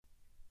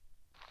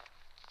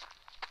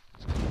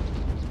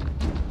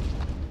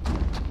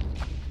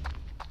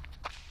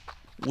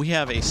We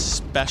have a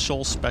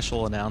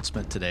special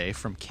announcement today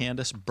from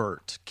Candace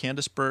Burt.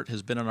 Candace Burt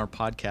has been on our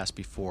podcast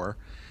before.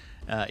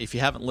 If you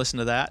haven't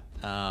listened to that,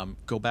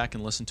 go back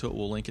and listen to it.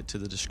 We'll link it to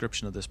the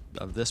description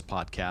of this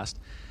podcast.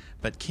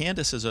 But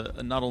Candace is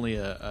not only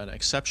an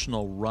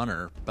exceptional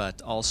runner,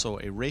 but also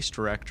a race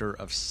director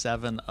of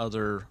 7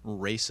 other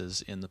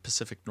races in the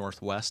Pacific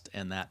Northwest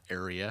and that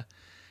area.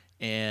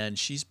 And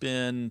she's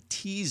been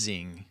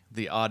teasing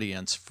the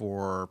audience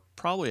for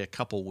probably a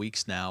couple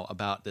weeks now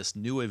about this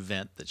new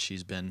event that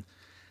she's been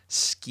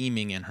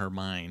scheming in her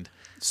mind.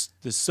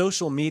 The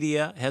social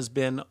media has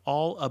been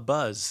all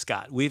abuzz,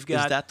 Scott. We've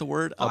got... Is that the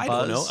word? I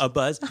don't know, a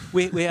buzz.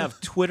 We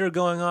have Twitter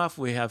going off.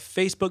 We have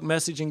Facebook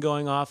messaging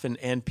going off,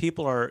 and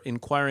people are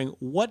inquiring,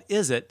 what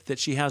is it that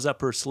she has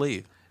up her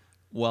sleeve?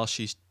 Well,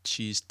 she's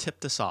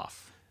tipped us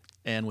off.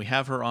 And we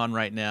have her on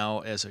right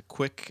now as a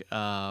quick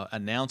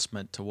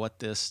announcement to what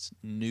this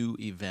new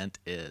event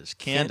is.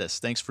 Candace,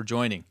 thanks for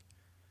joining.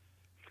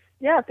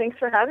 Yeah, thanks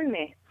for having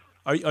me.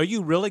 Are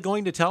you really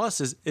going to tell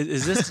us? Is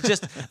this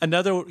just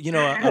another, a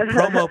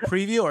promo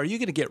preview? Or are you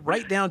going to get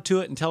right down to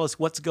it and tell us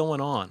what's going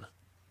on?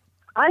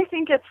 I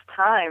think it's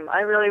time.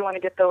 I really want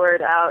to get the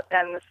word out,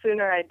 and the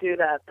sooner I do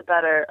that, the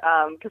better,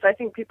 because I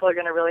think people are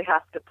going to really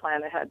have to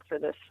plan ahead for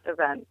this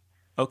event.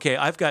 Okay,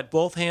 I've got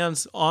both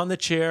hands on the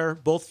chair,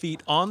 both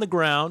feet on the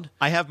ground.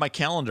 I have my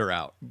calendar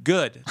out.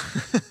 Good.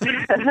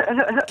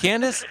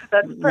 Candace,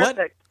 that's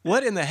perfect.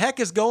 What in the heck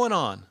is going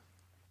on?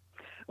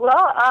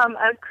 Well,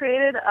 I've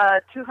created a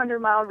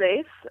 200-mile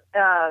race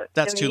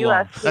that's in too the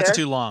long. U.S. here. That's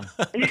too long.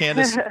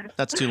 Candace,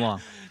 that's too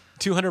long.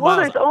 200 well,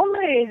 miles.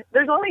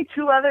 there's only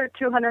 2 other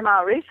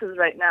 200-mile races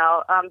right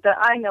now that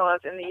I know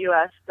of in the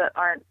U.S. that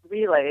aren't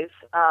relays,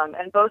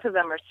 and both of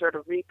them are sort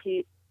of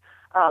repeat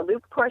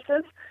loop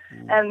courses.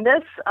 And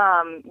this,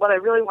 what I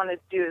really want to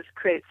do is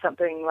create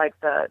something like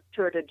the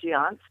Tour de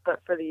Giants,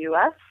 but for the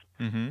U.S.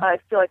 Mm-hmm. I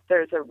feel like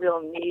there's a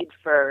real need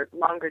for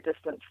longer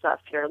distance stuff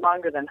here,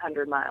 longer than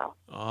 100 mile.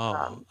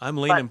 I'm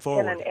leaning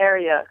forward. In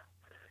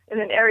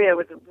an area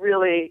with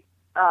really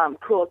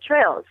cool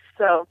trails.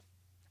 So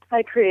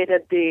I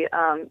created the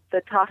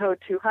Tahoe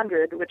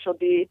 200, which will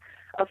be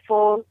a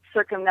full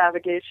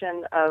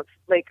circumnavigation of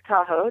Lake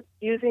Tahoe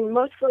using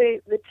mostly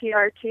the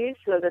TRT,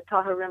 so the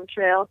Tahoe Rim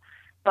Trail,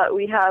 but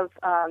we have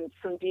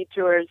some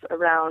detours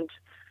around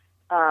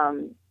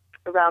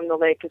the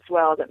lake as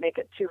well that make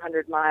it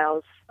 200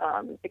 miles,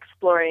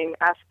 exploring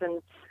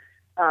aspen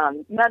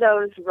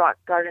meadows, rock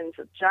gardens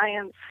of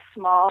giants,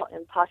 small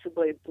and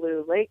possibly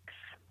blue lakes,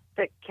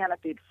 thick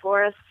canopied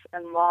forests,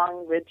 and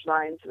long ridge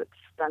lines with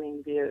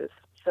stunning views.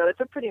 So it's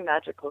a pretty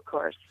magical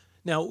course.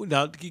 Now,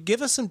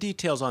 give us some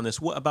details on this.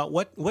 About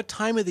what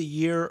time of the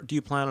year do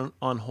you plan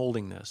on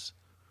holding this?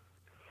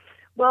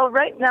 Well,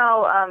 right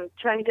now, I'm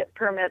trying to get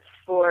permits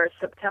for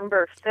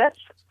September 5th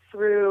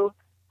through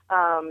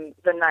the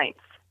 9th.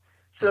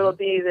 So it'll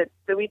be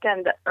the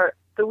weekend, or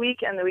the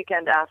week and the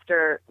weekend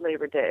after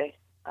Labor Day.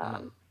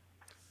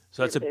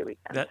 So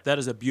that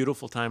is a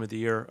beautiful time of the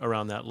year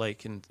around that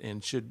lake, and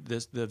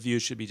the view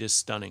should be just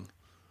stunning.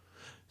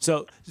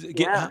 So,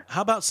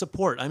 how about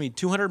support? I mean,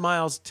 200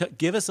 miles.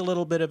 Give us a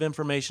little bit of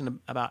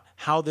information about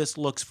how this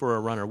looks for a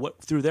runner.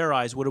 What, through their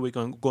eyes, what are we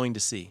going to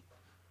see?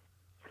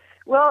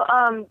 Well,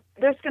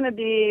 there's going to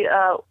be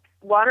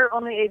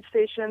water-only aid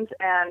stations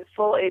and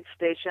full aid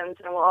stations,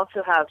 and we'll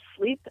also have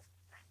sleep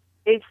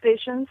aid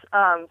stations,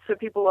 so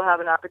people will have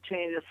an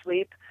opportunity to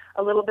sleep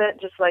a little bit,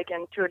 just like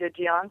in Tour de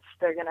Giants.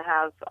 They're going to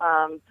have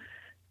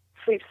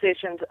sleep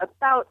stations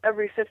about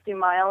every 50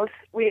 miles.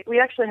 We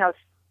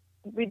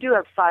do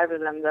have 5 of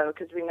them, though,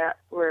 because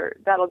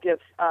that'll give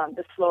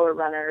the slower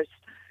runners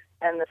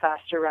and the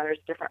faster runners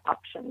different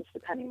options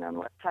depending on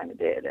what time of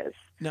day it is.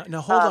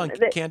 Now hold on,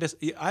 Candace.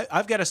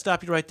 I've got to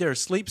stop you right there.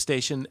 Sleep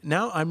station.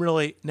 Now I'm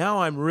really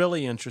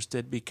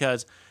interested,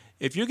 because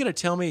if you're going to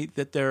tell me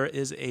that there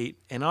is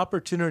an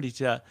opportunity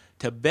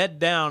to bed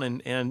down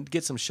and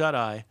get some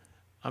shut-eye,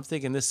 I'm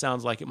thinking this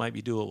sounds like it might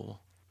be doable.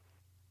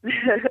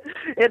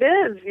 It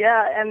is,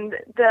 yeah. And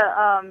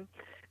the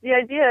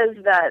idea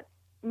is that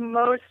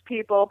most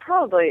people,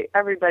 probably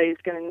everybody's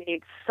going to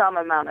need some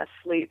amount of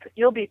sleep.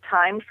 You'll be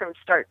timed from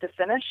start to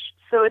finish,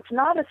 so it's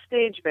not a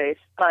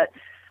stage-based, but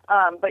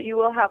you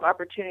will have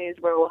opportunities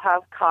where we'll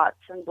have cots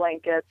and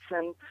blankets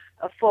and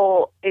a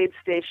full aid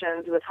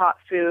stations with hot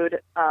food.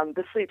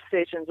 The sleep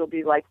stations will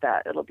be like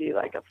that. It'll be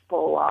like a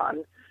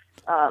full-on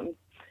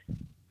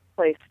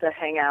place to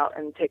hang out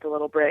and take a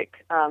little break.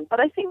 But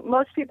I think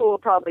most people will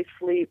probably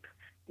sleep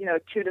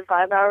 2 to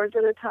 5 hours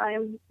at a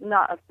time,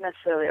 not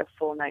necessarily a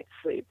full night's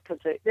sleep, because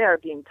they are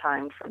being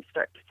timed from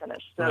start to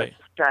finish. So It's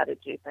a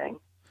strategy thing.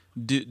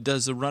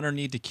 Does the runner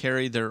need to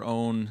carry their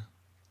own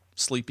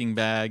sleeping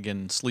bag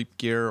and sleep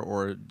gear,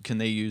 or can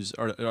they use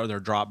are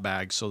there drop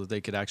bags so that they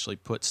could actually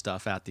put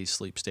stuff at these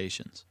sleep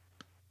stations?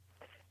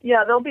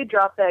 Yeah, there'll be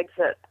drop bags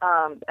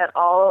at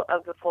all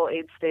of the full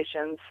aid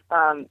stations.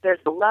 There's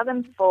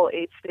 11 full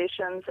aid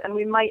stations, and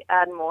we might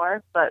add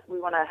more, but we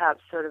want to have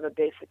sort of a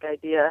basic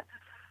idea.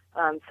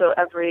 So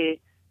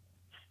every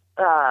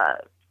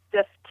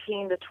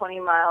 15 to 20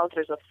 miles,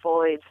 there's a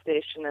full aid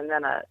station and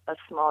then a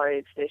smaller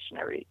aid station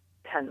every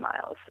 10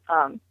 miles.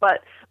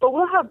 But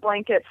we'll have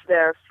blankets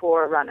there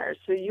for runners,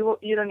 so you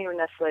don't even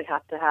necessarily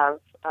have to have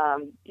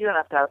you don't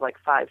have to have like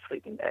 5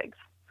 sleeping bags,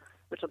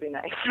 which will be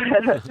nice.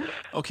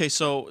 Okay,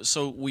 so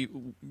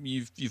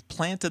you've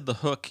planted the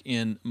hook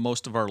in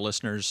most of our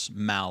listeners'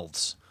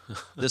 mouths.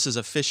 This is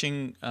a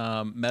fishing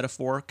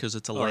metaphor because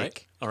it's a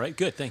lake. All right,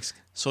 good, thanks.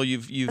 So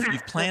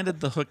you've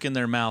planted the hook in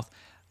their mouth.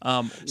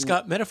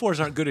 Scott, metaphors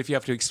aren't good if you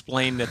have to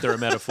explain that they're a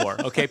metaphor.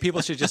 Okay,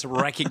 people should just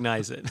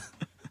recognize it.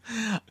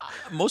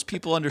 Most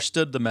people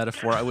understood the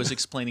metaphor I was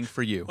explaining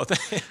for you.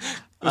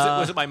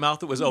 Was it my mouth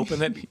that was open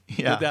that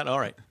did that? All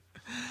right.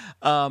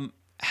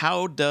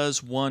 How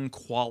does one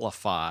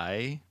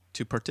qualify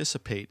to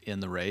participate in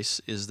the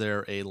race? Is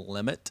there a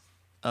limit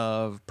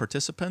of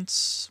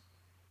participants?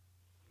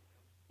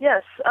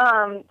 Yes.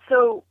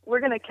 So we're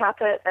going to cap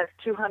it at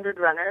 200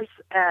 runners.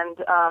 And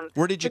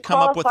where did you come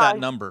up with that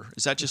number?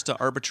 Is that just an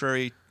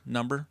arbitrary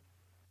number?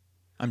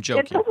 I'm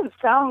joking. It doesn't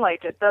sound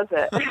like it, does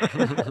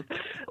it?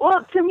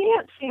 Well, to me,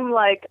 it seemed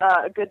like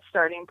a good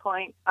starting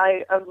point.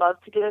 I'd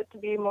love to get it to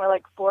be more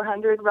like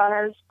 400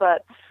 runners,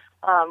 but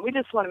we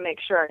just want to make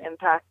sure our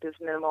impact is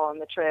minimal on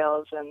the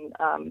trails. And,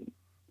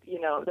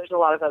 there's a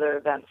lot of other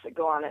events that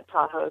go on at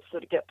Tahoe. So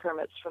to get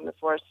permits from the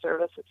Forest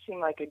Service, it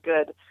seemed like a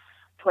good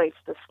place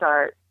to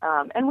start.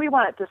 And we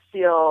want it to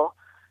feel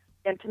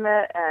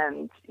intimate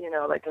and,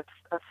 like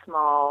a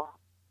small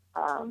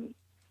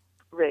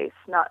race,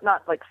 not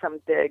like some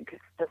big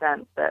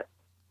event that,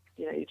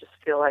 you just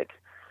feel like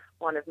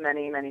one of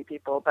many, many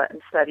people, but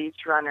instead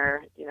each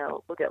runner,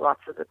 will get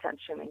lots of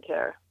attention and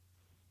care.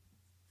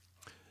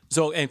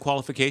 So, and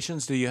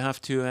qualifications, do you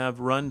have to have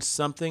run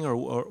something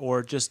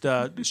or just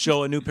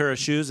show a new pair of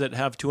shoes that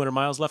have 200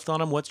 miles left on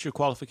them? What's your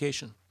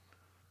qualification?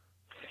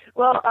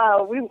 Well,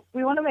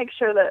 we want to make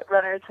sure that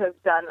runners have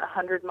done a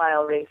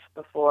 100-mile race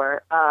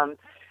before.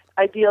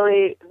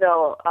 Ideally,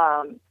 they'll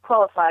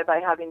qualify by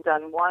having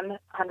done one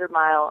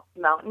 100-mile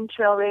mountain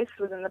trail race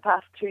within the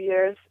past 2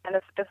 years. And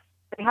if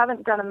they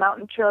haven't done a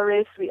mountain trail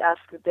race, we ask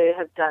that they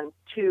have done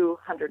 2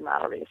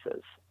 100-mile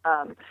races.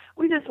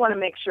 We just want to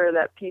make sure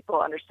that people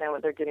understand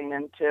what they're getting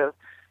into.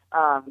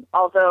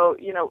 Although,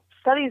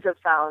 studies have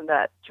found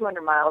that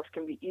 200 miles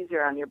can be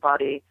easier on your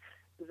body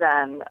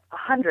than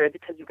 100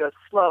 because you go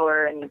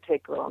slower and you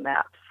take little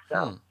naps.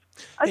 So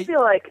I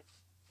feel like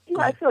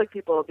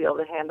people will be able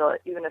to handle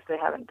it even if they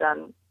haven't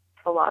done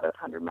a lot of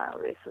 100-mile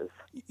races.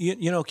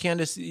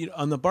 Candace,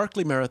 on the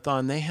Barkley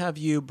Marathon, they have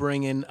you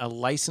bring in a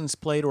license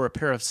plate or a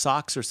pair of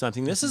socks or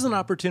something. This is an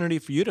opportunity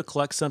for you to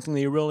collect something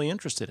that you're really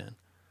interested in.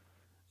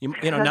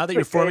 Now that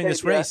you're forming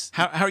this race.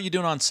 How are you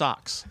doing on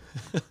socks?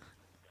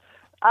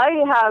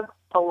 I have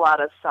a lot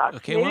of socks.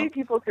 Okay, Maybe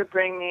people could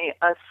bring me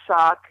a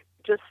sock.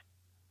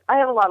 I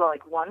have a lot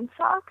of one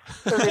sock,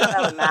 so they don't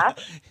have a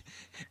match.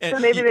 So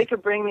maybe they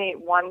could bring me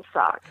one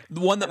sock. The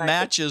one that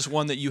matches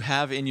one that you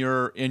have in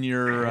your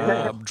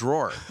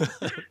drawer.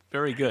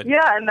 Very good.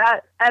 Yeah,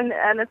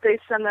 and if they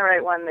send the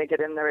right one, they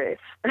get in the race.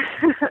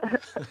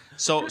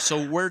 So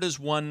where does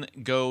one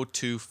go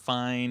to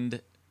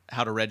find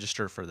how to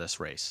register for this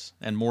race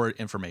and more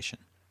information?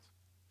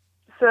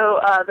 So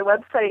the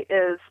website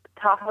is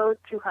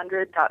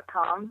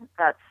Tahoe200.com.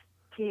 That's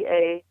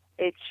TAHOE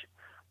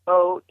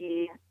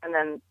and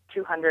then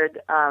 200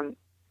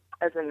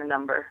 as in the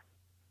number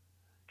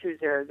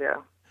 200.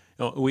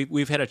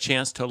 We've had a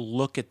chance to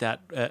look at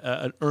that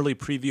an early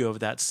preview of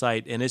that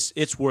site, and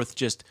it's worth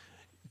just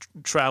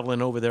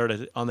traveling over there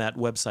on that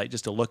website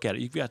just to look at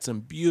it. You've got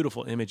some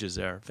beautiful images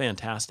there.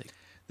 Fantastic.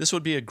 This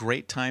would be a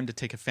great time to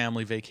take a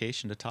family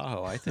vacation to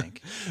Tahoe, I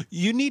think.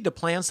 You need to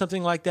plan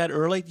something like that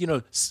early.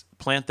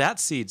 Plant that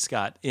seed,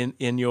 Scott,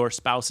 in your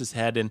spouse's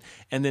head, and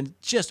then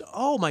just,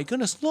 oh my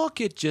goodness,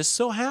 look! It just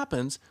so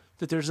happens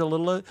that there's a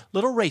little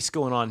race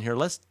going on here.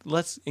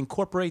 Let's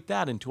incorporate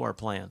that into our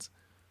plans.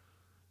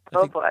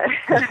 Boy,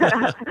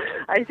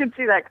 I can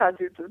see that cause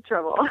you some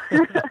trouble.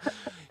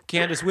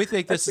 Candace, we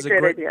think this is a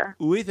great idea.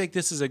 We think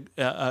this is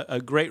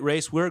a great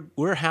race.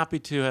 We're happy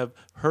to have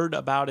heard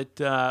about it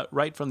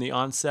right from the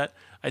onset.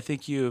 I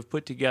think you've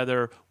put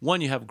together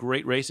you have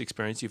great race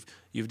experience.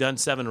 You've done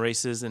 7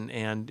 races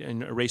and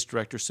a race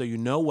director, so you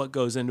know what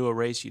goes into a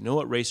race. You know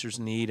what racers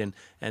need, and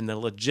the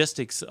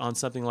logistics on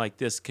something like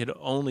this could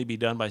only be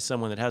done by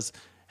someone that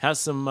has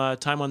some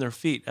time on their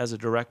feet as a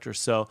director.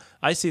 So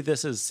I see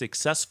this as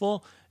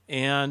successful.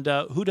 And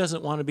who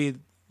doesn't want to be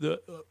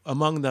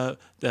among the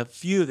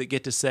few that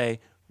get to say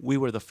we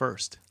were the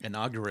first?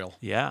 Inaugural.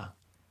 Yeah.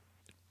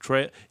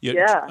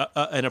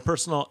 And a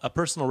personal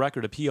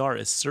record, a PR,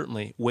 is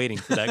certainly waiting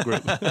for that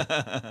group.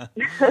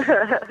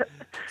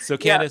 So,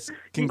 Candace,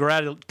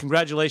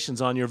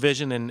 congratulations on your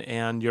vision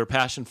and your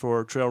passion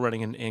for trail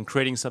running and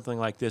creating something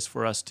like this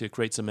for us to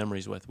create some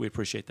memories with. We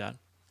appreciate that.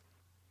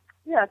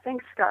 Yeah,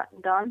 thanks, Scott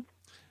and Don.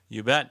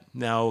 You bet.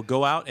 Now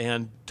go out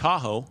and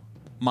Tahoe.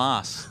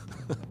 Moss.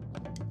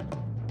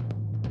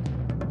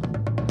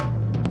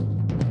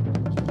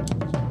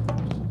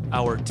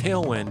 Our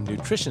Tailwind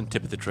Nutrition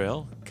Tip of the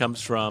Trail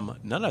comes from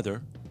none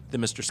other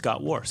than Mr.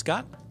 Scott Warr.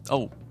 Scott?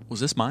 Oh, was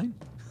this mine?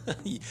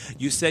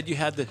 You said you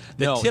had the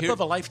tip of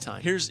a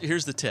lifetime. Here's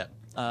the tip.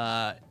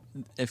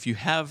 If you've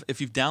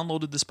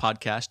downloaded this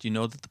podcast, you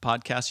know that the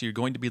podcast you're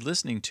going to be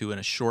listening to in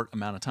a short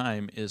amount of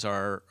time is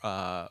our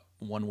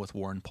one with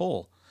Warren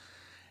Pohl.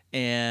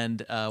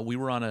 And we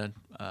were on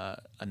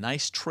a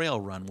nice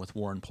trail run with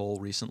Warren Pohl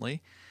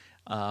recently,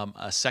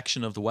 a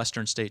section of the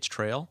Western States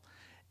Trail.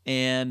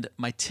 And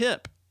my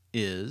tip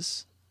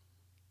is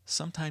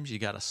sometimes you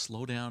got to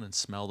slow down and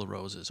smell the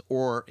roses,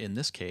 or in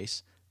this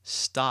case,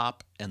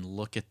 stop and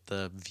look at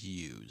the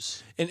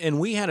views. And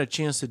we had a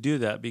chance to do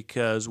that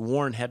because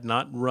Warren had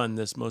not run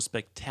this most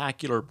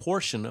spectacular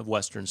portion of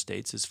Western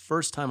States, his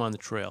first time on the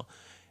trail.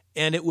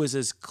 And it was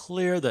as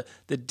clear, the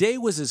day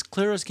was as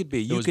clear as could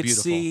be. You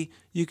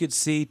could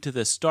see to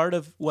the start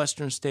of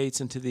Western States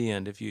and to the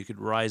end if you could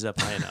rise up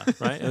high enough,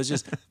 right? It was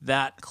just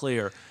that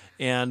clear.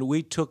 And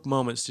we took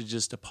moments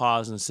to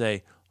pause and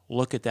say,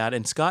 look at that.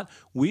 And Scott,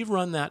 we've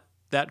run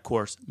that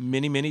course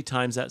many, many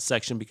times, that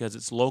section, because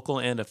it's local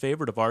and a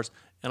favorite of ours.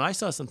 And I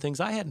saw some things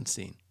I hadn't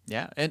seen.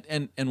 Yeah,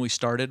 and we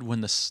started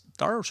when the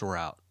stars were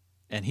out.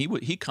 And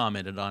he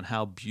commented on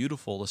how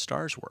beautiful the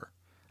stars were.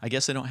 I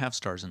guess they don't have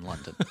stars in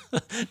London.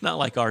 Not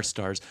like our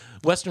stars.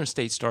 Western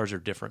State stars are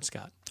different,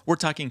 Scott. We're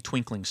talking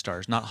twinkling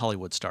stars, not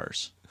Hollywood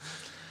stars.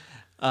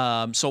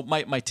 So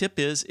my tip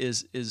is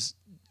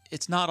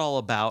it's not all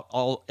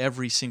about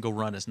every single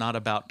run is not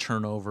about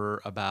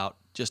turnover, about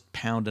just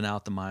pounding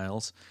out the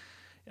miles.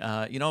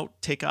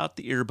 Take out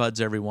the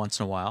earbuds every once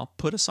in a while.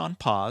 Put us on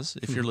pause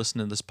if you're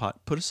listening to this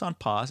put us on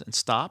pause and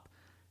stop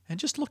and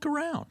just look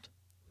around.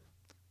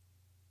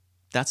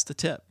 That's the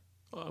tip.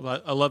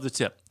 I love the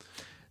tip.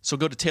 So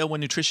go to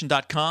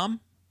tailwindnutrition.com.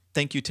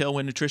 Thank you,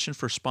 Tailwind Nutrition,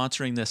 for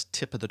sponsoring this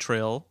tip of the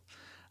trail.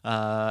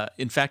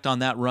 In fact, on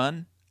that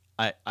run,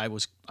 I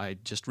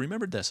just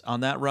remembered this. On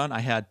that run,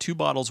 I had 2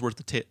 bottles worth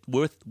of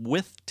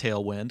with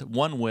Tailwind,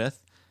 one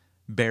with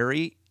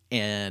berry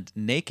and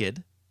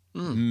naked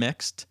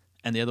mixed,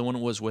 and the other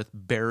one was with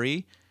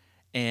berry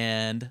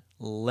and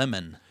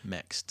lemon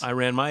mixed. I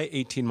ran my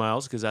 18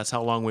 miles because that's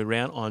how long we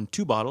ran on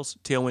 2 bottles.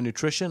 Tailwind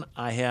Nutrition.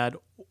 I had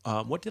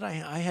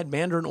I had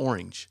mandarin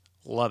orange.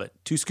 Love it.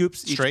 2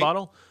 scoops each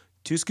bottle.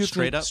 2 scoops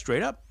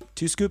straight up.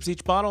 2 scoops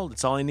each bottle.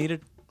 That's all I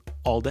needed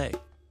all day.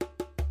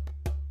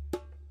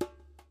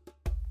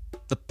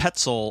 The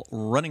Petzl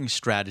running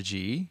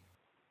strategy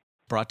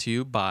brought to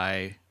you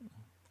by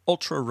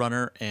ultra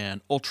runner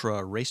and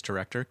ultra race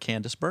director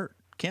Candace Burt.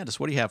 Candace,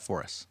 what do you have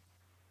for us?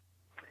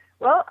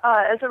 Well,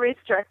 as a race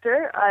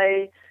director,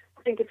 I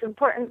think it's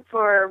important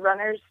for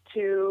runners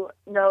to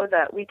know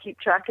that we keep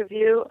track of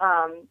you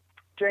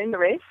during the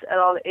race at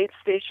all the aid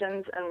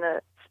stations and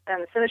the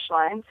finish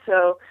line.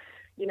 So,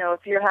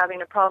 if you're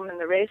having a problem in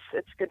the race,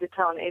 it's good to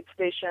tell an aid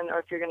station, or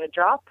if you're going to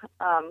drop,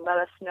 let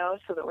us know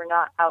so that we're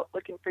not out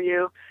looking for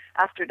you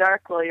after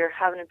dark while you're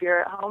having a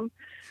beer at home,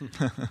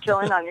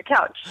 chilling on your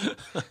couch.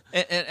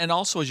 And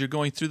also, as you're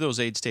going through those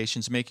aid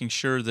stations, making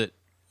sure that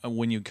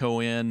when you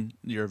go in,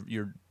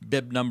 your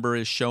bib number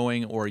is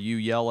showing, or you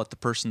yell at the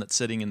person that's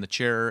sitting in the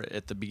chair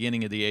at the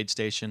beginning of the aid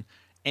station,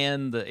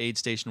 and the aid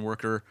station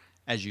worker,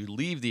 as you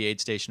leave the aid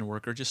station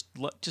worker, just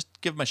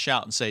give them a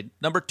shout and say,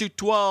 number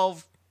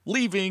 212,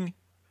 leaving.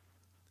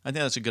 I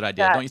think that's a good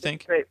idea, don't you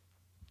think? Great.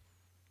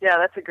 Yeah,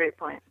 that's a great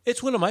point.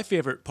 It's one of my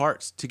favorite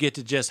parts, to get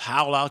to just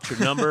howl out your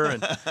number,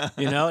 and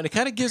and it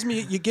kind of gives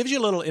you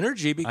a little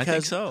energy, because I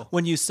think so.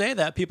 When you say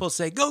that, people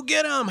say, "Go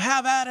get them,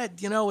 have at it."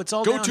 It's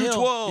all go downhill.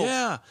 212.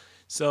 Yeah.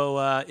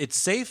 So it's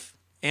safe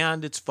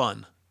and it's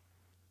fun.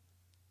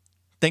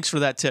 Thanks for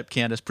that tip,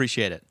 Candace.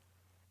 Appreciate it.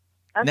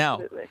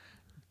 Absolutely. Now,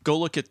 go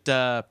look at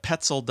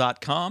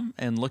Petzl.com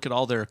and look at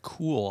all their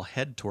cool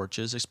head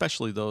torches,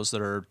 especially those that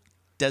are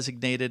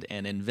designated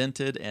and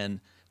invented and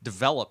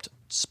developed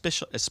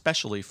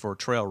especially for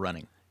trail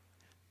running.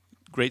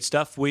 Great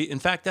stuff. In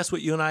fact, that's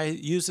what you and I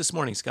used this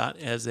morning, Scott.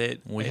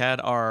 We had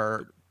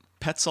our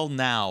Petzl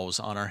Nows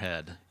on our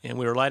head, and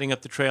we were lighting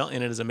up the trail,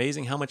 and it is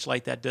amazing how much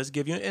light that does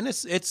give you. And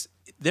it's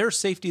there's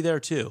safety there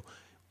too.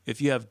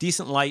 If you have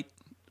decent light,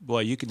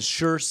 boy, you can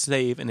sure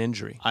save an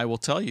injury. I will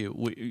tell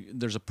you,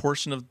 there's a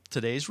portion of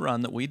today's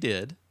run that we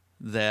did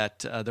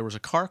that there was a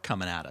car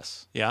coming at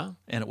us. Yeah,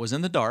 and it was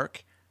in the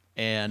dark.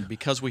 And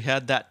because we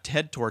had that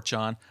head torch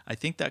on, I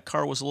think that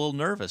car was a little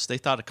nervous. They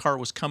thought a car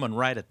was coming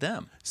right at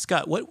them.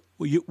 Scott,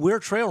 we're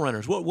trail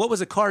runners. What was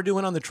a car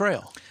doing on the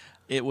trail?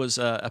 It was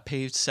a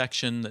paved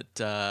section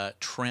that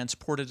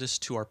transported us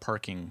to our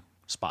parking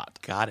spot.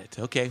 Got it.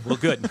 Okay, well,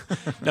 good.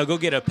 Now go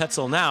get a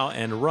Petzl now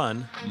and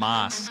run.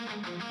 Mas.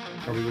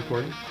 Are we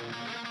recording?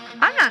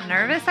 I'm not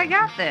nervous. I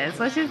got this.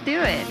 Let's just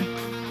do it.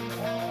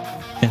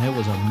 And it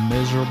was a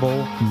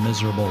miserable,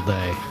 miserable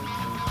day.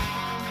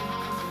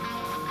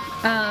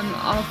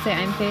 I'll say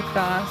I'm Faith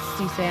Goss.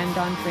 You say I'm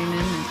Don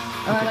Freeman.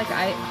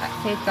 Okay.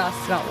 Faith Goss,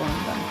 Scott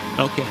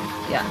Warren. Okay.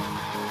 Yeah.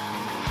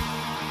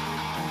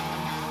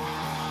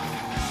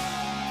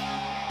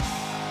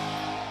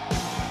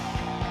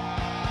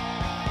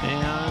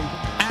 And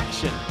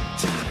action.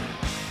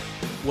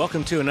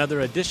 Welcome to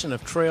another edition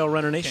of Trail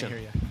Runner Nation.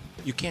 Can't hear you.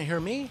 You can't hear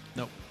me?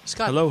 Nope.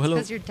 Scott. Hello.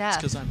 Because you're deaf.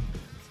 Because I'm.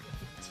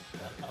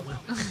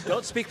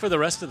 Don't speak for the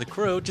rest of the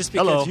crew. Just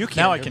because Hello. you can't.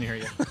 Now I can hear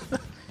you.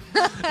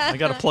 I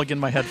got to plug in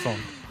my headphone.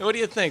 What do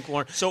you think,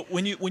 Warren? So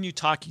when you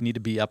talk, you need to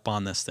be up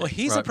on this thing. Well,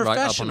 he's a Right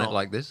professional. up on it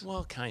like this.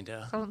 Well, kind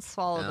of. Don't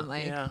swallow the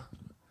mic. Yeah.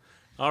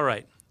 All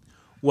right.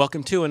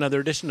 Welcome to another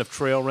edition of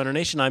Trail Runner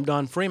Nation. I'm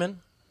Don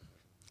Freeman.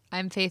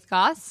 I'm Faith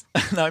Goss.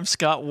 And I'm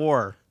Scott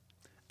War.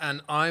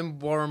 And I'm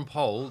Warren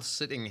Pold,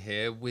 sitting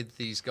here with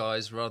these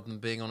guys rather than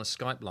being on a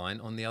Skype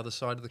line on the other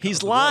side of the He's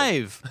of the world.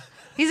 live.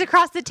 He's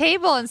across the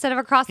table instead of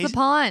across the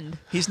pond.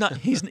 He's not.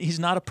 He's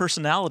not a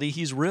personality.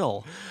 He's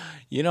real.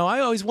 You know, I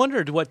always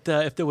wondered what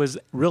if there was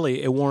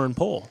really a Warren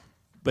Pohl,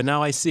 but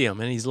now I see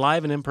him, and he's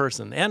live and in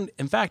person, and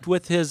in fact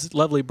with his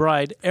lovely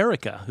bride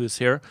Erica, who's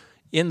here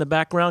in the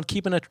background,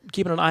 keeping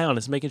an eye on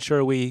us, making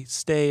sure we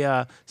stay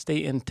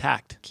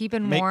intact.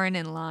 Keeping Warren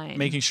in line.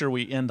 Making sure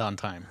we end on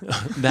time.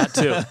 That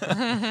too.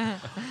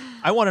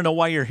 I want to know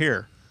why you're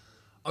here.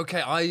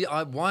 Okay,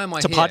 I why am I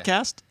It's a here?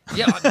 podcast?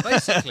 Yeah,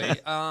 basically,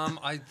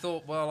 I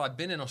thought, well, I'd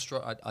been in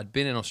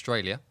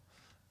Australia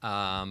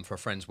for a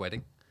friend's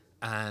wedding,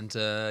 and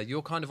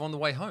you're kind of on the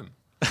way home.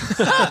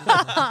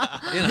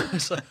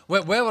 So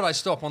where would I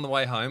stop on the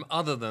way home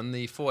other than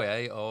the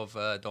foyer of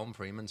Don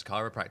Freeman's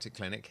chiropractic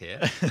clinic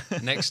here,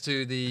 next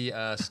to the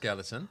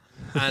skeleton?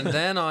 And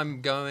then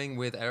I'm going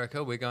with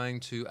Erica. We're going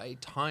to a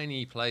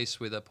tiny place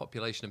with a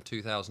population of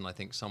 2,000, I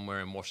think,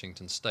 somewhere in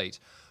Washington State,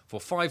 for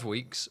 5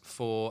 weeks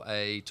for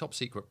a top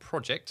secret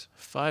project.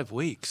 5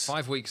 weeks.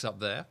 5 weeks up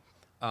there.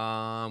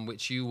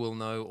 Which you will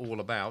know all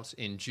about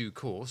in due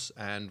course,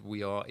 and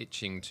we are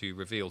itching to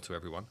reveal to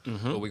everyone.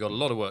 But we got a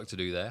lot of work to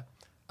do there,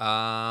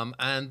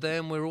 and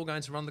then we're all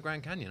going to run the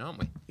Grand Canyon, aren't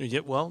we? Yeah,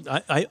 well,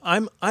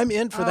 I'm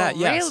in for that.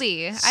 Yes.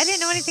 Really? I didn't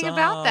know anything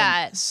about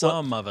that.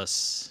 Some of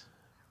us.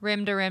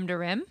 Rim to rim to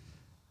rim?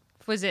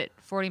 Was it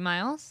 40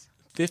 miles?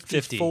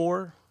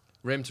 54.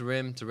 Rim to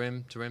rim to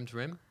rim to rim to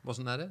rim.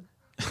 Wasn't that it?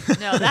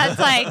 No,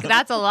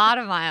 that's a lot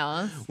of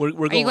miles. We're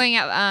Are you going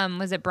at,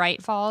 was it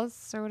Bright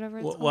Falls or whatever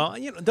it's called? Well,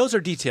 you know, those are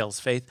details,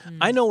 Faith.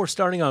 I know we're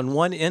starting on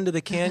one end of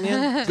the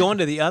canyon, going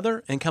to the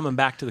other, and coming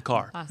back to the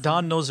car. Awesome.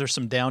 Don knows there's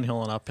some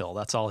downhill and uphill.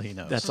 That's all he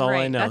knows. That's all I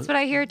Right, know. That's what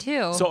I hear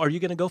too. So are you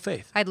going to go,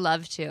 Faith? I'd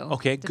love to.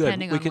 Okay, good.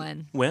 Depending on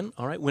when. When?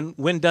 All right.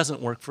 When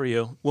doesn't work for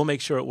you? We'll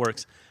make sure it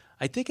works.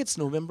 I think it's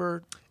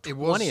November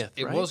 20th,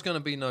 It right? was going to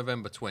be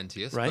November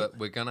 20th, Right. but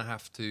we're going to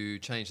have to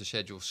change the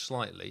schedule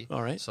slightly.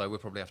 All right. So we'll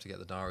probably have to get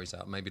the diaries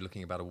out, maybe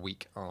looking about a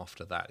week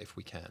after that if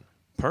we can.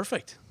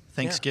 Perfect.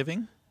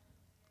 Thanksgiving.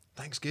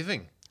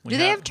 Thanksgiving. Do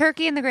they have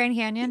turkey in the Grand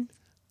Canyon?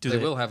 They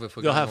will have if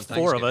we're They'll going have on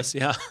 4 of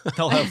Thanksgiving. us, yeah.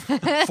 They'll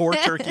have 4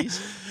 turkeys.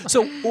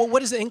 So, well, what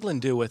does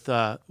England do with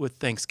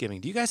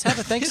Thanksgiving? Do you guys have a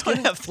They don't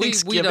Thanksgiving? have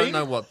Thanksgiving. We don't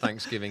know what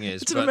Thanksgiving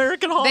is. It's an but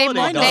American They holiday.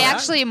 mourn, Don. they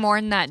actually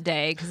mourn that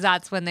day because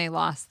that's when they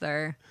lost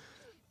their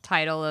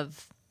title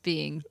of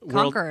being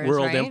conquerors,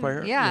 world right?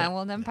 empire? Yeah, Yeah.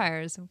 world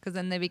empires. Because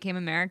then they became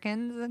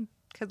Americans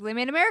because they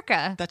made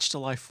America. That's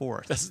July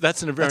 4th.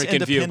 That's an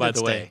American view, by the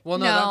Independence way. Day. Well,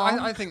 no,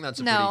 No. I think that's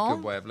a pretty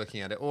good way of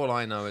looking at it. All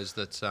I know is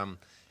that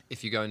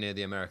if you go near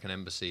the American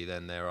embassy,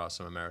 then there are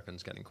some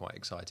Americans getting quite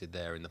excited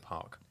there in the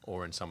park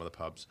or in some of the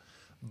pubs.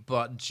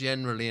 But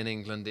generally in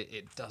England,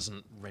 it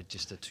doesn't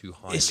register too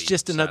highly. It's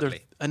just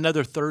sadly.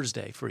 another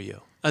Thursday for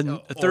you. A Or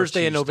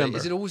Thursday in Tuesday. November.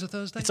 Is it always a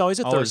Thursday? It's always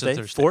a Always a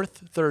Thursday. Thursday.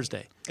 4th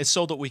Thursday. It's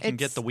so that we can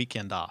get It's- the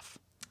weekend off.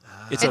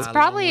 It's It's long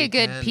probably a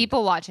good weekend.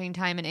 people watching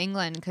time in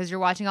England because you're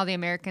watching all the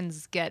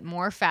Americans get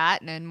more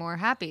fat and more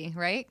happy,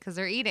 right? Because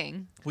they're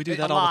eating. We do A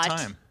that all the lot.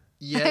 time.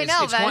 Yeah, I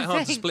know, it's but quite I'm hard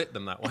to saying- split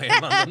them that way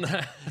in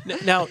London.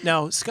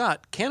 Now,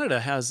 Scott, Canada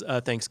has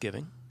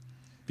Thanksgiving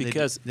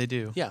because They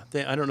do. Yeah,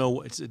 I don't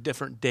know. It's a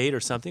different date or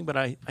something, but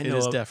I It know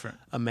is of different.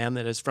 a man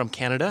that is from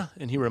Canada,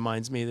 and he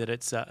reminds me that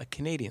it's a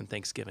Canadian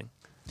Thanksgiving.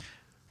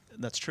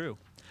 That's true.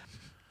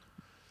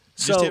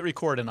 So, Just hit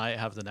record and I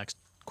have the next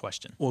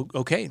question. well,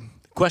 okay.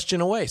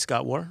 Question away,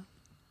 Scott War.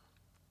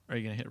 Are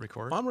you going to hit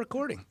record? I'm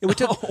recording.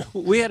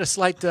 We had a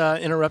slight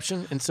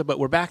interruption, and so but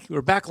we're back.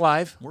 We're back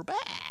live We're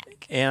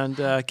back. and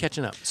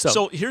catching up.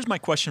 So here's my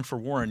question for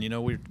Warren. You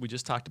know, we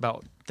just talked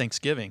about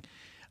Thanksgiving.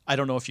 I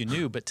don't know if you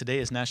knew, but today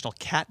is National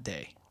Cat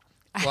Day.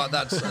 Well,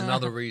 that's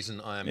another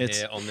reason I am It's-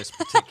 here on this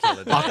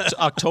particular day.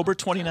 October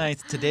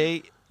 29th.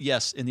 Today,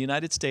 yes, in the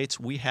United States,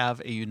 we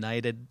have a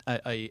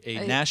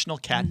National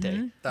Cat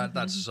Day.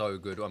 That's so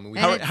good. I mean, we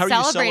And How it's are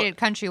you celebrated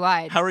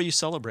countrywide. How are you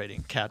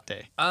celebrating Cat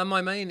Day?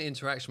 My main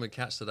interaction with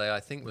cats today,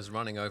 I think, was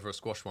running over a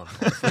squash one on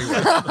the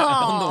freeway.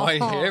 On the way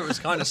here, it was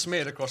kind of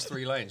smeared across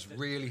 3 lanes.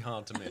 Really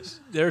hard to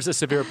miss. there's a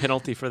severe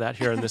penalty for that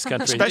here in this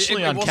country.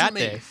 Especially on wasn't Cat me.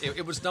 Day.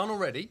 It was done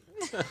already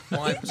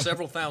by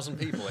several thousand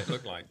people, it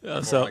looked like,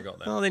 before So, I got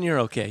there. well, then you're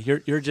okay.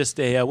 You're just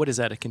a what is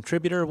that? A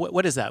contributor?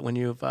 What is that when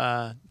you've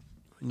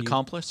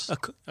Accomplice?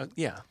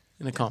 yeah,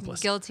 an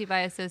accomplice. Guilty by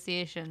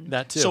association.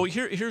 That too. So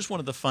here's one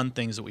of the fun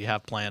things that we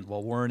have planned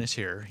while Warren is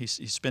here. He's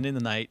spending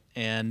the night,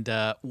 and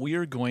we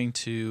are going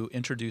to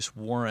introduce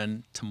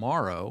Warren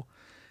tomorrow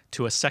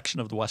to a section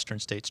of the Western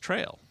States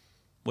Trail,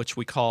 which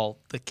we call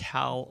the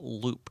Cal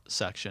Loop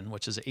section,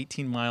 which is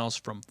 18 miles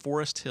from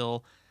Forest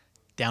Hill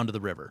down to the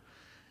river.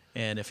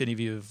 And if any of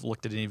you have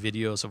looked at any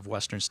videos of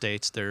Western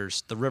States,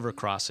 there's the river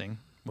crossing,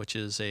 which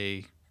is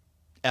a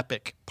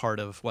epic part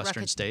of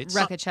Western States.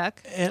 Ruckachuk.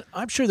 And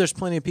I'm sure there's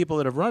plenty of people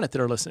that have run it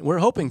that are listening. We're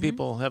hoping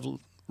people have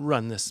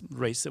run this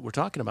race that we're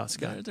talking about,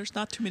 Scott. There's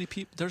not too many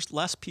people. There's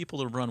less people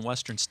that run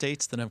Western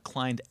States than have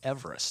climbed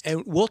Everest.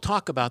 And we'll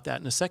talk about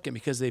that in a second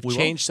because they've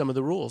changed some of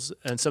the rules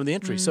and some of the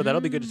entries. So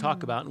that'll be good to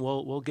talk about, and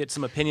we'll get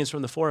some opinions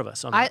from the four of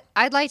us on that.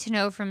 I'd like to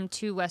know from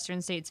two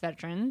Western States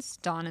veterans,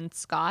 Don and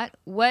Scott,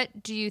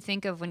 what do you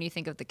think of when you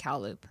think of the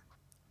Cal Loop?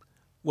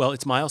 Well,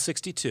 it's mile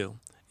 62,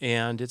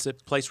 and it's a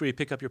place where you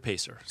pick up your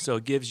pacer. So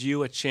it gives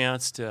you a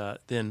chance to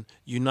then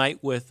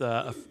unite with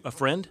a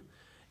friend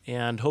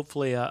and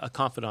hopefully a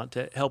confidant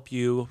to help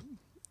you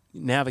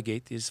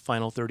navigate these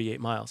final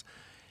 38 miles.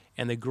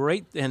 And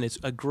it's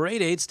a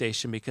great aid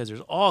station because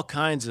there's all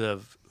kinds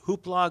of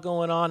hoopla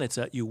going on.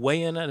 You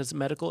weigh in as a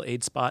medical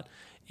aid spot,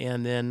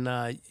 and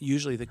then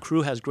usually the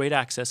crew has great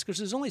access because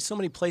there's only so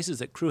many places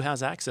that crew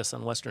has access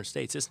on Western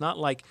States. It's not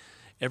like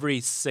every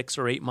 6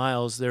 or 8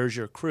 miles there's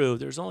your crew.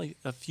 There's only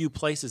a few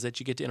places that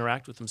you get to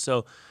interact with them.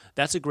 So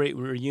that's a great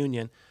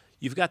reunion.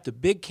 You've got the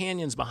big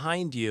canyons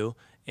behind you,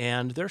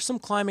 and there's some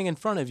climbing in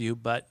front of you,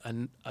 but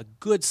a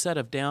good set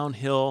of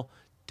downhill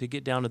to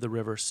get down to the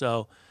river.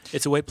 So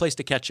it's a great place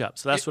to catch up.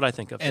 So that's what I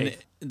think of. And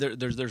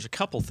there's a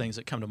couple things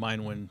that come to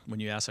mind when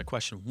you ask that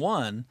question.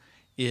 One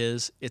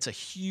is it's a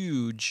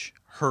huge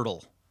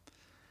hurdle.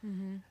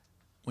 Mm-hmm.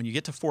 When you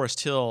get to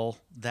Forest Hill,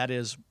 that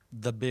is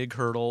the big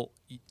hurdle.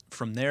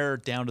 From there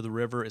down to the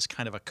river is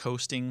kind of a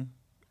coasting.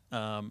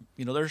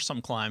 There's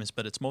some climbs,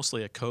 but it's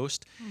mostly a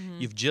coast.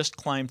 Mm-hmm. You've just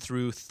climbed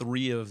through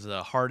 3 of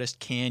the hardest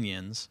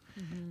canyons.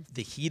 Mm-hmm.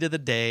 The heat of the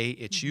day,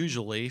 it's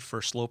usually,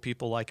 for slow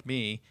people like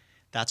me,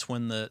 that's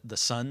when the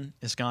sun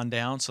has gone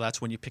down. So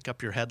that's when you pick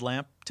up your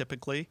headlamp,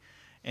 typically.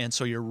 And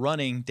so you're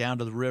running down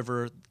to the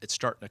river. It's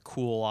starting to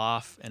cool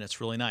off, and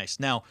it's really nice.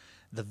 Now,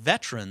 the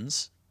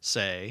veterans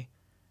say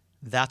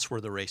that's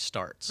where the race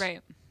starts.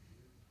 Right.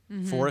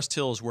 Mm-hmm. Forest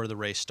Hill is where the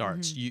race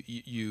starts.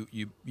 Mm-hmm.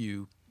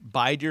 You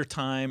bide your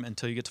time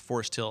until you get to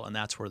Forest Hill, and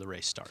that's where the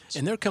race starts.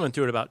 And they're coming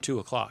through at about 2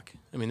 o'clock.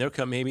 I mean, they're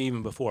coming maybe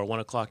even before 1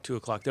 o'clock, 2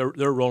 o'clock. They're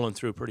rolling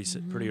through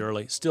pretty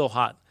early. Still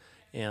hot,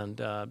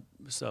 and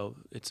so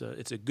it's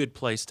a good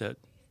place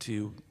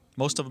to.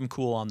 Most of them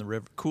cool in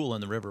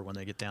the river when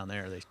they get down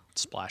there. They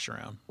splash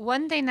around.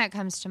 One thing that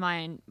comes to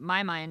my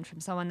mind from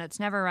someone that's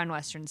never run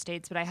Western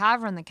States, but I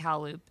have run the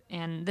Cal Loop,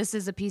 and this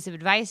is a piece of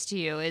advice to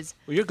you: is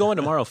well, you're going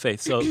tomorrow, Faith.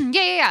 So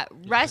yeah.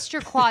 Rest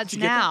your quads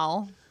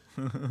now.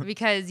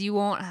 Because you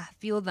won't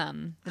feel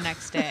them the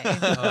next day.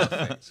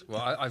 Perfect.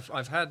 Well,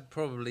 I've had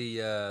probably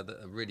a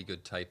really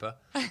good taper.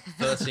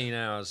 13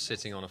 hours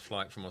sitting on a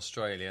flight from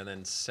Australia, and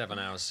then 7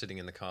 hours sitting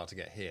in the car to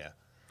get here.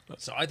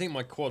 So I think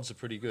my quads are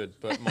pretty good,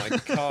 but my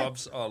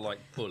calves are like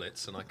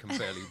bullets, and I can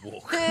barely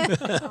walk.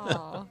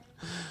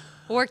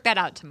 We'll work that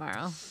out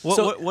tomorrow.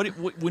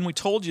 When we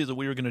told you that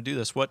we were going to do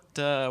this, what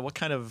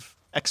kind of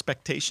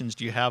expectations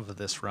do you have of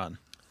this run?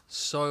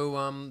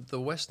 So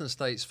the Western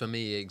States, for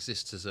me,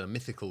 exists as a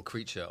mythical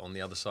creature on the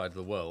other side of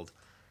the world.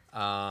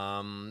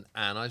 And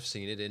I've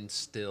seen it in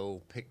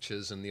still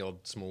pictures and the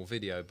odd small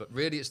video. But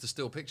really, it's the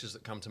still pictures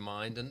that come to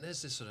mind. And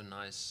there's this sort of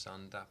nice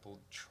sun-dappled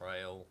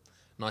trail,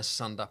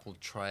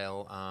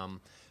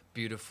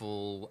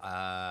 beautiful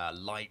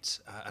light,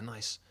 a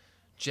nice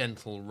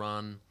gentle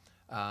run.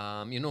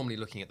 You're normally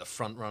looking at the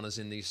front runners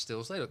in these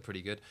stills. They look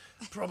pretty good.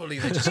 Probably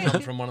they just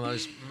come from one of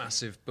those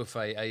massive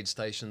buffet aid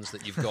stations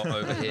that you've got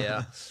over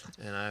here,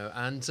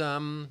 And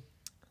so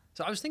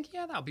I was thinking,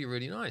 that would be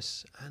really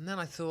nice. And then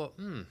I thought,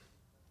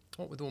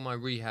 what with all my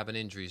rehab and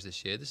injuries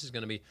this year, this is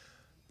going to be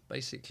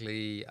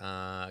basically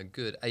a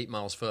good 8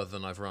 miles further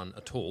than I've run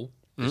at all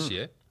this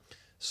year.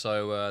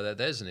 So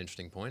there's an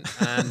interesting point.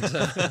 And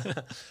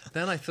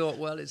then I thought,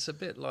 well, it's a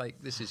bit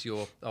like this is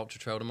your Ultra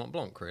Trail de Mont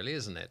Blanc, really,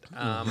 isn't it?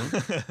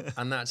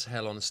 And that's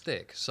hell on a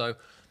stick. So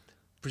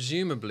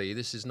presumably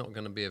this is not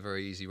going to be a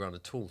very easy run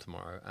at all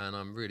tomorrow. And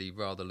I'm really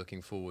rather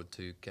looking forward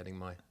to getting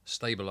my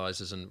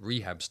stabilizers and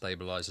rehab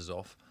stabilizers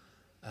off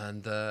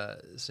and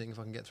seeing if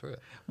I can get through it.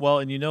 Well,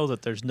 and you know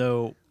that there's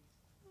no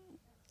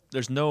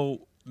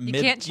you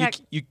can't check.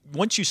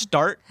 Once you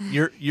start,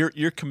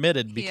 you're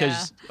committed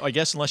because I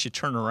guess unless you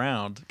turn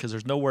around, because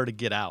there's nowhere to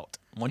get out.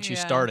 Once you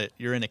start it,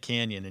 you're in a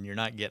canyon and you're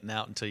not getting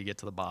out until you get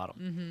to the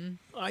bottom.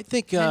 Mm-hmm. I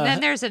think. And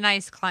then there's a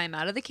nice climb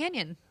out of the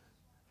canyon.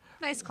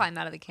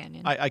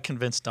 I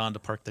convinced Don to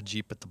park the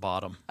Jeep at the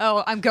bottom.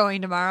 Oh, I'm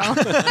going tomorrow.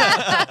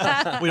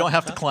 We don't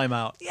have to climb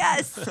out.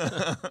 Yes.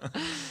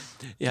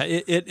 Yeah,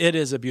 it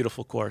is a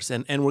beautiful course,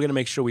 and we're going to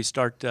make sure we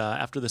start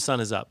after the sun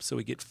is up, so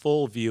we get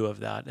full view of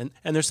that. And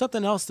there's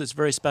something else that's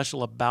very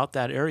special about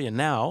that area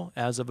now,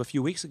 as of a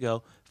few weeks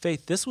ago.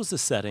 Faith, this was the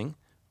setting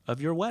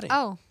of your wedding.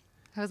 Oh,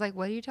 I was like,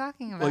 what are you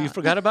talking about? Well, you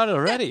forgot about it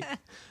already.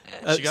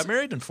 She got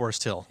married in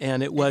Forest Hill.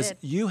 And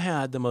you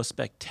had the most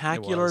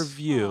spectacular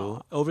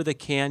view over the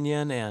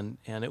canyon, and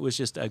it was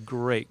just a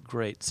great,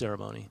 great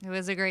ceremony. It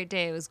was a great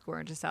day. It was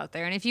gorgeous out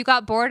there. And if you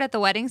got bored at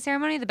the wedding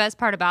ceremony, the best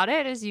part about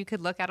it is you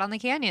could look out on the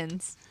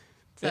canyons.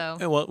 So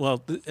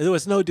there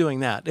was no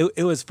doing that.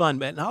 It was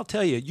fun, and I'll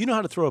tell you, you know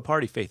how to throw a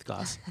party, Faith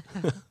Goss.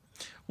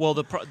 Well,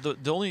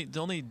 the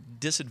only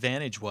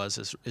disadvantage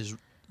is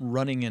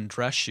running in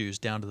dress shoes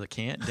down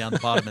to down the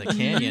bottom of the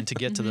canyon to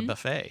get to the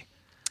buffet.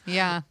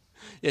 yeah.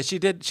 Yeah, she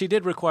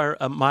did require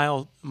a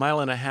mile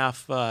and a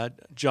half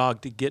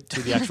jog to get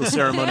to the actual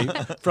ceremony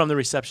from the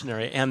reception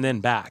area and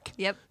then back.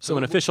 Yep. So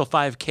an official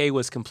 5K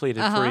was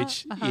completed for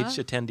each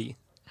attendee.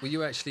 Were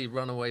you actually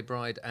runaway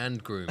bride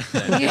and groom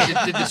then?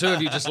 Did the two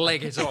of you just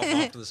leg it off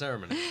after the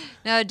ceremony?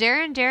 No,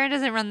 Darren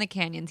doesn't run the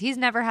canyons. He's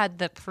never had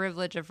the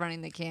privilege of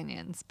running the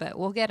canyons, but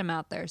we'll get him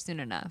out there soon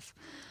enough.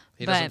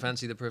 He doesn't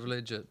fancy the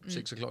privilege at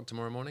 6 o'clock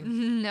tomorrow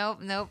morning?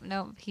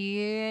 Nope.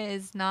 He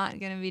is not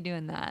going to be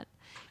doing that.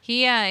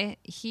 He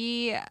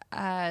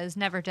has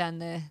never done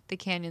the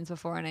canyons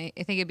before, and I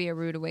think it'd be a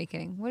rude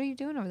awakening. What are you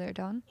doing over there,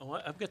 Don? Oh,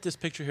 I've got this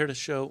picture here to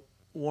show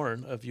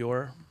Warren of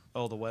your...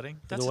 Oh, the wedding?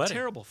 That's wedding. A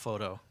terrible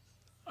photo.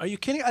 Are you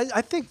kidding?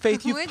 I think,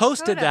 Faith, you Which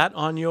posted photo? that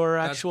on your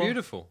actual... That's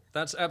beautiful.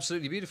 That's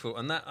absolutely beautiful.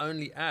 And that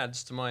only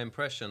adds to my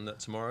impression that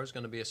tomorrow is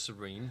going to be a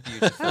serene,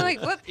 beautiful, What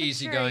picture are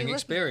easygoing you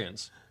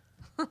experience.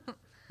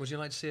 Would you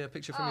like to see a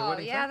picture from your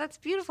wedding? Yeah, that's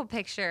a beautiful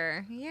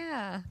picture.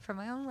 Yeah, from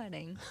my own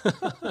wedding.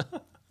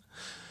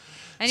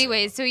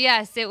 Anyways, so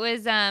yes, it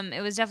was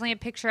definitely a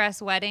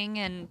picturesque wedding,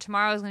 and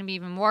tomorrow is going to be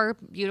even more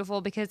beautiful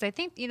because I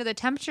think the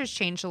temperatures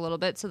changed a little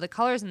bit, so the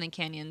colors in the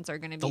canyons are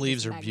going to be the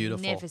leaves are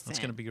beautiful. It's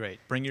going to be great.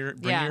 Bring your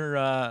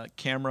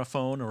camera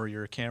phone or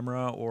your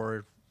camera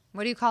or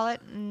what do you call it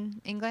in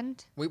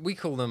England? We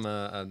call them.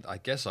 I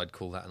guess I'd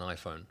call that an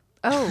iPhone.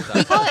 Oh,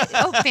 we call it.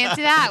 Oh,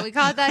 fancy that. We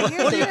call it that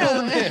here too.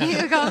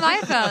 You call them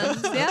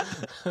iPhones. Yep.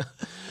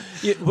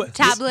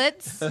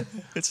 Tablets.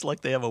 It's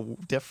like they have a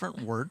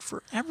different word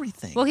for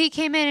everything. Well, he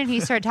came in and he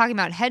started talking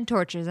about head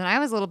torches, and I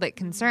was a little bit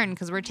concerned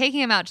because we're taking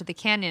him out to the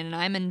canyon, and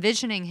I'm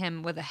envisioning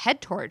him with a head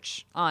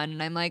torch on,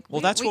 and I'm like,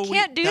 we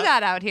can't do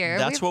that out here.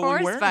 That's what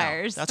we wear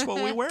fires. Now. That's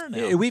what we wear now.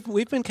 Yeah,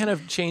 we've been kind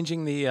of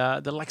changing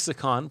the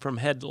lexicon from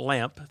head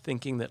lamp,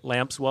 thinking that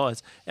lamps, well,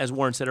 as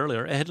Warren said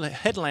earlier, a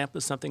head lamp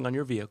is something on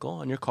your vehicle,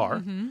 on your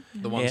car.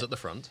 The ones at the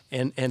front.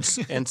 And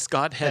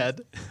Scott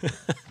had...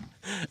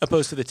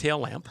 opposed to the tail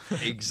lamp.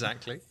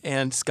 Exactly.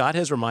 And Scott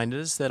has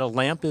reminded us that a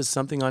lamp is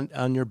something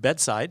on your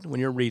bedside when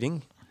you're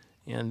reading.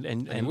 And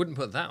you wouldn't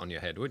put that on your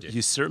head, would you?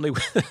 You certainly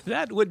would.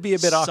 That would be a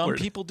bit awkward.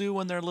 Some people do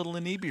when they're a little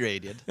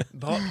inebriated.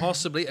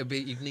 Possibly.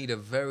 You'd need a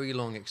very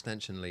long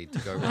extension lead to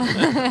go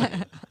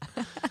around.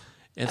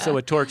 And so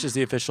a torch is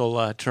the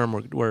official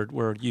term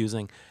we're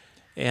using.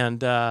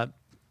 And...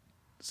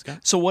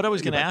 Scott? So what I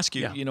was going to ask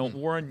you,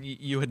 Warren,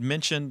 you had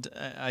mentioned,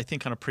 I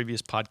think on a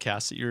previous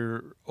podcast, that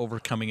you're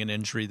overcoming an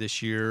injury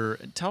this year.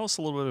 Tell us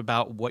a little bit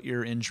about what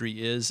your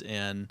injury is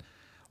and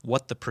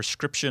what the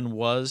prescription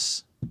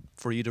was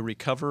for you to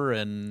recover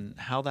and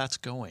how that's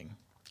going.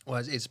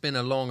 Well, it's been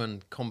a long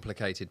and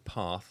complicated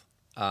path.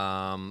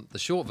 The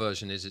short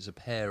version is it's a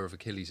pair of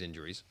Achilles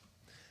injuries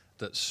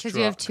that struck. Because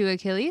you have two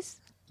Achilles?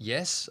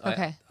 Yes.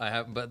 Okay. I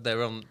have, but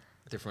they're on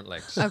different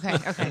legs. Okay.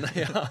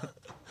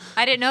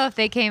 I didn't know if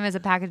they came as a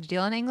package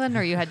deal in England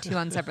or you had two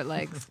on separate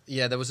legs.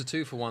 Yeah, there was a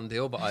 2-for-1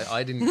 deal, but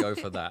I didn't go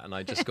for that, and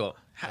I just got...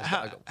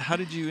 How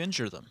did you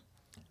injure them?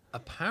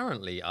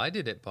 Apparently, I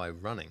did it by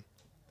running.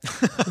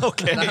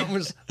 Okay.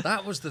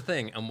 That was the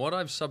thing, and what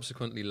I've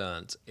subsequently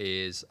learnt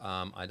is,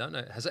 I don't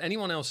know, has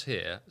anyone else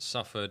here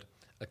suffered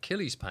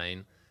Achilles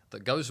pain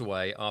that goes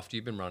away after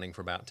you've been running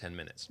for about 10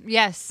 minutes?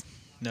 Yes.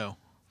 No.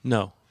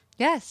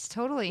 Yes,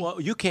 totally. Well,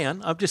 you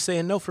can. I'm just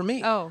saying no for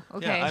me. Oh,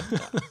 okay. Yeah,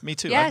 me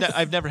too. Yes.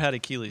 I've never had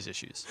Achilles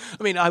issues.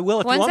 I mean, I will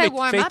if Once you want I me.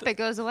 warm Faith, up, it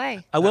goes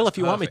away. I will That's if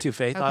you want me perfect. to,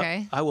 Faith.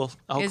 Okay. I will.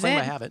 I'll Is claim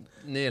I it? have it.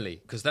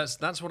 Nearly, because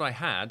that's what I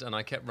had, and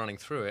I kept running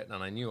through it,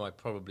 and I knew I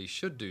probably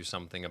should do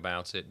something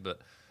about it, but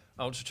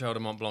Ultra Trail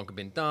de Mont Blanc had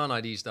been done.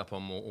 I'd eased up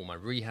on all my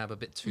rehab a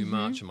bit too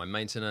much and my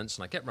maintenance,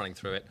 and I kept running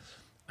through it.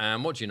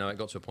 And what do you know? It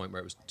got to a point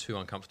where it was too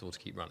uncomfortable to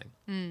keep running.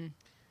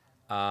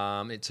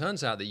 It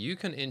turns out that you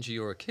can injure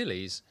your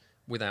Achilles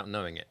without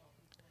knowing it.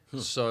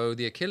 So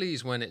the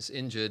Achilles, when it's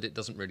injured, it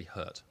doesn't really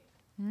hurt.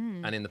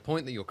 And in the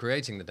point that you're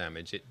creating the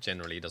damage, it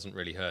generally doesn't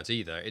really hurt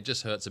either. It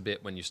just hurts a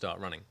bit when you start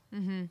running.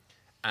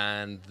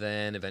 And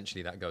then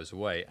eventually that goes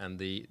away.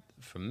 And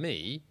for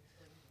me,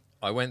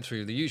 I went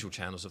through the usual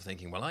channels of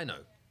thinking, well, I know.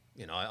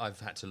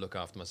 I've had to look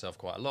after myself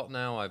quite a lot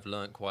now. I've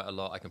learned quite a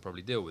lot. I can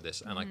probably deal with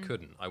this. And I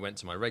couldn't. I went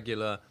to my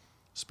regular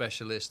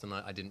specialist and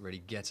I didn't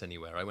really get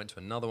anywhere. I went to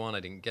another one. I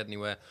didn't get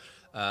anywhere.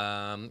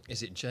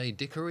 Is it Jay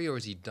Dickory or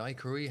is he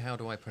Daiquiri? How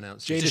do I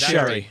pronounce it? Jay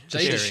Dickory.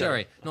 Jay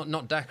Dickory.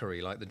 Not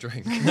daiquiri like the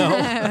drink.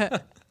 No.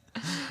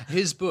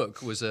 His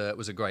book was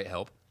a great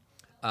help.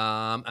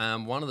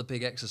 And one of the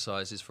big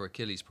exercises for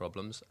Achilles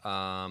problems,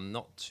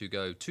 not to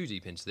go too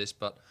deep into this,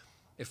 but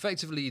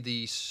effectively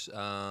the sort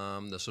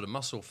of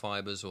muscle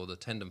fibers or the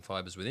tendon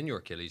fibers within your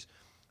Achilles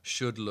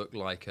should look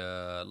like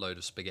a load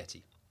of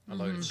spaghetti. A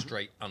load of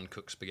straight,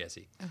 uncooked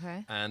spaghetti.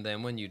 Okay. And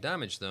then when you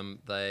damage them,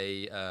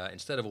 they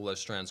instead of all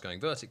those strands going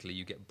vertically,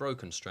 you get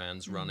broken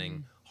strands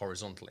running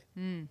horizontally.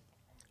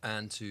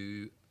 And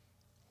to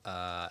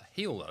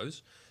heal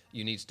those,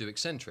 you need to do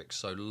eccentrics,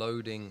 so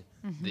loading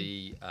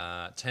the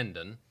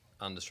tendon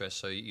under stress,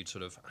 so you'd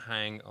sort of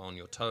hang on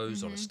your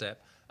toes on a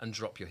step and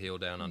drop your heel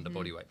down under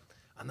body weight.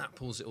 And that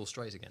pulls it all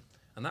straight again.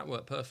 And that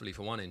worked perfectly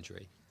for one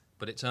injury.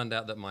 But it turned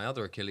out that my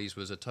other Achilles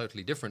was a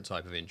totally different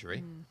type of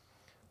injury,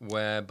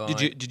 whereby...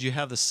 Did you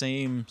have the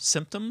same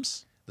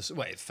symptoms?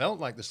 Well, it felt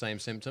like the same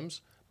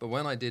symptoms, but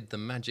when I did the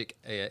magic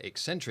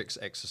eccentrics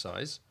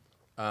exercise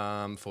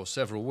for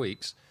several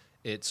weeks,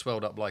 it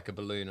swelled up like a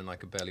balloon and I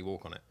could barely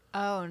walk on it.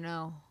 Oh,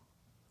 no.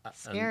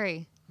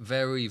 Scary.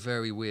 Very,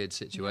 very weird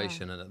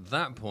situation. Yeah. And at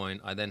that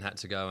point, I then had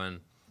to go and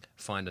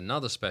find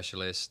another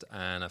specialist,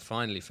 and I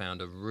finally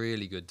found a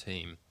really good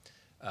team.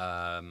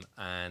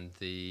 And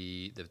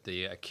the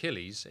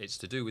Achilles, it's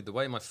to do with the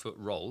way my foot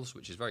rolls,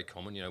 which is very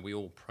common. You know, we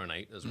all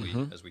pronate as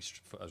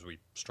we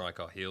strike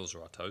our heels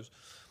or our toes.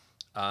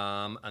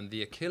 And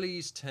the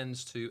Achilles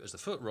tends to, as the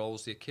foot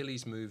rolls, the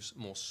Achilles moves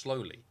more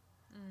slowly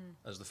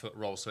as the foot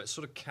rolls. So it's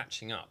sort of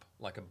catching up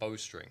like a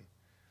bowstring.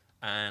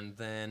 And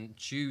then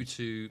due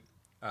to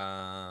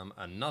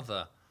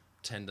another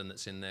tendon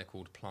that's in there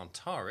called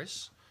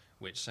plantaris,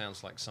 which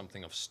sounds like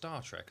something of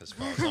Star Trek as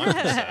far as I'm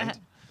concerned,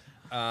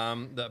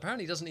 that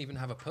apparently doesn't even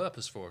have a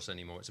purpose for us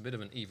anymore. It's a bit of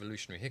an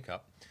evolutionary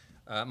hiccup.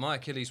 My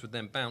Achilles would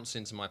then bounce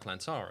into my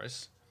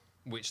plantaris,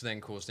 which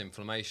then caused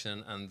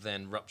inflammation and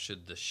then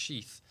ruptured the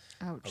sheath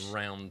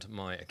around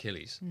my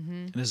Achilles.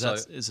 And is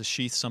the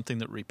sheath something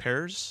that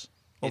repairs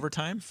over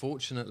time?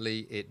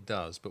 Fortunately, it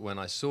does. But when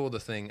I saw the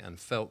thing and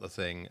felt the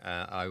thing,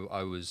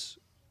 I was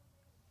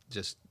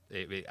just...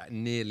 It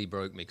nearly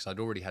broke me because I'd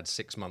already had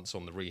 6 months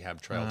on the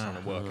rehab trail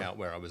trying to work out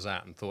where I was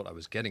at and thought I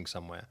was getting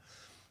somewhere.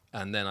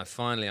 And then I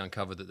finally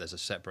uncovered that there's a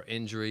separate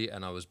injury,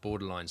 and I was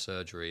borderline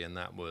surgery, and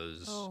that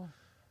was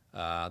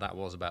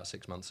about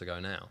 6 months ago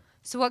now.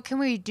 So what can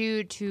we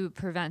do to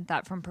prevent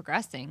that from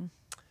progressing?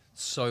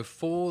 So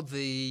for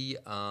the,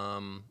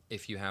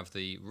 if you have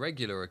the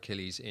regular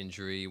Achilles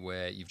injury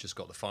where you've just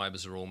got the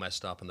fibers are all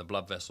messed up and the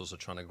blood vessels are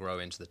trying to grow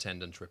into the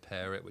tendon to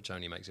repair it, which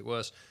only makes it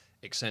worse,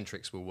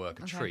 eccentrics will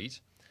work a treat.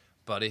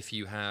 But if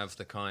you have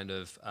the kind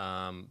of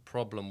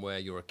problem where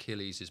your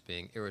Achilles is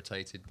being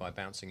irritated by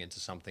bouncing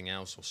into something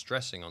else or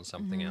stressing on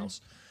something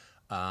else,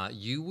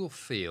 you will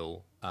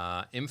feel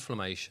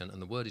inflammation, and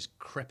the word is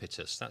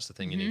crepitus. That's the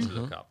thing you need to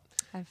look up.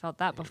 I've felt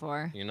that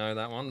before. You know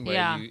that one? Where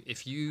Yeah.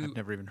 I've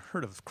never even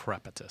heard of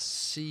crepitus.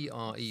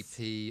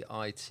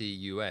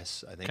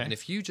 Crepitus, I think. Okay. And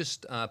if you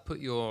just put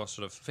your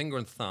sort of finger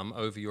and thumb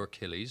over your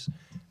Achilles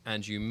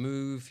and you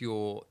move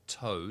your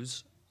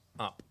toes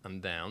up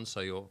and down, so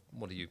you're,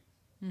 what are you?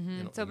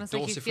 It's almost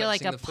like you feel like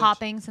dorsiflexing a the foot.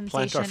 popping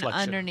sensation flexion.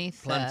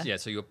 underneath Yeah,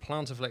 so you're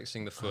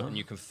plantarflexing the foot, and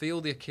you can feel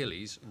the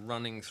Achilles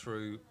running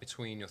through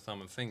between your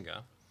thumb and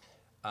finger.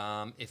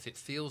 If it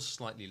feels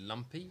slightly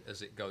lumpy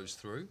as it goes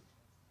through,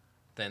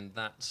 then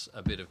that's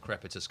a bit of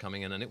crepitus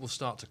coming in, and it will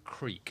start to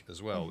creak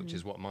as well, which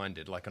is what mine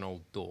did, like an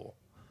old door.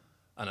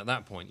 And at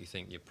that point, you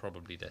think you're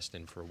probably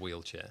destined for a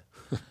wheelchair.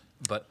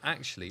 But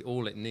actually,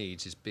 all it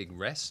needs is big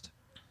rest,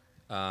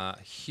 a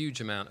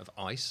huge amount of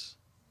ice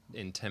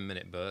in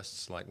 10-minute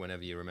bursts, like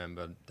whenever you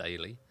remember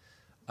daily.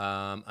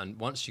 And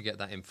once you get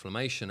that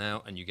inflammation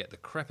out and you get the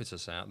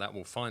crepitus out, that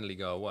will finally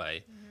go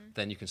away.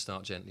 Then you can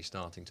start gently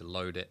starting to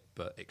load it,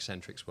 but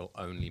eccentrics will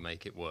only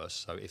make it worse.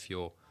 So if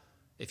you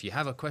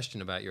have a question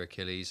about your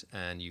Achilles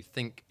and you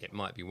think it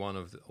might be one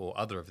of or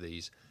other of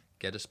these,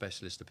 get a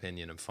specialist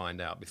opinion and find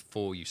out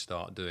before you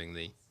start doing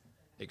the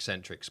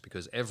eccentrics,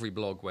 because every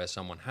blog where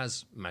someone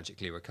has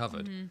magically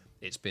recovered,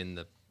 it's been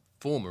the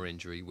former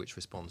injury which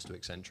responds to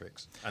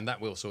eccentrics, and that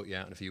will sort you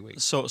out in a few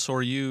weeks. So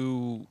are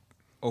you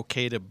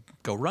okay to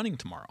go running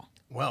tomorrow?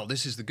 Well,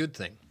 this is the good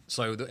thing.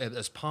 So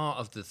as part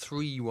of the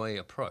three-way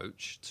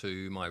approach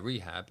to my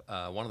rehab,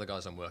 one of the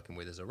guys I'm working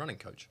with is a running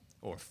coach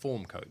or a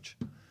form coach,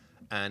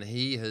 and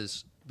he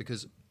has,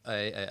 because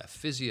a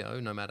physio,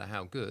 no matter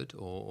how good,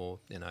 or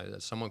you know,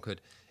 someone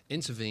could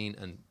intervene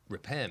and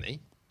repair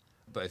me,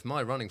 but if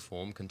my running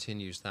form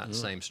continues that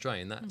same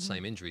strain, that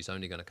same injury is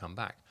only going to come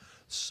back.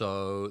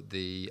 So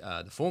the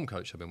form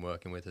coach I've been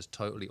working with has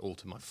totally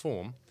altered my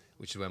form,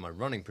 which is where my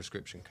running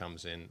prescription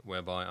comes in,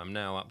 whereby I'm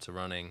now up to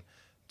running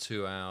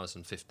 2 hours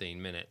and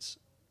 15 minutes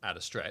at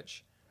a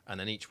stretch, and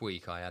then each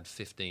week I add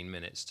 15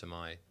 minutes to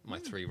my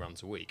 3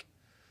 runs a week.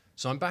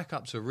 So I'm back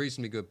up to a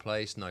reasonably good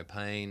place, no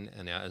pain,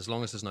 and as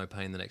long as there's no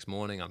pain the next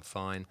morning, I'm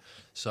fine.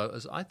 So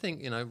as I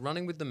think, you know,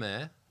 running with the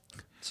mare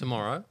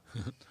tomorrow.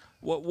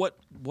 What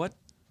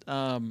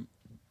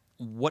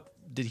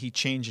did he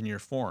change in your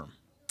form?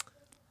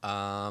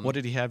 What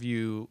did he have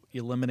you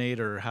eliminate,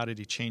 or how did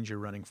he change your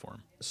running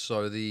form?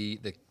 So the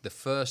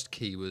first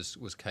key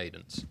was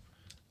cadence,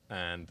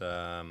 and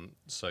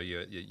so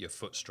your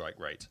foot strike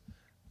rate,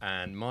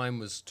 and mine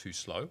was too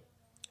slow,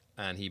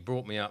 and he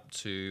brought me up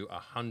to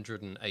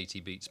 180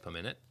 beats per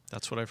minute.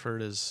 That's what I've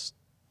heard is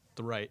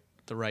the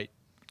right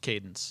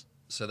cadence.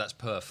 So that's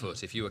per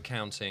foot. If you were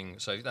counting,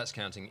 so that's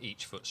counting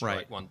each foot strike,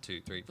 right. 1,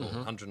 2, 3, 4,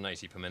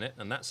 180 per minute,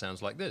 and that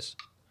sounds like this.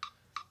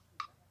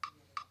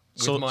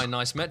 With my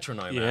nice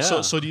metronome. Yeah.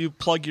 So do you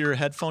plug your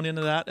headphone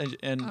into that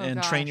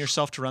and train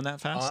yourself to run that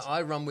fast?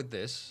 I run with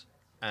this,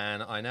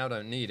 and I now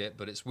don't need it,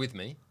 but it's with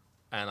me.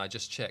 And I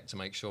just check to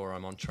make sure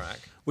I'm on track.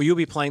 Will you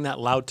be playing that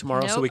loud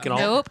tomorrow so we can all...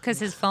 Nope, because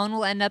his phone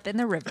will end up in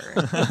the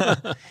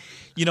river.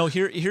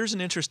 Here's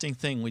an interesting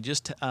thing. We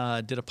just did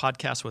a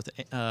podcast with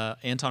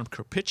Anton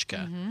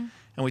Krupicka,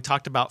 and we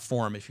talked about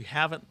form. If you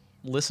haven't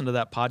listened to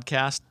that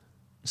podcast,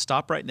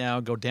 stop right now,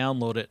 go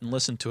download it, and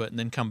listen to it, and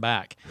then come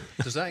back.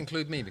 Does that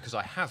include me? Because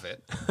I have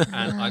it.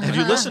 And have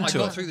you listened to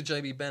it? I got through the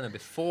JB Benner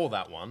before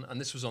that one,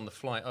 and this was on the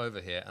flight over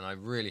here, and I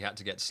really had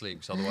to get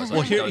sleep, because otherwise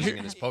I'd be dozing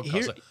in this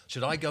podcast. So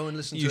should I go and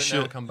listen to it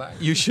now and come back?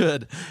 You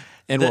should.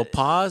 And we'll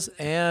pause,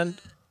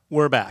 and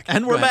we're back.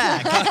 And we're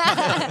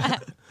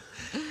back.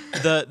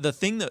 The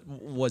thing that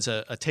was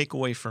a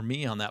takeaway for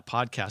me on that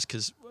podcast,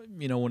 because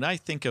when I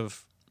think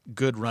of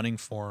good running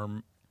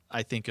form,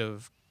 I think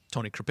of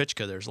Tony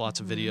Krupicka. There's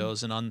lots of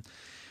videos, and on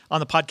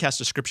the podcast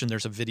description,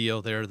 there's a video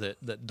there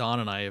that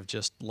Don and I have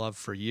just loved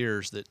for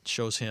years that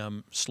shows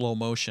him slow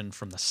motion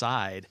from the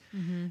side,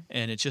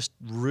 and it's just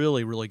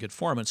really, really good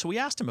form. And so we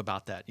asked him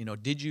about that.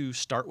 Did you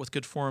start with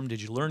good form? Did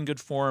you learn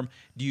good form?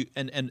 Do you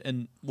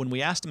and when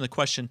we asked him the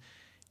question,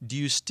 do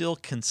you still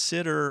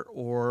consider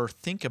or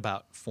think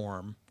about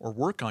form or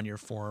work on your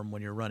form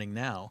when you're running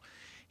now?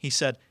 He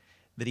said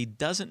that he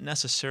doesn't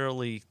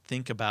necessarily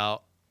think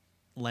about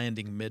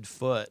landing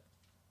mid-foot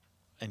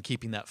and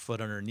keeping that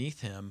foot underneath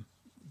him.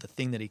 The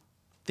thing that he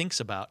thinks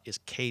about is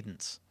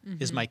cadence.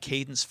 Is my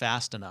cadence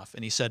fast enough?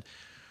 And he said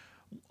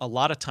a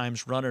lot of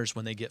times runners,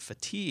 when they get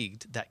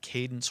fatigued, that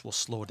cadence will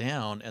slow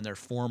down and their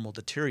form will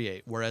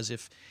deteriorate. Whereas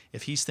if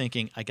he's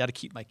thinking, I got to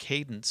keep my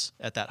cadence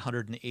at that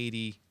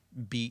 180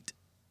 beat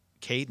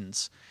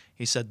cadence,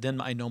 he said, then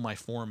I know my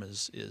form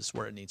is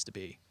where it needs to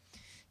be.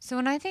 So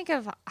when I think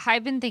of,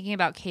 I've been thinking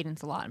about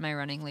cadence a lot in my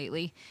running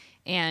lately.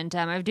 And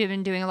I've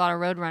been doing a lot of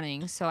road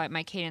running, so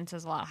my cadence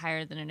is a lot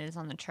higher than it is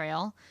on the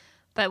trail.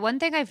 But one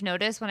thing I've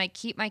noticed, when I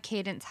keep my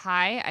cadence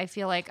high, I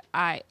feel like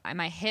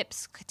my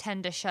hips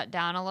tend to shut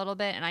down a little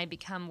bit, and I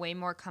become way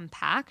more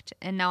compact.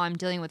 And now I'm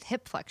dealing with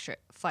hip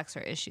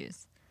flexor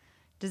issues.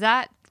 Does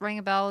that ring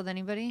a bell with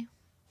anybody?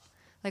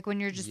 Like when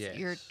you're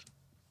you're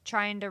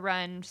trying to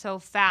run so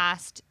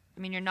fast. I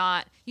mean,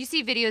 you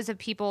see videos of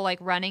people like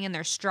running and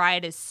their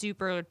stride is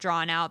super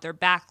drawn out, their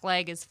back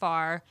leg is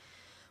far.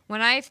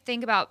 When I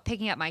think about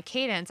picking up my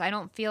cadence, I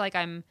don't feel like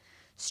I'm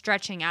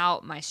stretching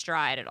out my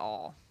stride at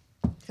all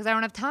because I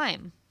don't have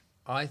time.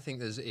 I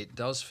think it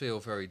does feel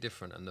very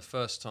different. And the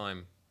first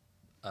time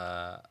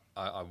I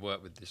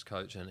worked with this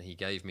coach and he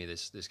gave me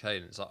this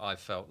cadence, I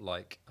felt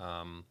like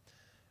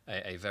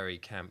a very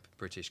camp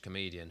British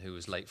comedian who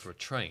was late for a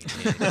train.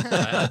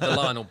 The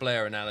Lionel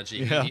Blair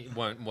analogy it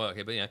won't work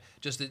here, but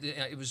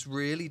it was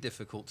really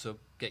difficult to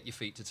get your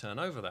feet to turn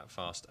over that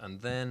fast.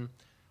 And then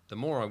the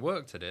more I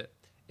worked at it,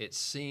 it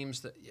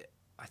seems that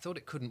I thought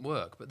it couldn't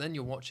work, but then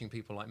you're watching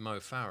people like Mo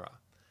Farah,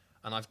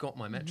 and I've got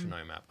my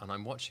metronome app, and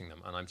I'm watching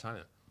them, and I'm telling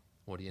them,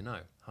 what do you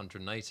know,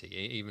 180,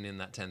 even in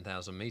that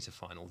 10,000 meter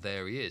final,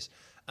 there he is.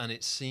 And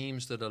it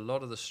seems that a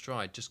lot of the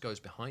stride just goes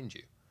behind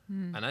you.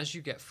 And as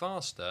you get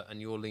faster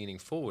and you're leaning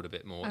forward a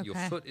bit more, your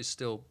foot is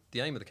still, the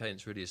aim of the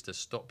cadence really is to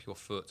stop your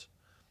foot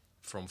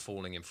from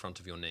falling in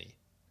front of your knee.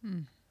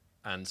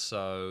 And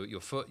so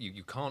your foot,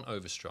 you can't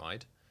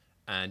overstride,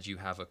 and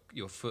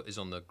your foot is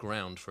on the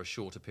ground for a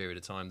shorter period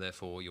of time,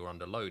 therefore you're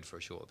under load for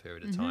a shorter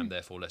period of time,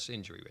 therefore less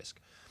injury risk.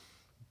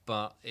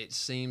 But it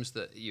seems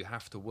that you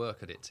have to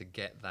work at it to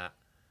get that,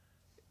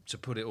 to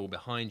put it all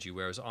behind you,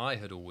 whereas I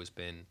had always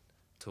been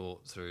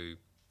taught through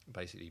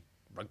basically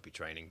rugby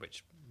training,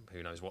 which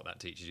who knows what that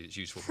teaches you that's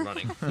useful for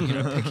running,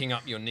 picking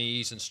up your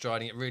knees and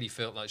striding. It really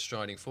felt like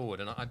striding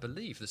forward. And I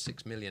believe the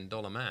 $6 million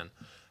man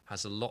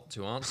has a lot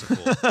to answer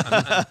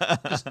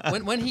for.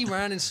 And when he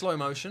ran in slow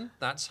motion,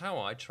 that's how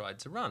I tried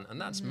to run.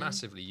 And that's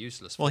massively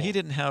useless. Well, he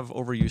didn't have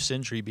overuse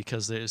injury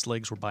because his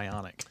legs were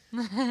bionic.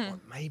 Well,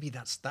 maybe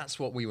that's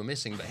what we were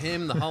missing. But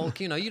him, the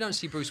Hulk, you don't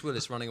see Bruce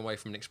Willis running away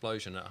from an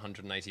explosion at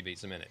 180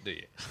 beats a minute, do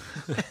you?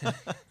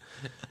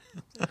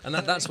 And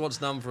that's what's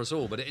done for us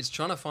all. But it's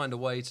trying to find a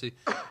way to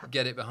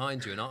get it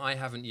behind you. And I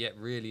haven't yet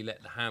really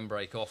let the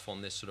handbrake off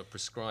on this sort of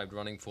prescribed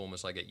running form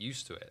as I get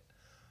used to it.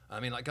 I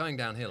mean, like going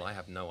downhill, I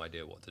have no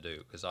idea what to do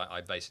because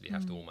I basically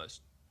have to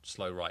almost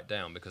slow right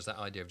down because that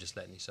idea of just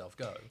letting yourself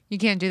go. You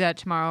can't do that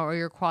tomorrow or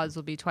your quads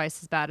will be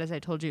twice as bad as I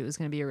told you it was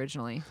going to be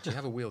originally. Do you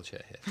have a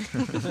wheelchair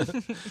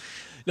here?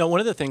 No,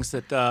 one of the things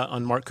that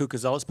on Mark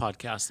Cucuzela's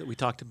podcast that we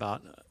talked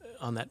about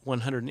on that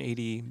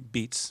 180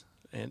 beats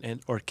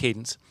or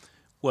cadence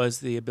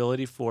was the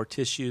ability for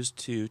tissues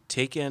to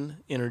take in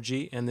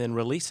energy and then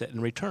release it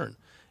and return.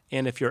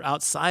 And if you're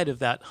outside of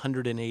that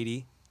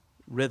 180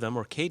 rhythm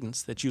or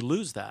cadence, that you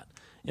lose that.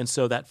 And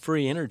so that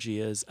free energy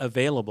is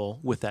available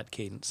with that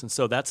cadence. And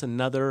so that's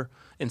another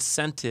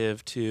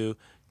incentive to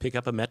pick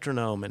up a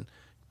metronome and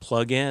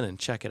plug in and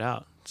check it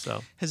out.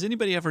 So, has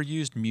anybody ever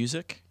used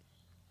music?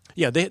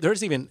 Yeah,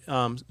 there's even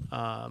there's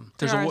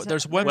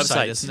a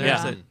website, isn't there?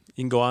 Yeah.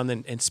 You can go on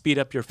and speed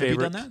up your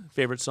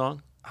favorite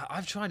song.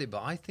 I've tried it,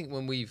 but I think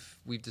when we've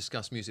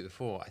discussed music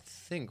before, I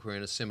think we're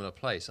in a similar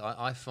place.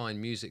 I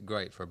find music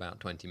great for about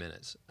 20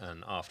 minutes,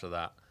 and after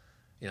that,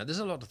 there's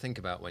a lot to think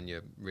about when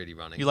you're really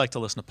running. You like to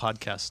listen to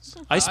podcasts.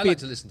 I like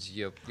to listen to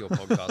your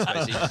podcast,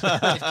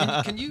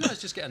 basically. Can you guys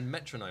just get a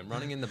metronome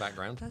running in the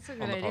background? That's a on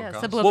good the idea. podcast?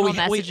 Subliminal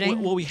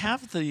messaging. We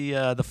have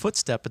the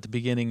footstep at the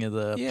beginning of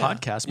the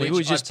podcast. Maybe Which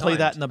we just I've play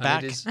that timed, in the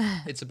back.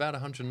 It's about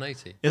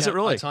 180. Is it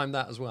really? I timed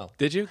that as well.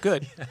 Did you?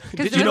 Good.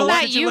 Because you know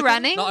what? that you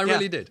running? No, I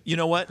really did. You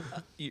know what?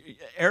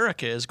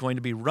 Erica is going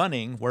to be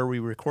running where we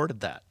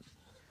recorded that.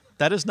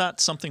 That is not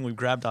something we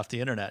grabbed off the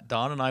internet.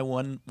 Don and I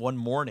one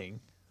morning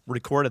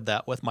recorded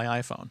that with my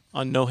iPhone.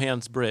 On No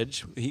Hands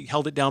Bridge. He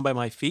held it down by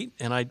my feet,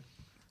 and I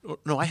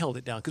held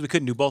it down because we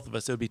couldn't do both of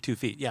us. It would be 2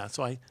 feet. Yeah,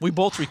 so We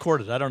both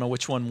recorded. I don't know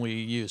which one we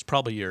used.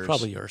 Probably yours.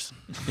 Probably yours.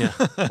 Yeah.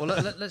 Well,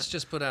 let's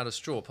just put out a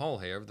straw poll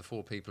here of the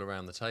 4 people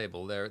around the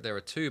table. There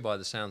are 2, by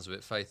the sounds of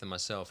it, Faith and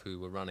myself, who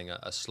were running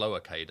a slower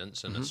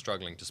cadence and are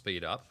struggling to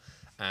speed up.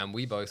 And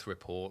we both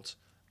report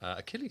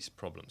Achilles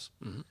problems.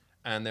 Mm-hmm.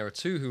 And there are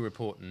 2 who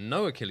report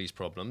no Achilles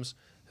problems,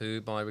 who,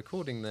 by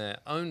recording their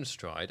own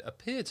stride,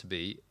 appear to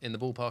be in the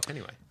ballpark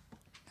anyway.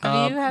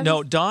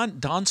 No,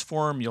 Don's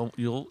form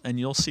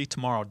you'll see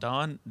tomorrow.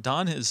 Don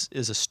is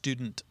a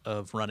student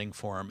of running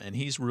form, and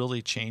he's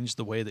really changed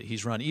the way that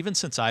he's run, even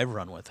since I've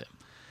run with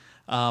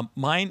him.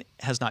 Mine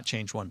has not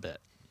changed one bit.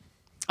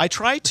 I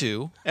try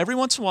to every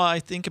once in a while. I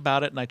think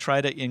about it, and I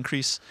try to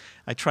increase.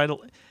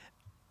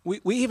 We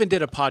even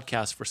did a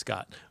podcast for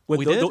Scott.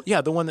 We did?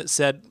 The one that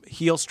said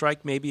heel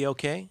strike may be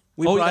okay.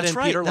 We brought in that's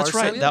right. Peter That's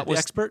Larson, right. That was the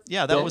expert.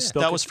 Yeah,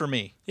 that was for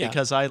me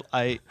because I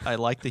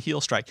like the heel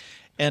strike,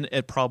 and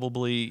it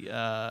probably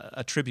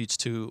attributes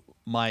to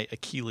my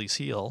Achilles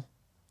heel.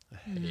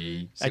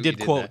 Hey, I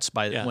did quotes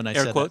when I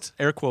said quotes.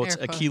 Air quotes.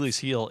 Achilles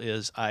heel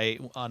is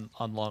on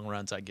long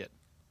runs I get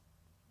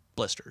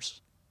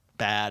blisters,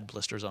 bad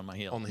blisters on my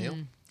heel. On the heel?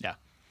 Yeah.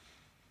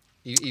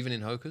 Even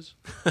in Hokas?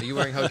 Are you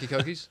wearing hokey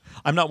cokies?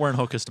 I'm not wearing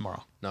Hokas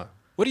tomorrow. No.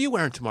 What are you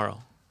wearing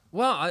tomorrow?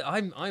 Well,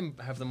 I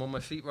have them on my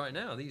feet right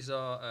now. These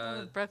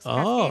are Brooks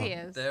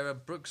Cascadias. they're a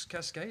Brooks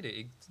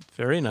Cascadia.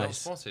 Very Well nice.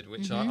 spotted,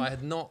 which I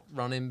had not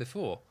run in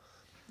before.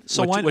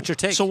 So what's your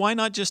take? So why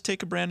not just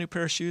take a brand new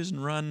pair of shoes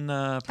and run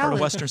part of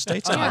Western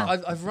States?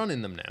 I've run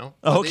in them now.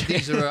 Okay.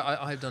 These are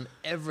I've done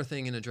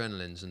everything in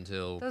adrenalines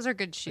until Those are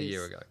good shoes. a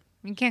year ago.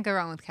 You can't go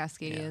wrong with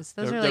Cascadias.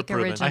 Those They're are like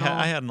proven. original.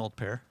 I had an old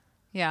pair.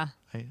 Yeah.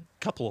 A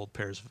couple old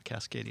pairs of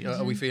Cascadias.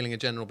 Are we feeling a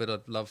general bit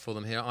of love for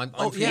them here? I'm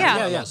Oh, feeling yeah,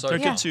 quite a yeah. lot, so They're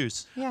Yeah. good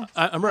shoes. Yeah.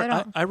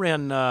 I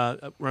ran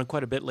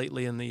quite a bit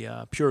lately in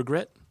the Pure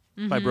Grit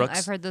by Brooks.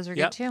 I've heard those are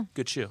Yep, good too.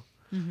 Good shoe.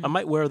 I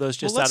might wear those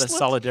just out of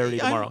solidarity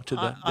tomorrow to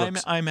the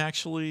Brooks. I'm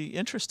actually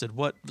interested.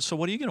 So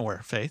what are you going to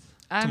wear, Faith,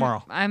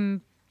 tomorrow? I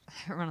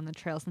haven't run on the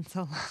trails in so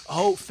long.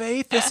 Oh,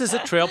 Faith, this is a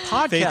trail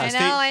podcast.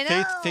 I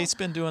know. Faith's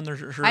been doing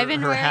her I've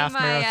been wearing half my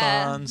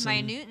marathons.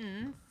 my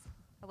Newtons.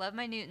 I love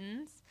my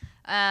Newtons,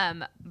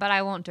 but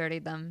I won't dirty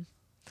them.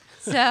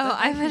 So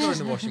I'm Go in the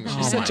gonna washing machine.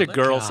 She's such a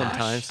girl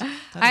sometimes.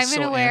 I'm so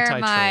gonna wear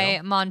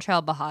anti-trail. my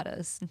Montrail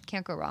Bajadas.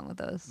 Can't go wrong with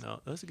those.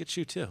 No, that's a good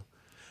shoe too.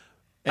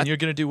 And you're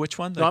going to do which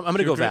one? No, I'm going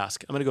to go Pure Grit?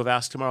 Vask. I'm going to go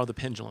Vask tomorrow. The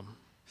Pendulum,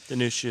 the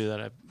new shoe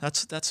that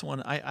That's the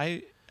one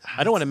I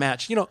don't want to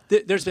match. You know,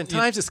 there's been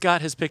times that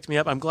Scott has picked me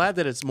up. I'm glad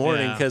that it's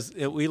morning Yeah. because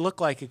we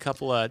look like a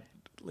couple of,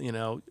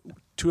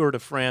 Tour de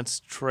France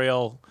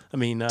trail.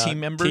 Team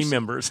members? Team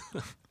members.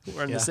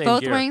 We're in Yeah. the same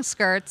Both gear. wearing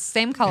skirts,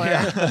 same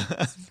color.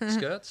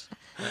 Skirts?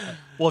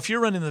 Well, if you're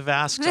running the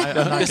Vasks, I'm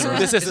not This, gonna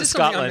this Is isn't this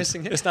something I'm Scotland.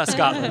 missing here? It's not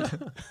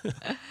Scotland.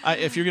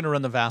 if you're going to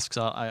run the Vasks,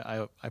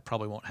 I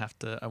probably won't have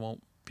to. I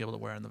won't be able to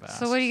wear in the Vasks.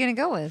 So what are you gonna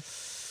go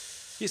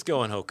with? He's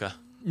going Hoka.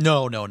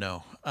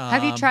 No.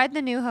 Have you tried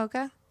the new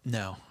Hoka?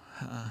 No.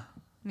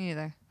 Me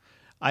neither.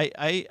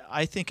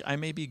 I think I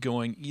may be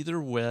going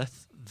either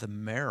with the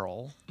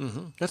Merrill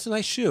That's a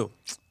nice shoe.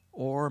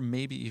 or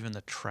maybe even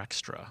the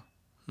Trextra.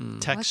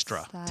 What's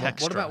Textra. that?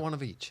 Textra. What about one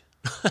of each?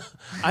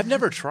 I've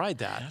never tried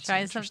that.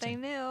 Try something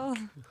new.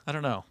 I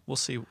don't know. We'll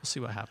see. We'll see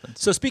what happens.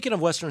 So speaking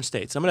of Western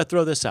states, I'm going to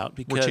throw this out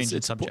because We're changing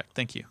it's subject.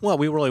 Thank you. Well,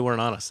 we really weren't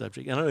on a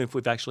subject. I don't know if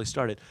we've actually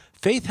started.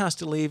 Faith has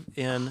to leave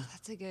in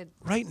That's a good.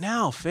 right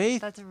now.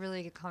 Faith. That's a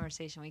really good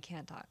conversation. We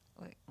can't talk.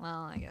 Wait,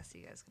 well, I guess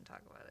you guys can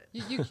talk about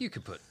it. You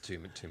could put 2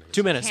 minutes.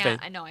 2 minutes, Can't.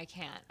 Faith. I know I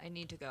can't. I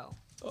need to go.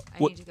 I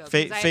What- need to go.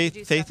 Faith, because I have to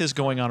do Faith stuff is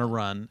going on a tomorrow.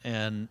 run,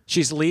 and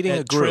She's leading a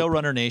at group. Trail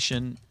Runner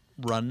Nation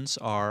runs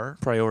are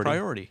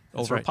Priority.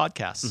 over right.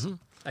 podcasts.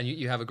 And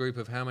you have a group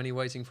of how many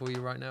waiting for you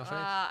right now, Faith?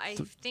 I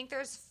think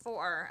there's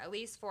 4, at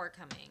least 4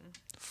 coming.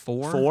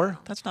 Four?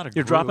 That's not a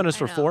You're group. dropping us I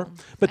for know. 4,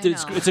 but I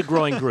it's know. it's a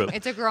growing group.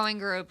 It's a growing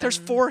group. There's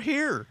and 4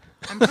 here.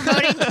 I'm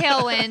promoting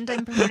Tailwind.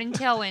 I'm promoting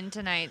Tailwind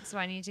tonight, so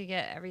I need to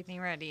get everything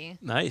ready.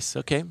 Nice.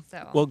 Okay.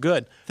 So- Well,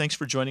 good. Thanks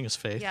for joining us,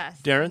 Faith.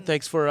 Yes. Darren,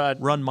 thanks for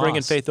Run bringing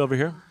Moss. Faith over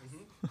here.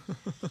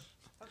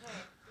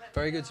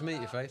 Very good to meet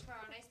you, Faith.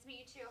 Nice to meet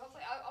you too.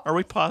 Hopefully, Are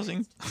we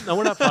pausing? No,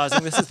 we're not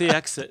pausing. This is the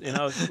exit.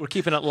 We're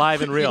keeping it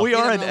live and real. We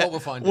are never know what we'll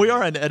find we in are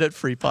here. an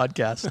edit-free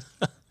podcast.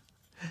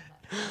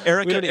 We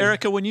don't even-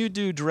 Erica, when you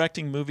do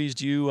directing movies,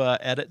 do you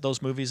edit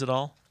those movies at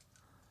all?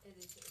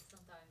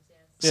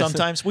 Yes.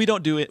 Sometimes we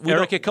don't do it. We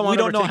Erica, don't, come we on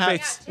don't over, know take how.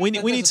 Faith's- We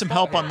need some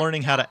help on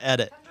learning how to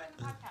edit.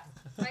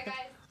 Bye, guys.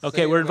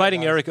 Okay, we're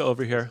inviting Erica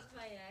over here.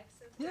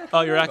 Yeah,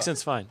 Oh, your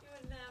accent's fine.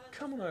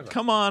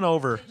 Come on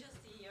over.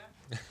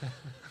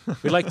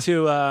 We'd like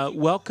to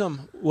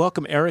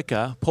welcome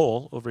Erica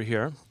Pohl over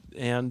here,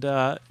 and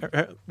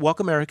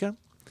welcome, Erica.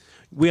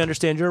 We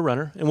understand you're a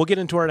runner, and we'll get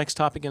into our next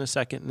topic in a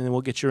second, and then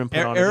we'll get your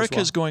input on it as well.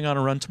 Erica's going on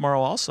a run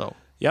tomorrow also.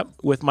 Yep,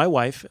 with my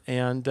wife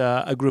and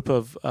a group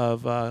of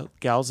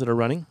gals that are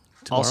running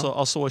tomorrow.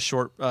 Also a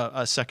short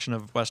a section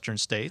of Western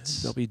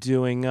States. They'll be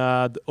doing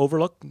the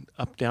Overlook,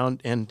 up,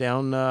 down, and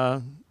down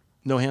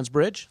No Hands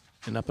Bridge,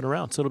 and up and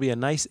around. So it'll be a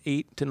nice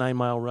 8 to 9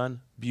 mile run.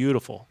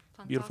 Beautiful.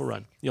 Beautiful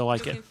run. You'll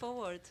like Looking it.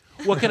 forward.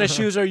 What kind of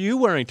shoes are you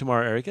wearing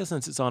tomorrow, Erica,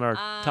 since it's on our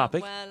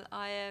topic? Well,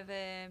 I have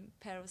a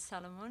pair of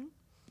Salomon.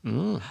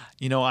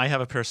 You know, I have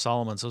a pair of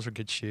Salomons. Those are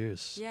good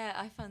shoes. Yeah,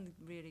 I found it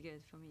really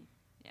good for me.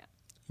 Yeah.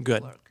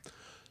 Good. Work.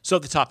 So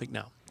the topic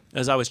now,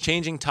 as I was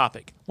changing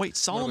topic. Wait,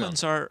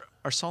 Salomons are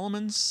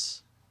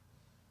Salomons?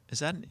 Is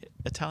that an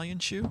Italian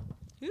shoe?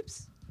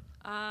 Oops.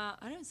 I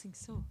don't think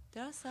so.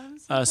 There are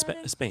Salomons in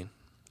Italy? Spain.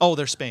 Oh,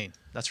 they're Spain.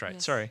 That's right.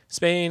 Yes. Sorry.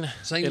 Spain,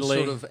 Same Italy.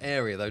 sort of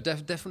area, though.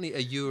 Definitely a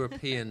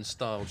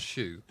European-style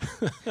shoe.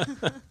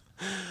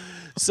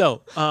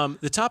 So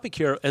the topic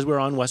here, as we're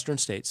on Western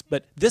States,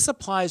 but this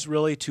applies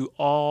really to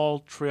all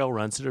trail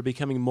runs that are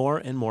becoming more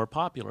and more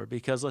popular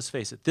because, let's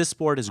face it, this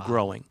sport is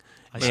growing.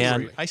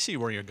 I see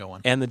where you're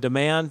going. And the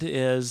demand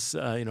is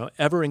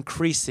ever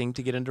increasing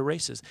to get into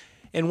races.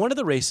 And one of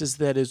the races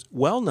that is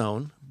well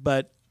known,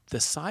 but the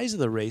size of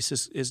the race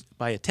is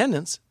by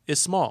attendance is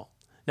small.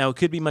 Now, it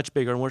could be much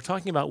bigger, and we're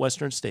talking about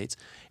Western States.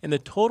 And the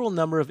total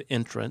number of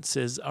entrants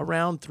is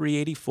around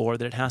 384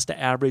 that it has to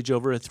average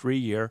over a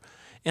 3-year.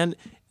 And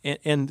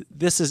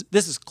this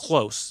is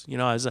close. You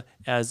know,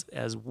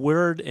 as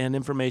word and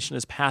information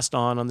is passed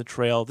on the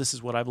trail, this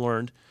is what I've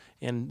learned.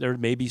 And there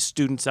may be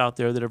students out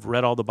there that have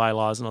read all the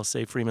bylaws, and I'll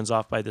say Freeman's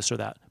off by this or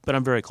that. But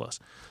I'm very close.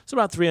 So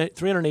about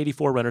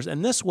 384 runners.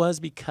 And this was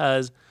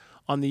because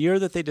on the year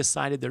that they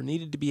decided there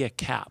needed to be a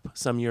cap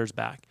some years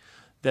back,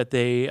 that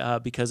they,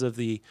 because of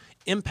the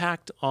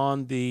impact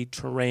on the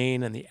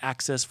terrain and the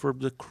access for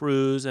the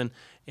crews and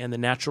the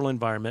natural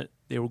environment,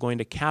 they were going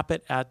to cap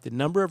it at the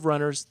number of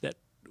runners that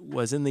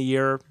was in the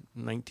year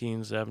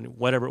 1970,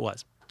 whatever it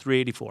was,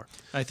 384.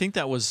 I think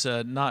that was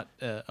not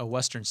a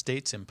Western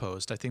States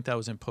imposed. I think that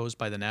was imposed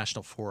by the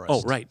National Forest.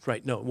 Oh, right.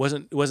 No, it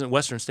wasn't.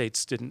 Western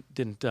States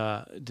didn't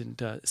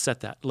set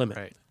that limit,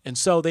 right. And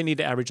so they need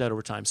to average that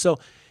over time. So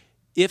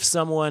if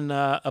someone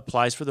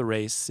applies for the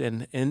race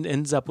and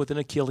ends up with an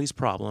Achilles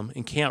problem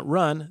and can't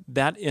run,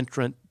 that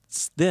entrant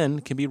then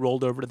can be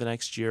rolled over to the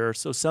next year.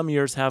 So some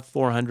years have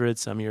 400,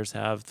 some years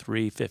have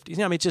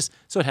 350. I mean,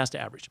 so it has to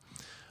average.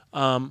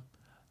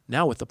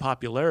 Now with the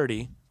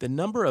popularity, the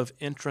number of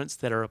entrants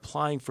that are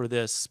applying for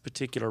this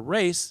particular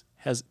race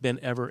has been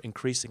ever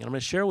increasing. And I'm going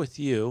to share with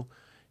you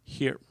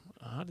here.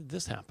 How did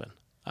this happen?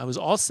 I was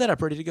all set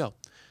up, ready to go.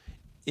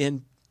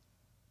 In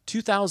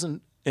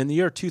the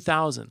year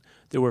 2000,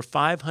 there were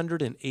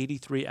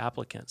 583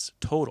 applicants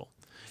total.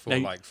 For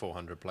like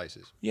 400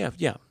 places. Yeah.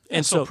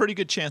 And so a pretty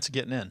good chance of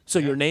getting in. So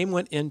your name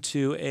went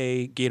into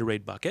a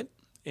Gatorade bucket,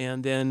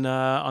 and then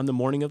on the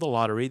morning of the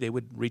lottery, they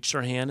would reach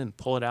their hand and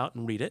pull it out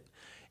and read it.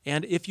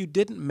 And if you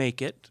didn't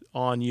make it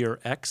on year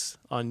X,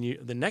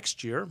 the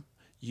next year,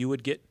 you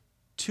would get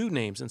 2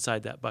 names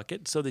inside that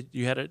bucket so that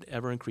you had an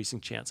ever-increasing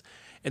chance.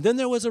 And then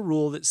there was a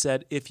rule that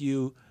said if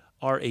you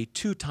are a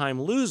 2-time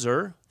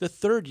loser, the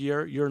 3rd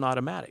year, you're an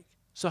automatic.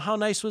 So how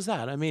nice was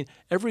that? I mean,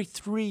 every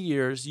 3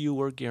 years, you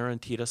were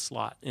guaranteed a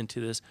slot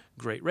into this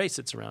great race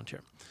that's around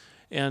here.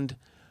 And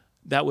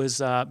that was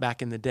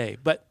back in the day.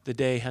 But the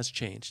day has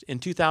changed. In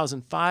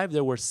 2005,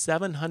 there were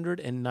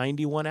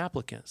 791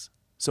 applicants.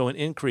 So an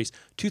increase.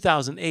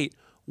 2008,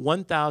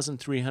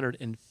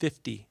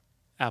 1,350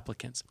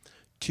 applicants.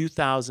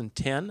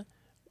 2010,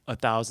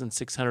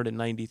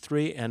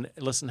 1,693. And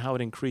listen how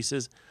it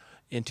increases.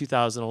 In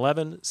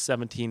 2011,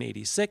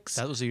 1,786.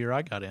 That was the year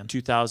I got in.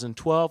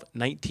 2012,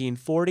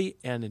 1,940.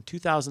 And in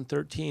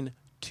 2013,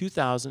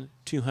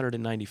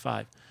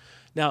 2,295.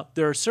 Now,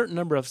 there are a certain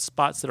number of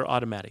spots that are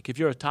automatic. If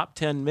you're a top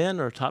 10 men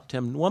or a top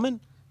 10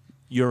 woman,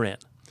 you're in.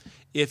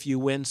 If you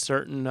win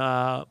certain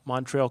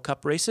Montreal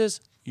Cup races,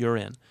 you're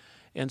in.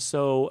 And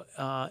so,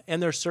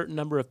 and there's a certain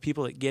number of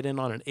people that get in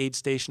on an aid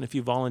station. If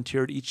you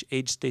volunteered, each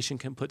aid station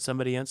can put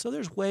somebody in. So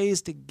there's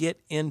ways to get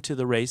into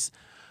the race.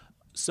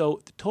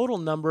 So the total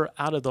number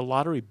out of the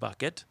lottery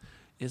bucket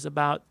is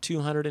about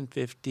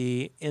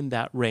 250 in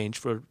that range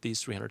for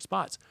these 300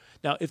 spots.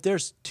 Now, if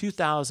there's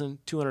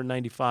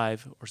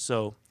 2,295 or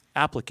so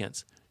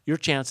applicants, your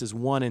chance is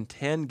 1 in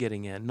 10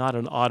 getting in, not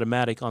an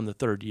automatic on the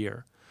 3rd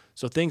year.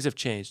 So things have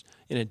changed.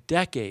 In a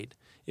decade,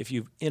 if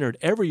you've entered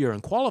every year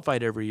and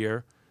qualified every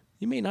year,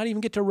 you may not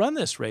even get to run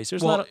this race.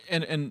 There's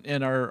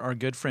and our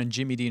good friend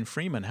Jimmy Dean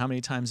Freeman, how many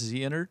times has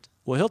he entered?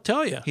 Well, he'll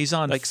tell you. He's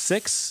on like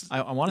 6.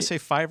 I want to say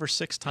 5 or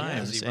 6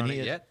 times. Has he run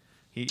it yet?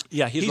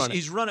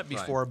 He's run it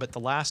before, but the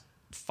last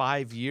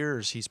 5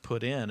 years he's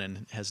put in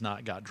and has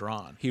not got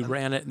drawn. He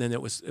ran it, and then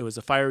it was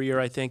a fire year,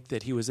 I think,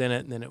 that he was in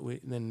it, and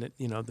then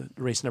the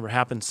race never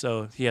happened,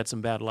 so he had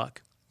some bad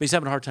luck. But he's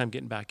having a hard time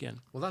getting back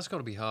in. Well, that's got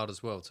to be hard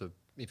as well to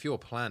if you're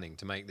planning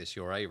to make this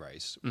your A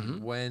race,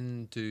 Mm-hmm.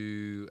 when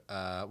do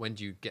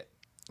you get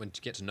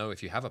to know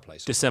if you have a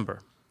place? December,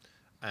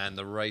 And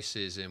the race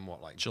is in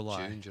what, like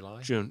July.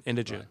 June? end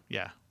of June. Right.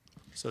 Yeah.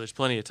 So there's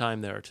plenty of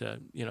time there to,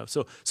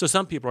 So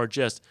some people are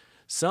just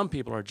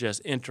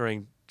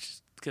entering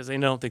because they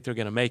don't think they're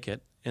going to make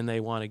it, and they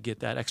want to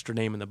get that extra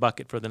name in the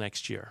bucket for the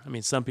next year. I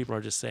mean, some people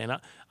are just saying,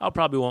 "I'll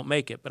probably won't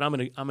make it, but I'm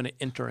going to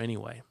enter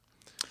anyway."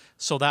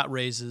 So that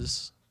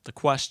raises the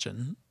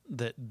question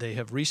that they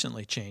have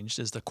recently changed: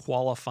 is the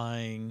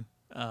qualifying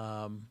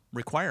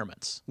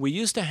requirements. We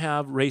used to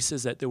have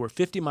races there were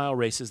 50-mile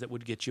races that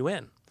would get you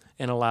in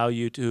and allow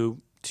you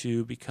to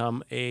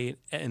become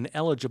an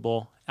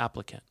eligible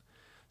applicant.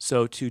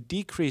 So to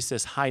decrease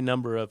this high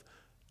number of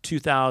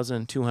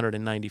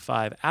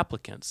 2,295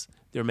 applicants,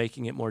 they're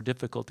making it more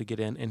difficult to get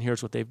in, and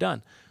here's what they've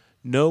done.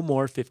 No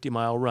more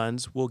 50-mile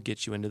runs will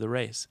get you into the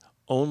race.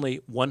 Only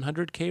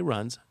 100K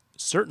runs,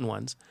 certain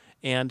ones,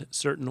 and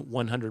certain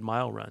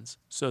 100-mile runs.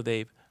 So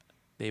they've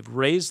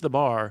raised the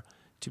bar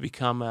to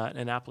become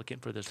an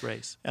applicant for this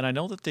race. And I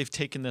know that they've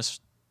taken this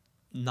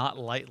not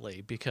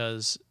lightly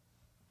because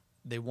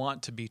they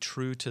want to be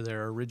true to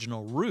their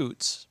original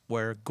roots,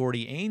 where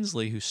Gordy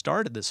Ainsleigh, who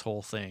started this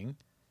whole thing,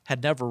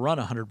 had never run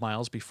 100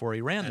 miles before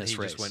he ran this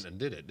race. He just went and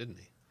did it, didn't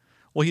he?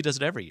 Well, he does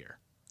it every year.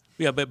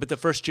 Yeah, but the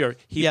first year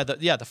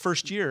the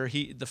first year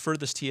the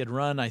furthest he had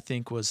run, I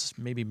think, was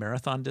maybe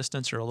marathon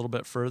distance or a little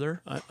bit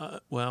further.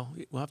 Well,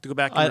 we'll have to go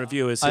back and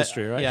review his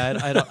history, right?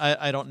 Yeah,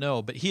 I don't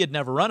know, but he had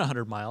never run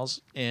 100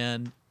 miles,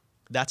 and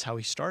that's how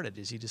he started.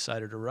 Is he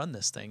decided to run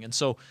this thing, and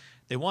so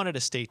they wanted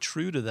to stay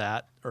true to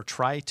that, or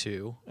try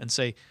to, and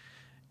say,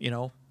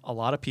 a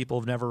lot of people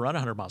have never run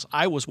 100 miles.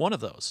 I was one of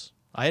those.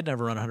 I had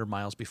never run 100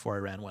 miles before I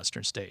ran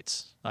Western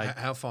States.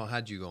 How far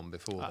had you gone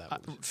before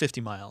that? 50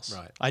 miles.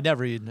 Right. I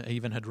never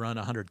even had run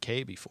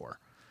 100K before.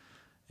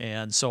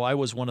 And so I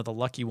was one of the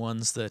lucky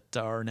ones that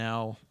are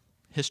now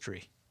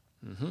history.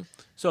 Mm-hmm.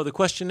 So the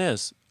question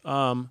is,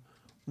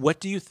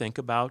 what do you think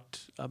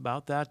about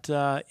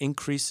that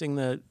increasing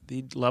the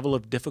level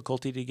of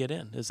difficulty to get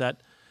in? Is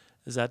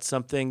that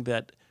something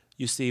that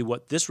you see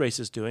what this race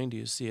is doing? Do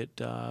you see it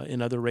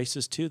in other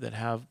races too that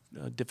have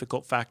a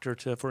difficult factor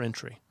for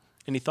entry?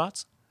 Any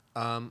thoughts?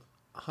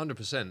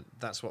 100%.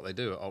 That's what they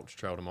do at Ultra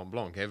Trail de Mont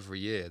Blanc. Every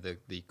year,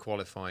 the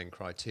qualifying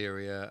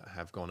criteria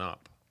have gone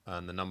up,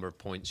 and the number of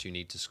points you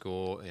need to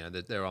score.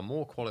 There are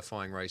more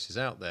qualifying races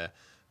out there,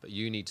 but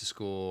you need to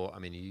score. I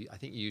mean, I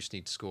think you used to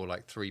need to score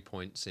like 3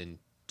 points in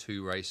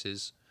 2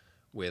 races.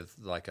 With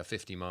like a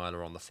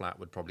 50-miler on the flat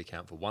would probably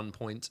count for 1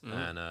 point,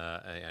 and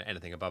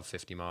anything above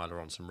 50-miler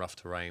on some rough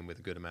terrain with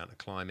a good amount of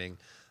climbing,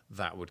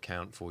 that would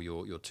count for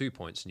your 2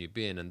 points, and you'd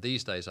be in. And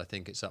these days, I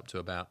think it's up to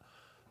about.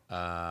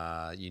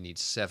 You need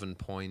 7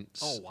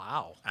 points. Oh,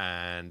 wow.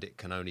 And it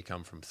can only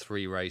come from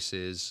 3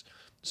 races.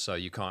 So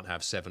you can't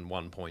have 7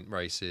 1-point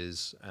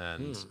races.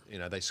 And,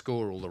 they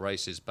score all the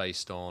races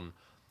based on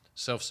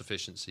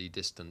self-sufficiency,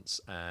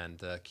 distance,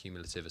 and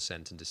cumulative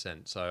ascent and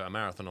descent. So a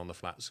marathon on the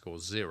flat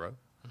scores 0.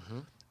 Mm-hmm.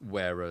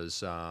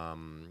 Whereas,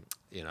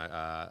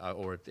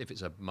 or if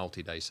it's a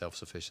multi-day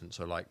self-sufficient,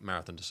 so like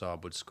Marathon des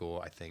Sables would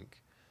score, I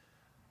think,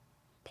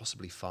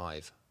 possibly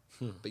 5.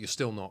 But you're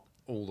still not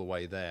all the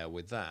way there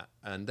with that.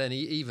 And then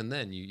even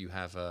then you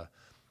have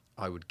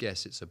I would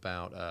guess it's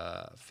about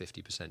a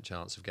 50%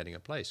 chance of getting a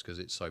place because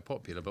it's so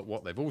popular. But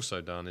what they've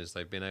also done is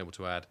they've been able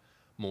to add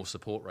more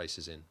support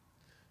races in.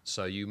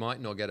 So you might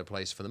not get a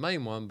place for the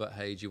main one, but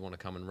hey, do you want to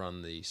come and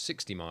run the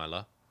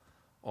 60-miler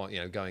or,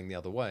 going the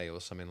other way or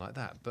something like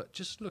that? But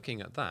just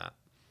looking at that,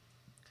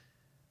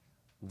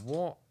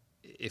 what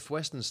if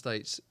Western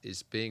States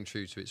is being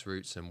true to its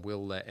roots and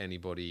will let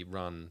anybody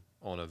run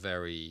on a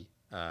very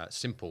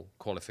simple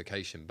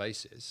qualification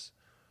basis?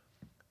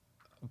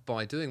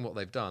 By doing what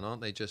they've done, aren't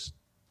they just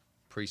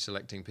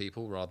pre-selecting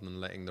people rather than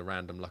letting the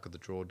random luck of the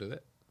draw do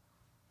it?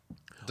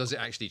 Does it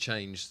actually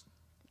change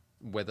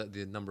whether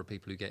the number of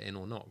people who get in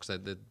or not?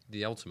 Because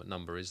the ultimate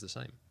number is the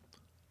same.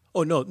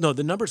 Oh no,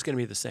 the number's going to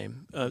be the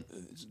same.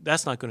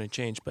 That's not going to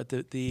change. But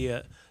it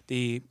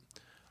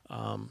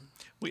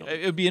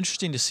would be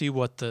interesting to see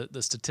what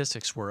the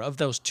statistics were of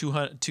those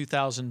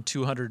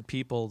 2,200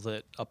 people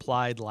that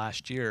applied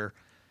last year.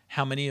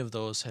 How many of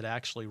those had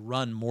actually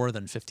run more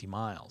than 50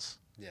 miles?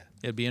 Yeah,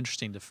 it'd be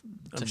interesting to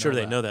I'm sure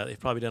they know that. They've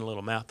probably done a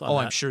little math on that. Oh,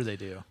 I'm sure they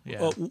do.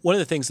 Yeah. Well, one of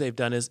the things they've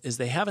done is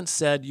they haven't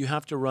said you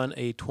have to run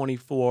a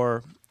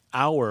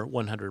 24-hour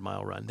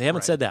 100-mile run. They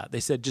haven't said that. They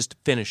said just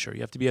finisher.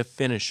 You have to be a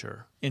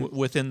finisher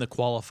within the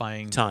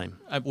qualifying time.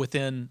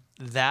 Within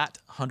that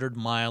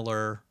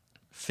 100-miler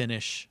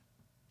finish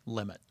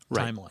limit,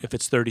 time limit. If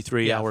it's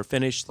 33-hour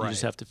finish, you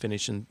just have to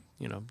finish in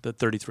the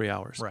 33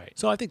 hours. Right.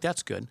 So I think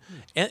that's good.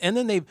 And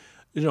then they've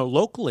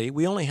locally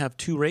we only have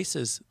 2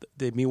 races,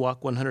 the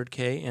Miwok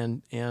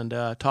 100K and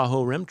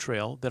Tahoe Rim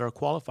Trail, that are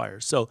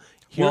qualifiers. So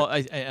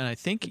I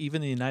think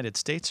even in the United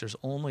States, there's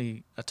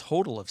only a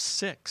total of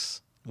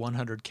 6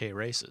 100K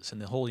races in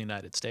the whole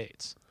United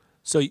States.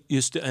 So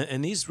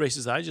and these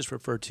races I just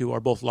referred to are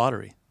both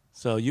lottery.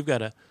 So you've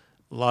got a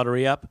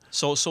lottery up.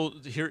 So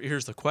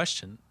here's the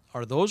question: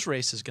 are those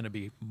races going to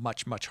be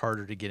much, much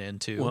harder to get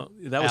into? Well,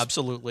 that was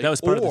absolutely. That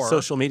was part of the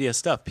social media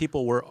stuff.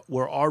 People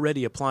were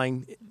already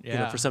applying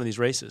for some of these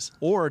races.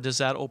 Or does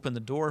that open the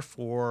door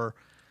for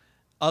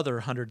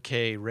other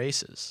 100K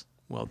races?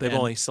 Well, they've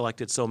only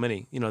selected so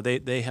many.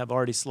 They have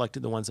already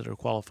selected the ones that are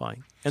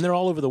qualifying. And they're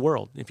all over the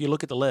world. If you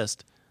look at the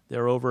list,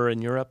 they're over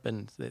in Europe,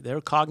 and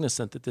they're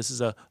cognizant that this is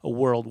a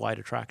worldwide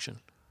attraction.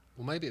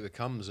 Well, maybe it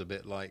becomes a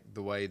bit like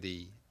the way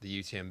the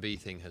UTMB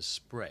thing has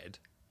spread,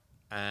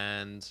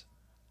 and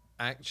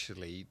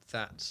actually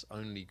that's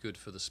only good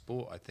for the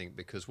sport, I think,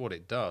 because what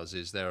it does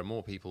is there are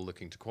more people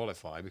looking to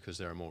qualify because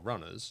there are more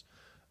runners.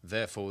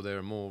 Therefore, there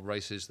are more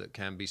races that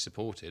can be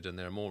supported, and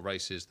there are more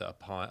races that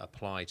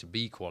apply to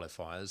be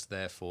qualifiers.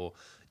 Therefore,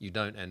 you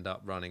don't end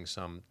up running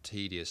some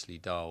tediously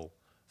dull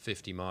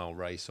 50-mile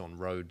race on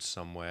roads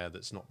somewhere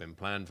that's not been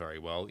planned very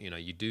well.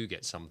 You do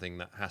get something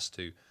that has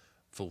to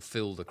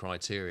fulfill the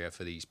criteria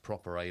for these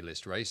proper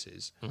A-list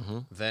races. Mm-hmm.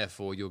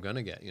 Therefore, you're going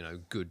to get,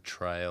 good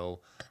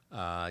trail.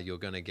 You're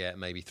going to get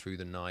maybe through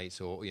the night,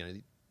 or,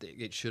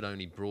 it should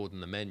only broaden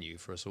the menu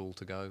for us all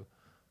to go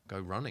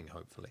running,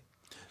 hopefully.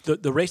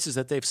 The races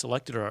that they've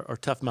selected are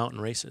tough mountain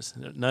races.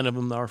 None of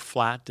them are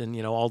flat and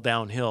all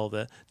downhill.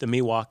 The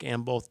Miwok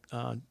and both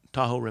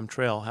Tahoe Rim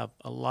Trail have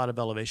a lot of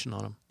elevation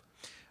on them.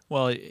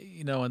 Well,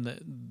 and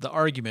the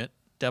argument,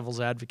 devil's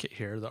advocate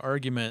here, the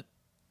argument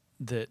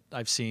that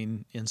I've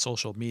seen in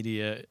social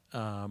media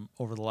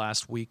over the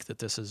last week that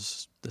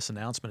this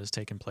announcement has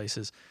taken place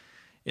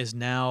is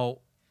now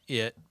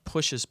it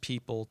pushes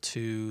people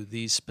to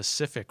these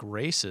specific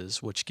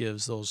races, which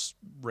gives those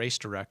race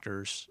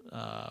directors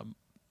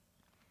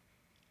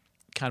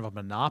kind of a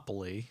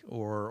monopoly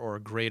or a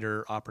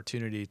greater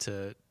opportunity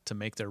to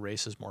make their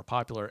races more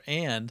popular,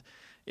 and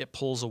it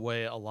pulls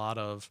away a lot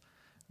of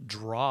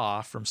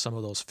draw from some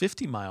of those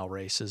 50-mile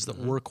races that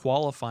were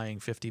qualifying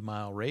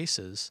 50-mile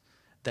races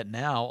that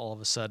now all of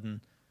a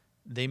sudden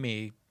they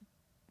may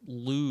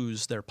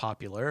lose their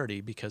popularity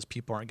because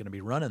people aren't going to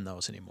be running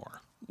those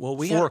anymore. Well,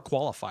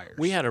 qualifiers.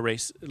 We had a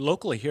race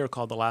locally here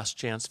called the Last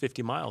Chance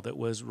 50-mile that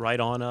was right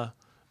on a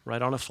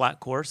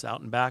flat course,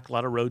 out and back, a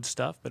lot of road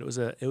stuff, but it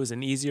was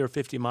an easier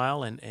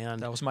 50-mile,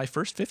 and that was my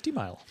first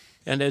 50-mile.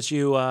 And as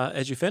you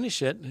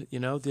finish it,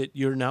 that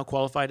you're now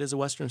qualified as a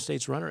Western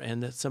States runner,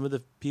 and that some of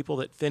the people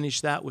that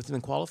finish that within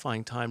the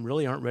qualifying time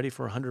really aren't ready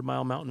for a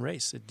 100-mile mountain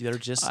race. They're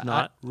just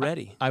not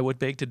ready. I would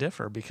beg to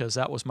differ because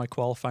that was my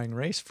qualifying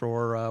race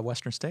for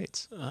Western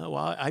States. Well,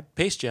 I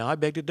paced you. I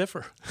beg to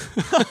differ.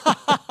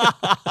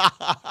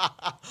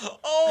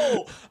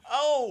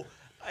 Oh.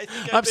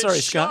 I'm sorry,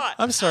 Scott.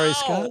 I'm sorry,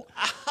 Scott.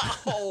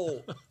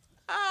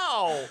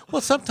 Ow.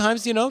 Well,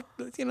 sometimes,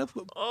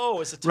 Oh,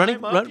 is it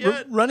time up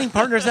yet? Running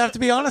partners have to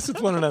be honest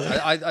with one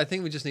another. I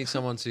think we just need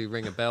someone to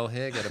ring a bell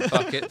here, get a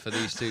bucket for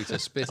these two to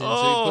spit into,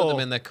 put them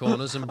in their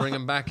corners, and bring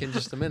them back in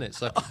just a minute.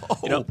 So,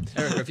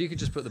 Erica, if you could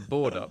just put the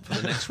board up for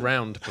the next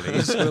round,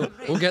 please,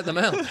 we'll get them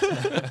out.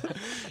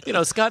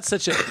 Scott's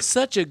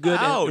such a good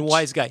and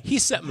wise guy. He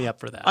set me up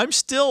for that. I'm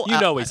still.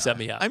 He set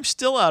me up. I'm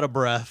still out of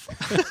breath.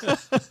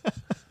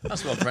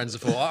 That's what friends are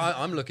for.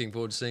 I'm looking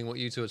forward to seeing what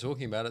you two are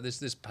talking about at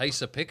this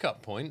pacer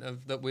pickup point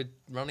that we're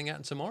running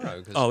at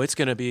tomorrow. It's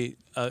going to be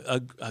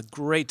a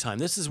great time.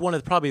 This is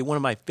probably one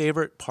of my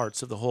favorite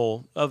parts of the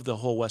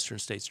whole Western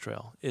States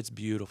Trail. It's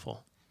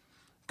beautiful.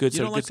 Good.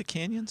 You don't like the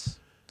canyons?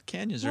 The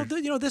canyons are.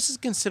 Well, this is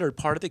considered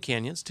part of the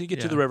canyons. To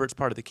get to the river, it's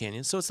part of the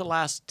canyons. So it's the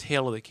last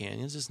tail of the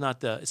canyons. It's not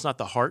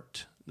the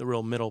heart, the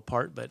real middle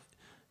part. But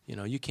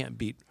you can't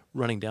beat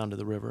running down to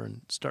the river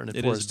and starting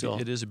at Forest Hill.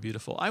 It is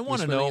beautiful. I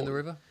want to know. Swimming in the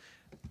river?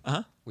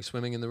 Uh-huh. We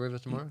swimming in the river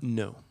tomorrow?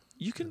 No.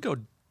 You can go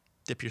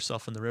dip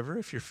yourself in the river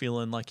if you're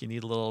feeling like you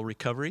need a little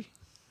recovery.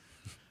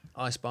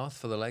 Ice bath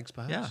for the legs,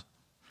 perhaps?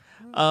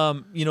 Yeah.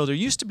 There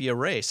used to be a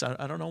race.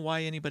 I don't know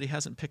why anybody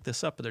hasn't picked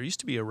this up, but there used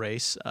to be a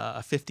race,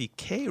 a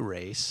 50K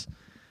race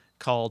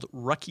called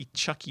Rucky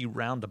Chucky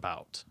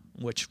Roundabout,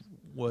 which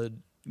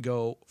would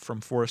go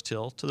from Forest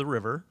Hill to the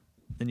river,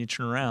 then you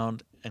turn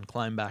around and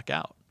climb back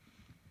out.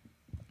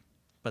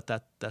 But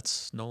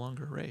that's no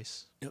longer a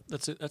race. Yep,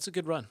 that's a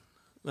good run.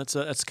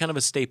 That's kind of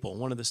a staple,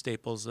 one of the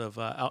staples of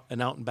out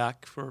and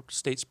back for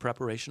states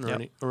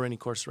preparation or any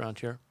course around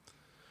here.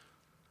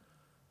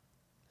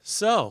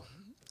 So,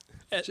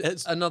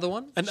 another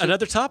one,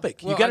 another topic.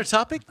 Well, you got a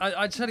topic?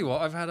 I tell you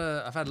what, I've had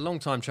a long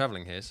time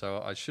traveling here,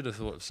 so I should have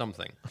thought of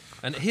something.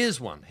 And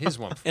here's one.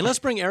 And let's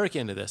bring Erica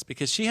into this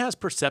because she has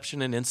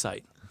perception and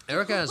insight.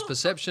 Erica has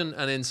perception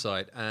and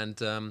insight,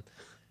 and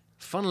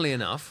funnily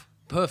enough,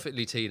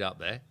 perfectly teed up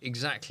there.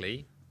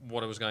 Exactly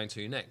what I was going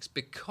to next,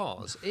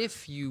 because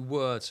if you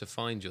were to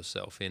find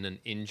yourself in an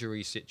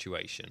injury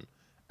situation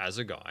as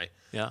a guy,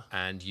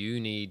 and you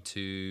need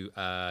to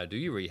do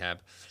your rehab,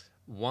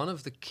 one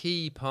of the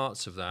key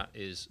parts of that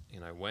is,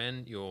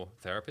 when your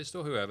therapist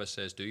or whoever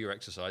says do your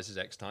exercises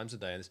X times a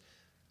day, and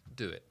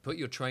do it. Put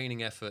your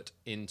training effort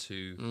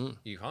into.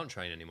 You can't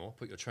train anymore.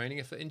 Put your training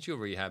effort into your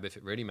rehab if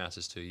it really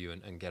matters to you,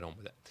 and get on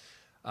with it.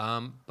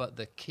 But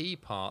the key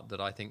part that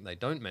I think they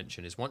don't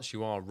mention is once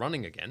you are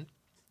running again,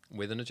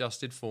 with an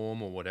adjusted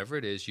form or whatever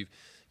it is,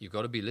 you've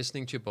got to be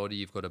listening to your body.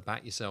 You've got to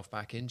back yourself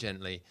back in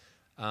gently.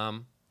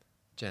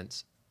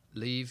 Gents,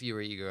 leave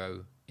your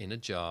ego in a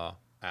jar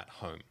at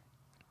home.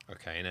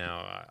 Okay,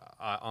 now,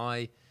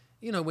 I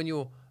when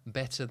you're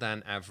better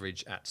than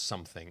average at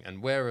something,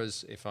 and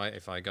whereas if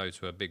I go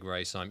to a big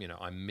race,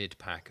 I'm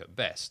mid-pack at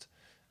best,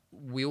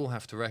 we all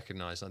have to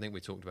recognize, I think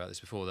we talked about this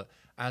before, that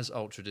as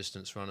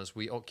ultra-distance runners,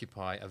 we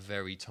occupy a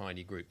very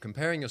tiny group.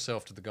 Comparing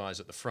yourself to the guys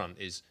at the front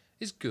is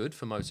good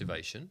for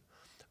motivation,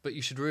 but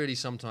you should really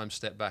sometimes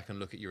step back and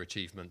look at your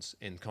achievements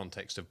in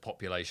context of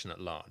population at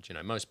large.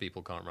 Most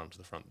people can't run to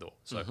the front door.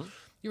 So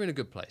you're in a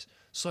good place.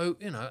 So,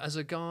 as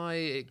a guy,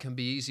 it can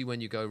be easy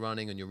when you go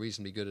running and you're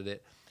reasonably good at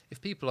it. If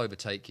people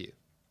overtake you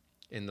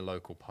in the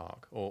local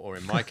park, or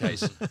in my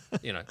case,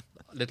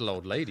 little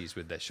old ladies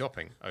with their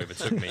shopping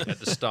overtook me at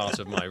the start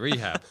of my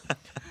rehab.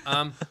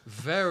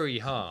 Very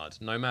hard,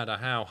 no matter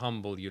how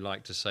humble you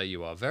like to say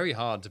you are, very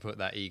hard to put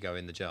that ego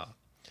in the jar.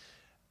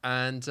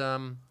 And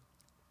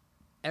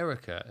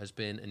Erica has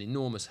been an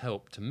enormous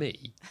help to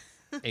me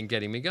in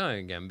getting me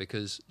going again,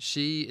 because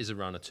she is a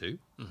runner too,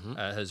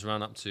 has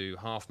run up to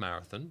half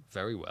marathon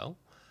very well.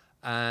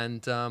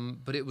 And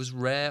but it was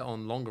rare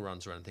on longer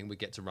runs or anything we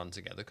get to run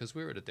together because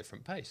we're at a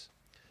different pace.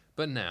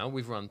 But now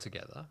we've run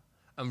together,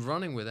 and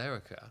running with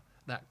Erica,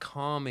 that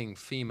calming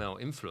female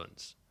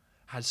influence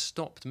has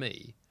stopped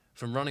me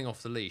from running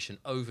off the leash and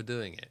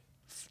overdoing it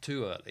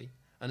too early,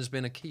 and has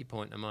been a key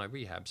point in my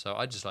rehab. So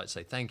I'd just like to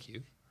say thank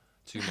you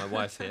to my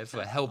wife here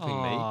for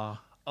helping me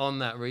on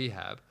that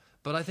rehab.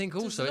 But I think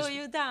also to slow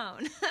you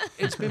down.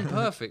 It's been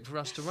perfect for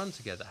us to run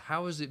together.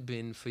 How has it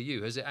been for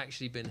you? Has it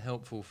actually been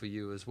helpful for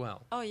you as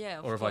well? Oh, yeah,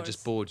 of Or have course. I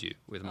just bored you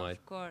with my...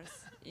 Of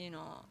course.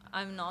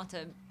 I'm not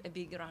a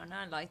big runner.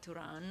 I like to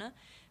run.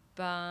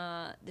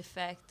 But the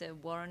fact that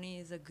Warren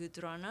is a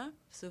good runner,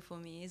 so for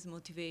me, it's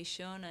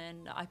motivation,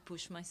 and I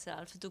push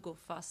myself to go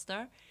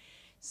faster.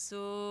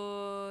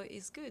 So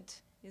it's good.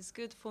 It's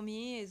good for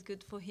me, it's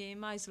good for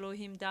him. I slow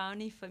him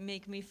down if I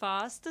make me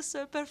fast.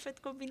 So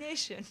perfect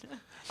combination.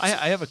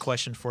 I have a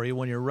question for you.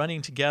 When you're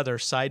running together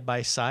side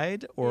by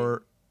side,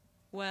 or...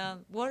 Well,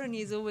 Warren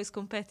is always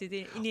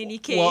competitive in any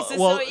case. Well,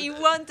 so he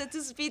wanted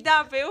to speed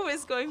up. He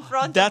always go in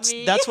front of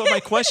me. That's what my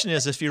question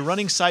is. If you're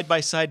running side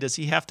by side, does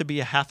he have to be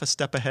a half a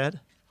step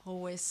ahead?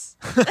 Always.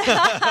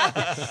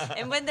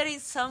 And when there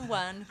is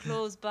someone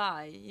close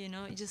by, you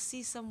just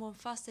see someone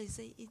faster, you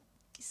say,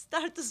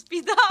 start to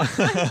speed up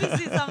when you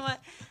see someone,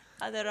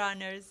 other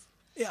runners.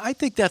 Yeah, I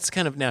think that's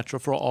kind of natural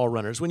for all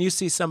runners. When you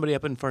see somebody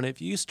up in front of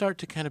you, you start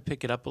to kind of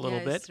pick it up a little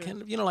bit.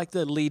 Kind of, like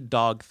the lead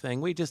dog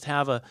thing. We just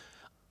have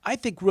I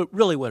think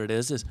really what it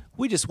is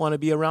we just want to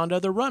be around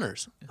other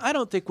runners. I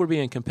don't think we're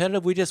being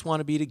competitive. We just want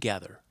to be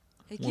together.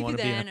 They give you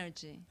the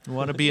energy. We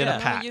want to be in a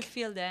pack. You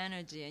feel the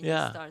energy and you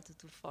start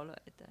to follow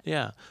it.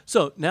 Yeah.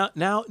 So now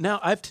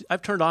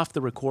I've turned off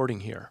the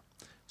recording here.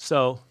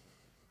 So...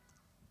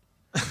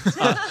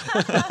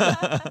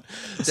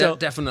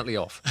 definitely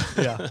off.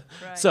 Yeah.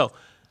 Right. So,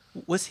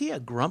 was he a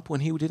grump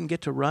when he didn't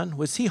get to run?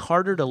 Was he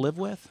harder to live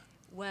with?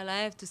 Well, I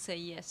have to say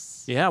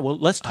yes. Yeah. Well,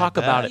 let's talk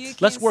about it.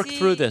 Let's work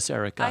through this,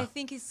 Erica. I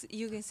think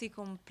you can see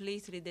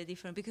completely the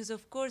difference because,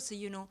 of course,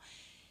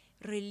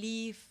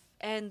 relief,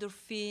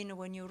 endorphin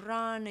when you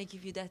run, I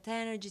give you that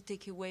energy,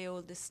 take away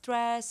all the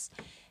stress,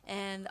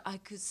 and I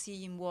could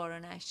see in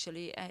Warren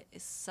actually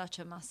it's such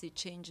a massive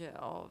change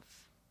of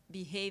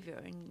behavior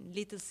in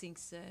little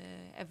things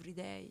every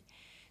day.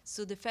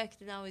 So the fact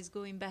that now he's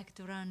going back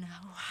to run,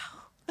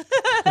 wow.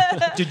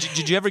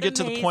 Did you ever get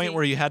to the point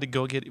where you had to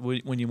go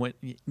when you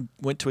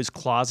went to his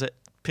closet,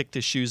 picked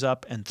his shoes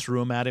up and threw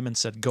them at him and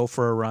said, "Go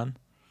for a run"?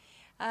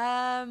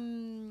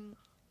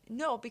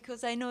 No,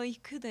 because I know he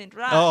couldn't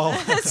run. Oh.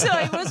 So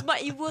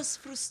it was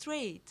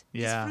frustrated.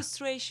 Yeah. His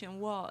frustration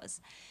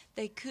was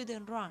they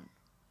couldn't run.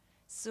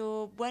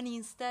 So when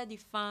instead he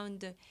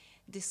found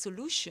the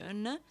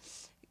solution,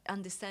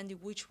 understanding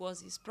which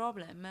was his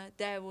problem,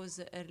 that was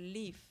a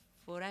relief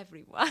for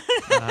everyone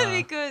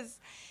because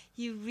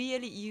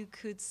you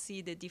could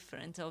see the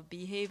difference of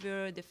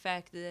behavior, the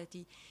fact that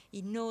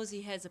he knows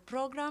he has a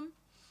program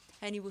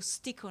and he will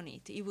stick on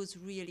it. He was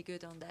really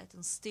good on that,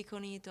 and stick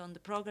on it, on the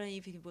program,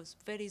 even it was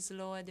very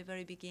slow at the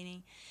very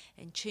beginning,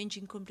 and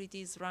changing completely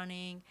his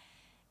running.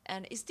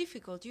 And it's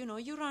difficult, you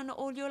run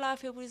all your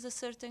life with a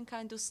certain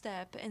kind of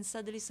step, and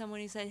suddenly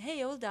someone is saying,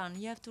 hey, hold on,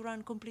 you have to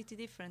run completely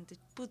different,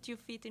 put your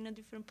feet in a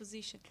different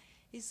position.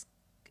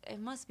 It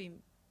must be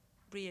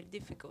really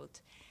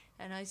difficult.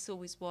 And I saw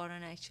with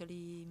Warren,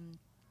 actually,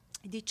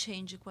 he did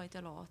change quite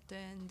a lot,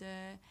 and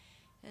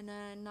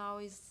now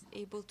he's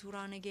able to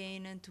run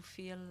again and to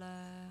feel,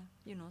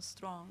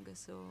 strong.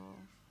 So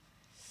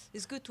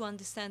it's good to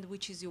understand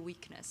which is your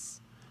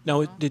weakness.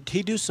 Now, did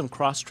he do some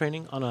cross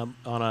training on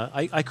a?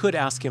 I could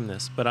ask him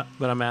this, but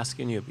I'm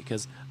asking you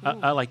because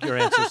I like your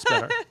answers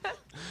better.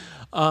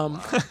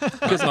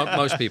 Because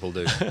most people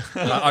do.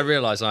 I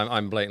realize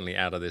I'm blatantly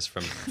out of this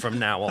from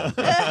now on.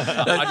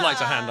 I'd like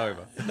to hand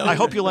over. I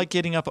hope you like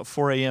getting up at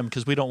 4 a.m.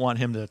 because we don't want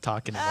him to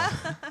talk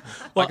anymore.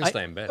 I can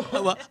stay in bed.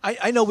 Well,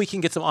 I know we can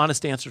get some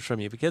honest answers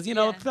from you because,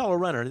 a fellow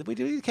runner, we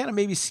do kind of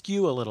maybe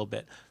skew a little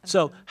bit.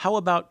 So how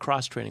about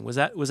cross-training? Was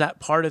that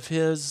part of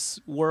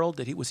his world?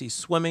 Was he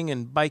swimming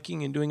and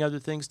biking and doing other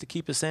things to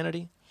keep his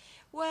sanity?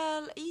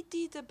 Well, he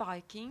did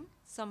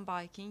some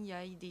biking,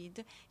 yeah, he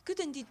did.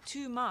 Couldn't do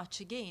too much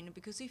again,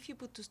 because if you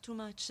put too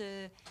much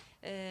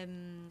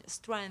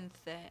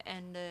strength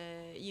and,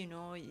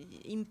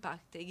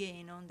 impact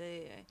again on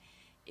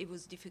it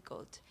was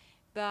difficult.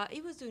 But he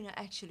was doing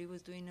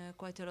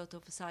quite a lot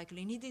of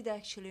cycling. He did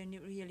actually a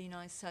really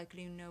nice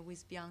cycling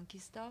with Bianchi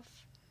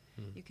stuff.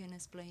 You can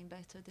explain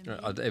better than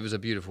me. It was a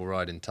beautiful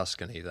ride in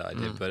Tuscany that I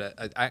did, but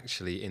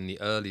actually in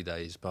the early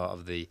days, part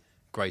of the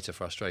greater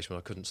frustration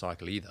was I couldn't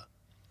cycle either.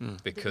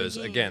 Because,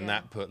 again,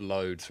 that put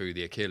load through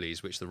the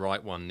Achilles, which the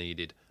right one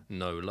needed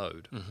no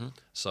load.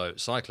 So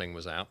cycling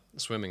was out.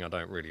 Swimming I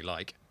don't really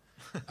like.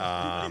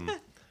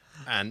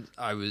 And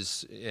I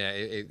was,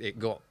 it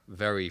got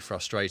very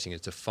frustrating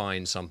to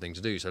find something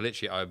to do. So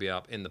literally I would be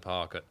up in the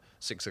park at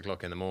 6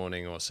 o'clock in the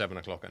morning or 7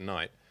 o'clock at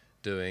night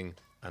doing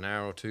an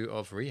hour or two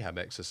of rehab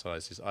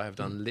exercises. I have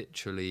done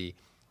literally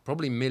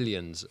probably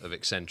millions of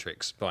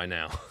eccentrics by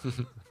now.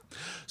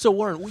 So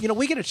Warren,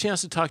 we get a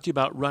chance to talk to you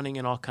about running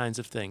and all kinds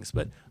of things,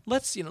 but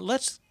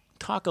let's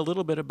talk a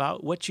little bit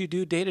about what you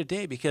do day to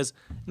day, because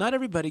not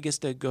everybody gets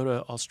to go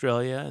to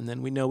Australia, and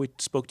then we know we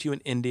spoke to you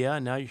in India,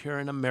 and now you're here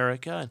in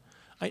America.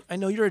 And I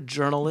know you're a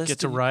journalist. Get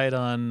to ride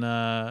on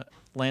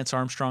Lance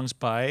Armstrong's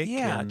bike.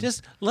 Yeah,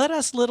 just let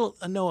us know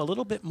a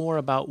little bit more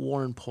about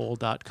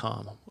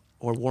WarrenPole.com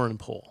or Warren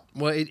Pole.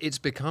 Well, it's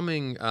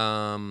becoming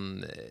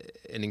an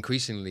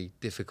increasingly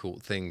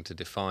difficult thing to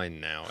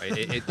define now.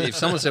 If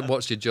someone said,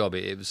 "What's your job?"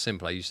 it was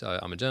simple.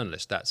 I'm a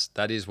journalist.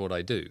 That is what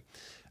I do.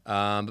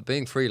 But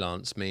being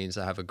freelance means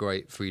I have a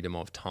great freedom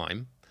of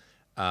time,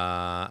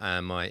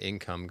 and my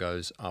income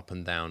goes up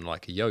and down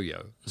like a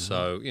yo-yo.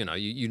 So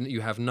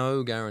you have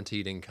no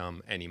guaranteed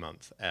income any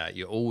month.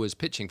 You're always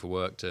pitching for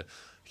work to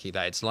keep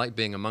that. It's like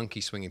being a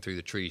monkey swinging through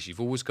the trees.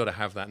 You've always got to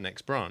have that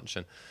next branch,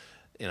 and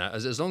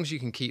as long as you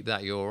can keep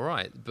that, you're all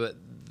right. But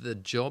the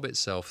job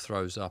itself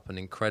throws up an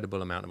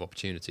incredible amount of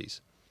opportunities.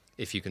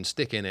 If you can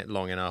stick in it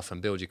long enough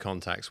and build your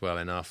contacts well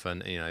enough,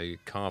 and you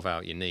carve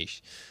out your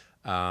niche,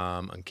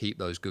 and keep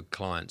those good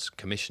clients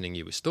commissioning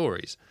you with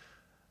stories,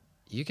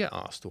 you get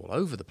asked all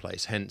over the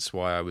place. Hence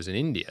why I was in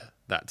India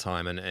that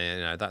time, and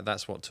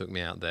that's what took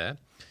me out there.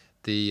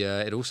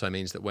 It also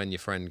means that when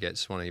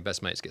one of your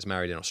best mates gets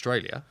married in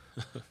Australia,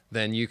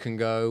 then you can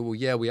go, well,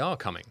 yeah, we are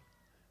coming,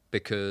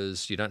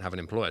 because you don't have an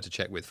employer to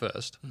check with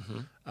first.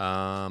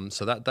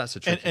 So that's a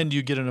trick. And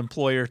you get an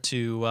employer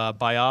to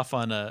buy off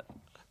on a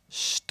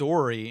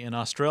story in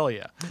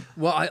Australia.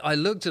 Well, I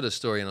looked at a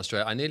story in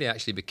Australia. I nearly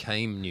actually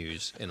became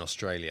news in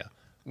Australia.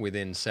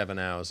 Within 7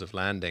 hours of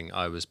landing,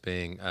 I was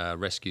being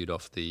rescued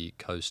off the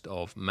coast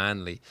of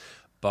Manly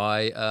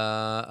by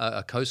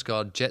a Coast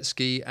Guard jet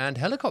ski and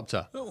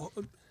helicopter.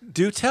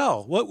 Do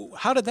tell.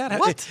 How did that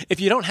happen? If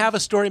you don't have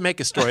a story, make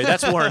a story.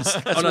 That's Warren's.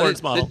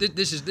 Warren's model.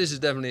 This is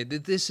definitely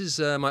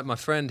my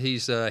friend.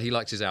 He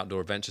likes his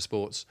outdoor adventure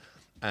sports,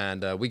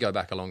 and we go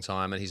back a long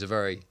time. And he's a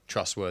very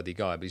trustworthy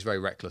guy, but he's very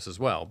reckless as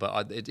well.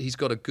 But he's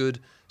got a good,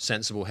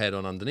 sensible head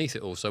on underneath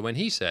it all. So when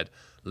he said,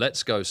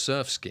 "Let's go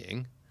surf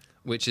skiing,"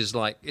 which is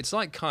it's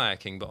like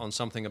kayaking, but on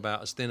something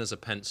about as thin as a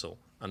pencil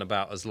and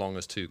about as long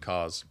as 2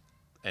 cars,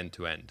 end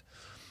to end.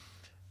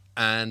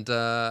 And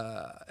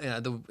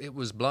it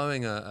was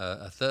blowing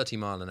a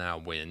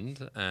 30-mile-an-hour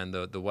wind, and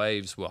the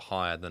waves were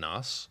higher than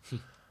us.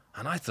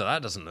 And I thought,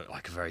 that doesn't look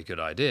like a very good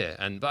idea.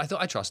 But I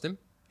thought, I trust him.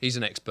 He's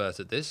an expert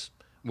at this.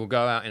 We'll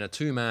go out in a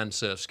 2-man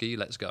surf ski.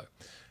 Let's go.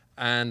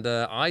 And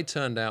I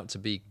turned out to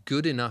be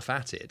good enough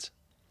at it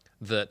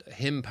that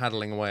him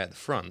paddling away at the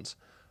front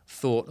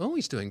thought, oh,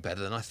 he's doing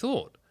better than I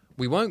thought.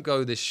 We won't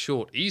go this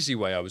short, easy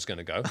way I was going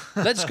to go.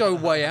 Let's go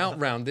way out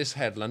round this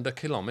headland 1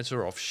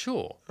 kilometre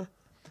offshore.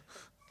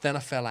 Then I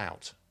fell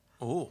out.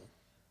 Oh.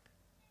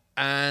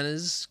 And it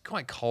was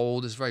quite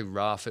cold. It was very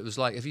rough. It was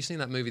like, have you seen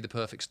that movie, The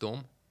Perfect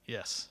Storm?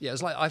 Yes. Yeah, it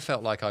was like, I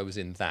felt like I was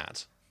in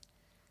that.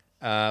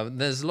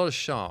 There's a lot of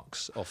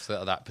sharks off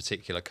that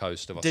particular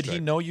coast of Australia. Did he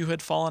know you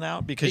had fallen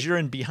out? Because you're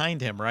in behind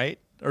him, right?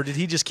 Or did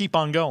he just keep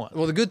on going?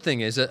 Well, the good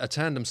thing is a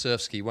tandem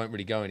surf ski won't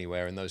really go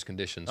anywhere in those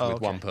conditions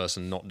with one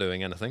person not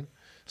doing anything.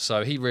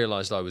 So he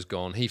realised I was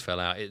gone. He fell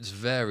out. It's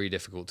very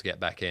difficult to get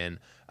back in.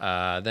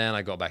 Then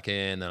I got back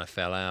in. Then I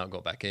fell out.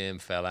 Got back in.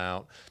 Fell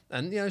out.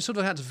 And sort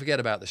of had to forget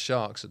about the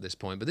sharks at this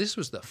point. But this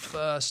was the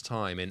first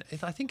time in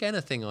I think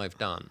anything I've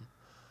done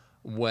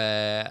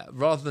where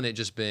rather than it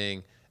just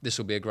being this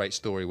will be a great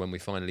story when we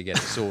finally get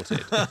it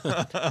sorted,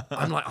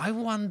 I'm like, I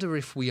wonder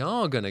if we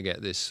are going to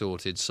get this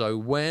sorted. So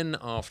when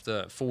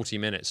after 40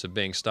 minutes of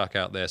being stuck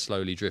out there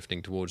slowly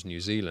drifting towards New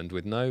Zealand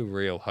with no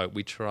real hope,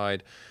 he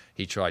tried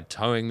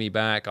towing me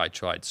back. I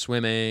tried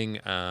swimming.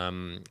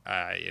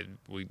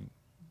 We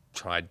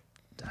tried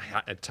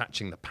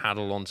attaching the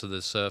paddle onto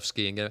the surf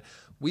ski and go.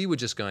 We were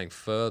just going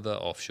further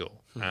offshore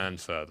and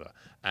further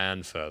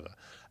and further.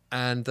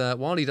 And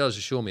while he does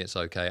assure me it's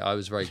okay, I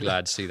was very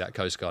glad to see that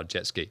Coast Guard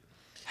jet ski.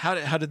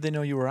 How did they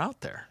know you were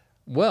out there?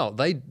 Well,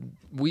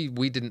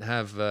 we didn't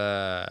have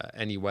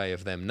any way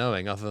of them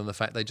knowing other than the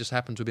fact they just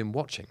happened to have been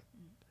watching.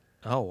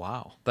 Oh,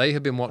 wow. They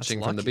had been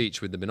watching from the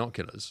beach with the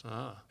binoculars,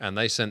 and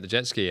they sent the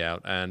jet ski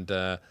out,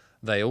 and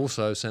they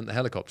also sent the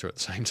helicopter at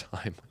the same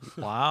time.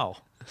 Wow.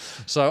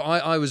 So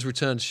I was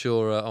returned to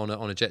shore on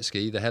a jet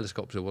ski. The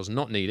helicopter was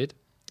not needed,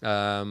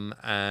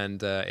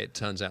 and it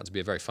turns out to be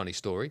a very funny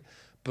story.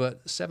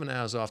 But 7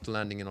 hours after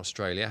landing in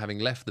Australia, having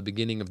left the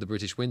beginning of the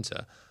British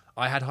winter,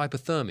 I had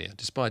hypothermia,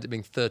 despite it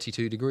being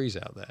 32 degrees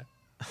out there.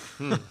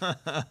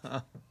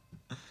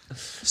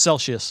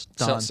 Celsius,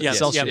 Don.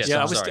 Celsius.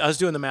 Yeah, I was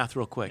doing the math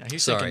real quick. Yeah,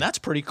 he's thinking, that's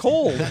pretty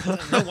cold.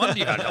 No wonder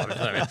you had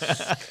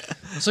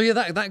hypothermia. So yeah,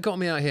 that got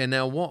me out here.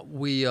 Now, what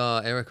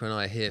Erica and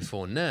I are here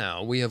for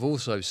now, we have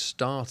also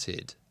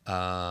started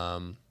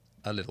a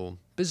little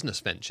business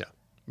venture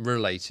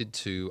related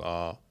to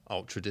our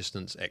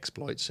ultra-distance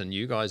exploits, and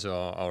you guys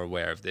are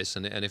aware of this,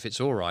 and if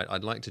it's all right,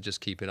 I'd like to just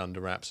keep it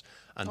under wraps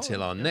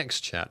until our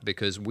next chat,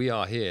 because we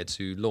are here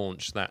to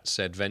launch that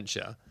said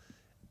venture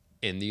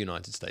in the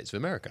United States of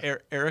America.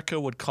 Erica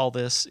would call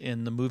this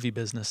in the movie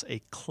business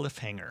a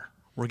cliffhanger.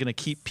 We're going to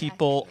keep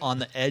people on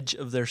the edge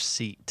of their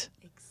seat.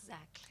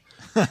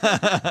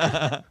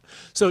 Exactly.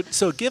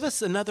 So give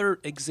us another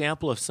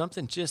example of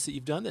something just that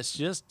you've done that's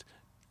just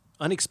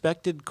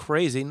unexpected,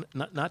 crazy,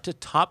 not to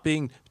top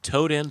being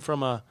towed in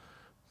from a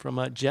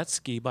jet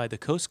ski by the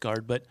Coast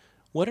Guard, but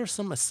what are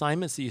some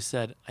assignments that you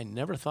said, I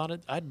never thought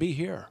I'd be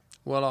here?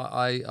 Well,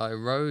 I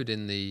rode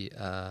in the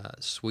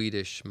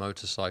Swedish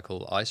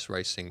motorcycle ice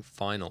racing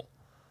final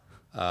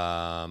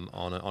on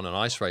an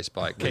ice race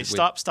bike. Okay,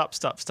 stop.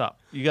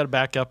 You got to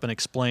back up and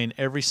explain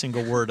every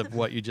single word of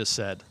what you just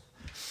said.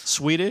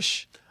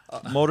 Swedish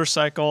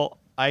motorcycle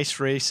ice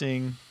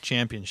racing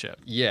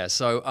championship. Yeah,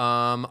 so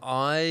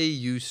I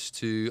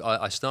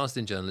started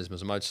in journalism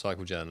as a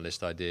motorcycle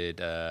journalist. I did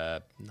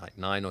like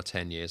 9 or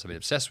 10 years. I've been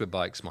obsessed with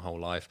bikes my whole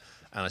life,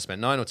 and I spent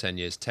 9 or 10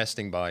 years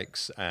testing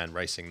bikes and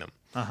racing them.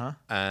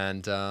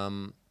 And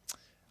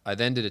I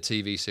then did a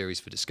TV series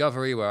for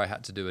Discovery where I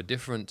had to do a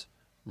different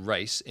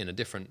race in a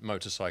different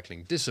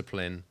motorcycling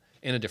discipline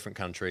in a different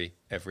country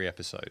every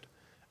episode.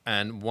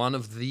 And one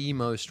of the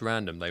most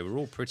random, they were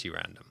all pretty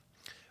random,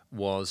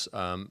 was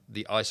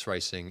the ice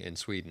racing in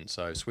Sweden.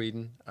 So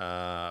Sweden,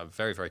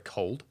 very, very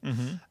cold,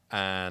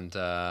 and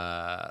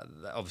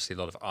obviously a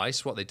lot of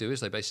ice. What they do is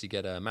they basically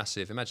get a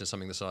massive, imagine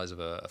something the size of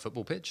a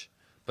football pitch,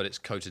 but it's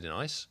coated in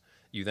ice.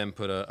 You then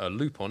put a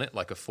loop on it,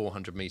 like a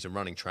 400-meter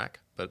running track,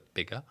 but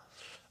bigger.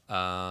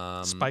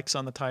 Spikes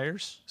on the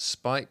tires?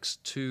 Spikes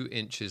 2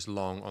 inches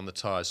long on the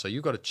tires. So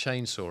you've got a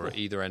chainsaw at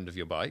either end of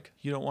your bike.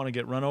 You don't want to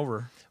get run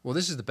over. Well,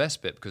 this is the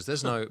best bit because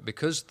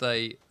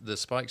the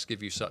spikes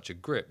give you such a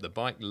grip, the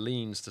bike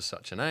leans to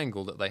such an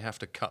angle that they have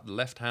to cut the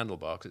left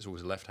handlebar, because it's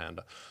always a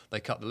left-hander. They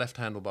cut the left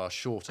handlebar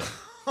shorter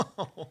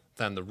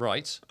than the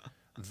right.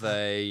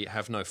 They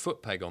have no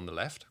foot peg on the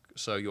left.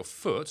 So your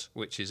foot,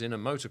 which is in a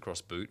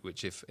motocross boot,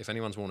 which if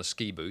anyone's worn a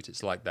ski boot,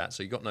 it's like that.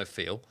 So you've got no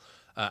feel.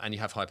 And you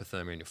have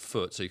hypothermia in your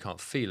foot, so you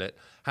can't feel it,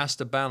 has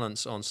to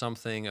balance on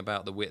something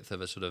about the width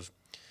of a sort of,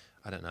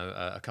 I don't know,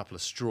 a couple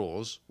of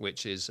straws,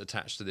 which is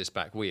attached to this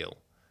back wheel.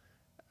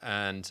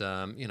 And,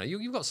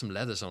 you've got some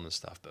leathers on and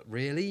stuff, but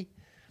really,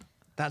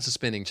 that's a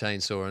spinning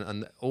chainsaw.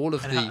 And all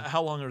of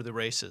how long are the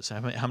races? How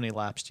many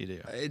laps do you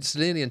do? It's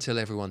nearly until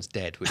everyone's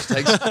dead, which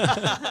takes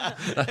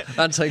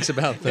that takes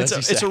about 30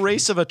 seconds. It's a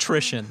race of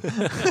attrition.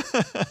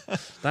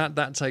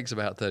 That takes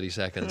about 30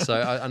 seconds.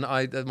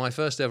 So my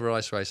first ever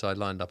ice race, I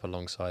lined up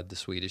alongside the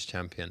Swedish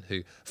champion,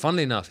 who,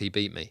 funnily enough, he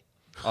beat me.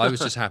 I was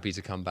just happy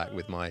to come back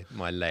with my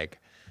leg.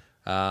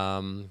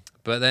 But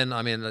then,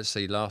 let's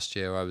see, last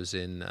year I was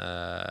in,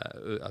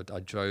 I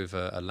drove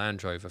a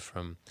Land Rover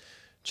from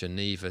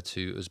Geneva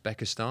to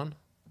Uzbekistan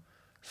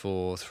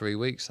for 3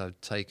 weeks. I've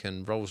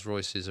taken Rolls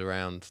Royces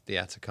around the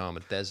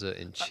Atacama Desert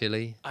in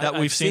Chile.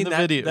 We've seen the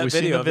video. We've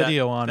seen the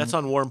video on. That's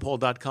on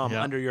warmpole.com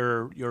under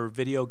your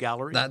video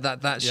gallery.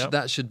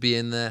 That should be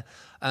in there.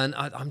 And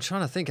I'm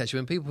trying to think,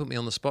 actually, when people put me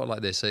on the spot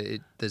like this,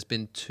 there's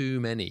been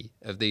too many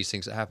of these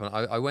things that happen.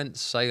 I went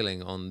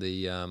sailing on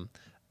the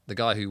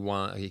guy who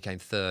won. He came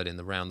third in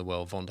the Round the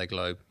World Vendée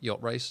Globe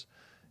yacht race.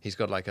 He's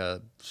got what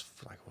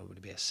would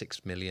it be, a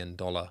 $6 million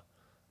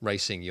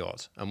racing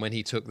yacht, and when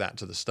he took that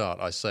to the start,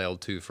 I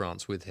sailed to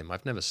France with him.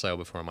 I've never sailed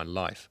before in my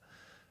life,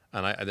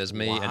 and there's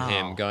me and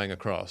him going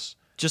across.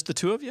 Just the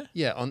two of you?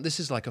 Yeah, this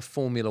is like a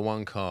Formula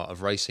One car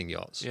of racing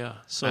yachts. Yeah.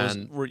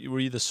 So were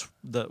you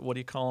the what do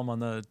you call them on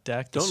the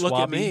deck? Don't look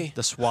at me.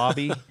 The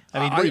swabby.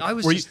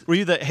 Were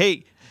you the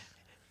hey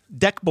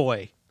deck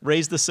boy?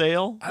 Raise the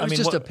sail? I was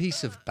just a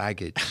piece of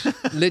baggage.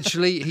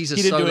 Literally, he's a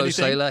solo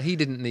sailor. He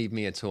didn't need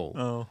me at all.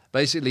 Oh.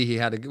 Basically,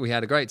 we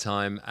had a great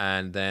time,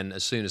 and then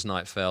as soon as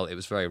night fell, it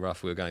was very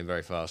rough. We were going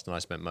very fast, and I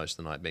spent most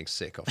of the night being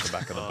sick off the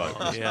back of the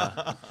boat.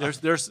 Yeah,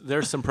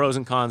 there's some pros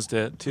and cons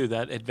to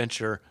that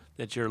adventure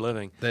that you're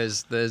living.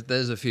 There's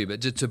a few,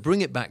 but to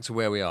bring it back to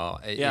where we are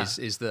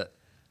is that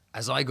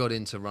as I got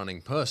into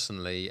running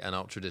personally and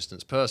ultra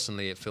distance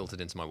personally, it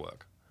filtered into my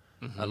work.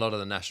 A lot of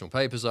the national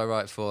papers I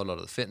write for, a lot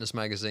of the fitness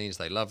magazines,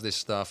 they love this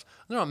stuff.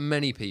 There aren't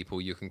many people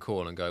you can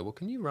call and go, well,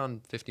 can you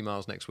run 50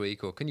 miles next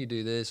week? Or can you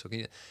do this? Or can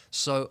you?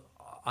 So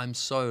I'm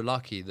so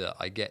lucky that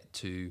I get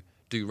to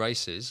do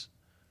races.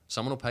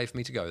 Someone will pay for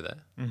me to go there.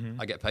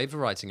 I get paid for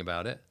writing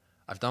about it.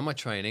 I've done my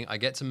training. I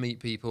get to meet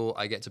people.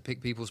 I get to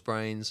pick people's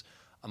brains.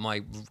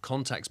 My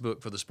contacts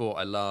book for the sport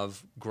I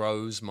love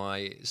grows.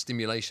 My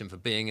stimulation for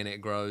being in it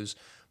grows,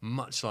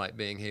 much like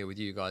being here with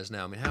you guys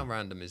now. I mean, how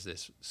random is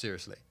this?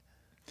 Seriously.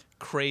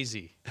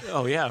 Crazy.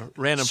 Oh yeah,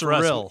 random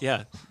Surreal. for us.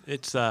 Yeah,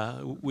 it's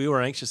we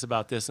were anxious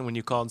about this, and when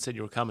you called and said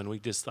you were coming, we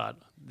just thought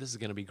this is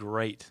going to be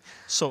great.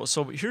 So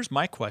here's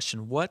my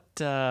question: What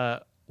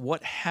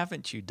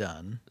haven't you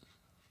done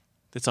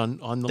that's on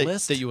the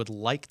list that you would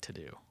like to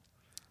do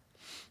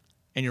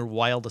in your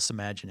wildest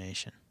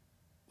imagination?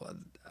 Well,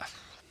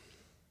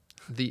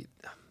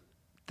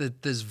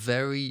 there's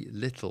very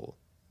little,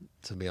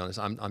 to be honest.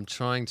 I'm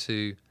trying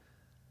to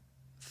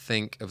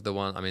think of the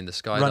one. I mean, the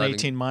skydiving. Run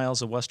 18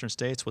 miles of Western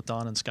States with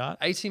Don and Scott.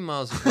 18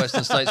 miles of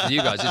Western States with you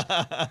guys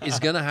is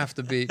going to have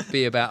to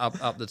be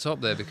about up the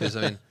top there, because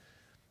I mean,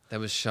 there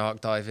was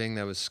shark diving,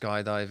 there was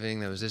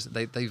skydiving, there was this.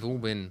 They've all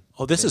been.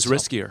 Oh, this is top.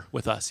 riskier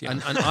with us. Yeah.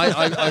 And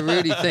I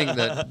really think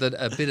that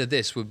a bit of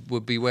this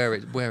would be where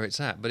it's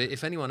at. But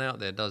if anyone out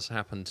there does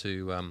happen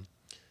to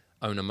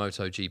own a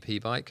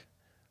MotoGP bike.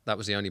 That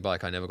was the only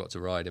bike I never got to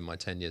ride in my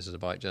 10 years as a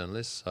bike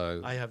journalist.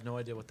 So I have no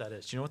idea what that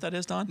is. Do you know what that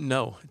is, Don?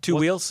 No. Two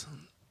wheels?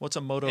 What's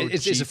a Moto?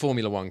 It's a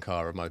Formula One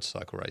car of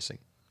motorcycle racing.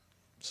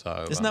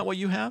 So isn't that what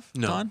you have,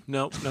 no, Don?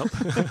 No.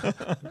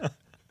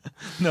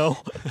 No.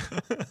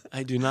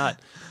 I do not.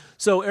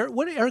 So,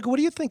 Eric, what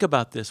do you think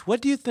about this?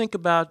 What do you think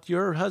about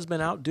your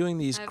husband out doing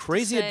these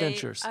crazy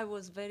adventures? I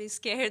was very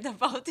scared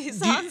about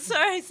his answer.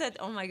 I said,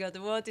 "Oh my God,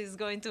 what is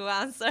going to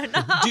answer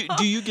now?"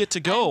 Do you get to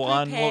go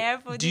on?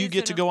 Do you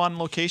get to go on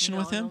location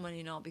with him?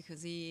 Normally no,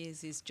 because he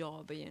is his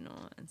job,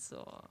 and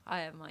so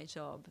I have my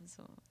job.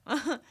 So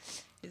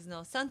it's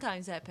not.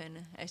 Sometimes happen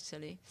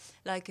actually,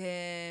 like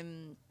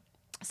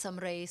some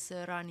race,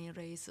 running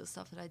race or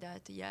stuff like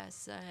that.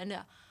 Yes, and.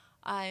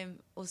 I'm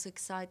also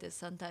excited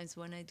sometimes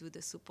when I do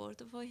the support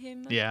for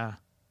him. Yeah.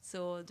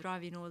 So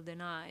driving all the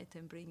night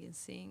and bringing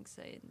things.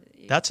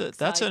 That's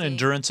an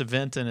endurance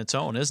event in its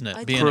own, isn't it?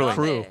 I Being a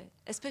crew.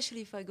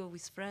 Especially if I go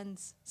with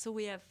friends. So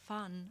we have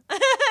fun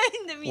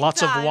in the meantime.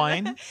 Lots of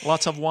wine?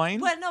 Lots of wine?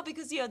 Well, no,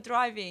 because you're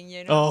driving,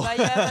 Oh. But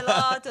you have a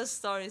lot of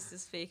stories to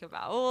speak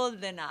about all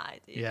the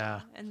night. Yeah.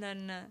 Know? And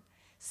then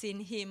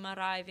seeing him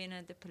arriving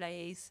at the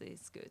place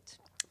is good.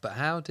 But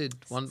how did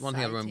one thing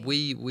I remember?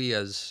 We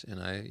as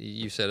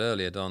you said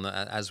earlier, Don,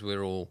 that as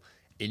we're all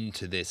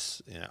into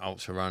this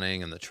ultra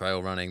running and the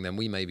trail running, then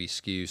we maybe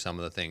skew some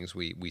of the things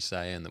we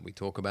say and that we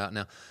talk about.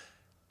 Now,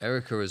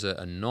 Erica is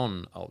a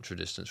non-ultra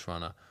distance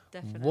runner.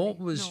 Definitely. What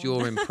was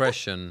your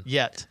impression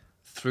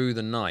through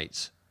the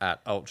night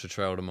at Ultra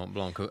Trail de Mont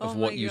Blanc of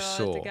what you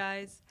saw?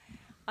 Guys,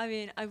 I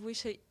mean, I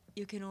wish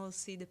you can all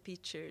see the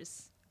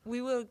pictures.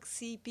 We will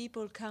see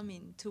people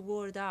coming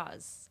toward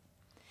us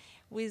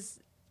with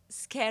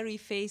scary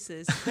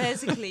faces.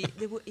 Basically,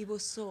 it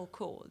was so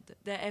cold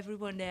that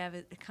everyone they have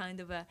a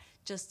kind of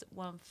just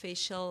one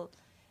facial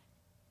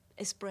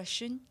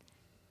expression,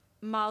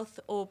 mouth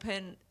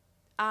open,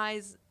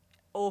 eyes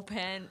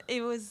open.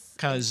 It was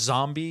kind of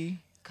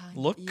zombie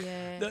look.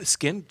 Yeah, the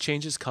skin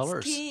changes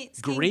colors. Skin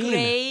green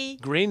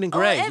and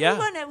gray.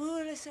 Everyone, yeah. We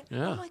were saying,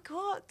 Yeah. oh my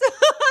God,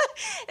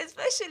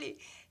 especially.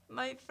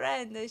 My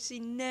friend,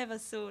 she never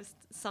saw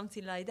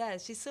something like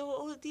that. She saw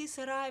all this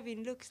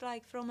arriving, looks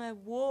like from a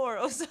war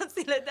or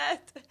something like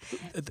that.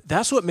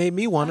 That's what made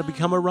me want to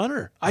become a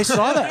runner. I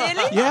saw that.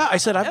 Really? Yeah, I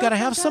said, I've got to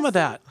have some of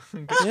that.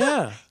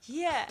 Yeah.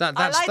 Yeah.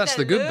 That's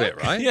the good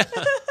bit, right? Yeah.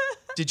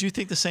 Did you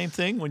think the same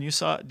thing when you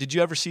saw? Did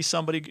you ever see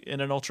somebody in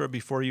an ultra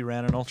before you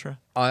ran an ultra?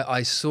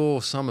 I saw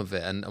some of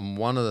it, and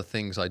one of the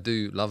things I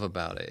do love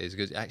about it is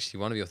because actually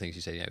one of your things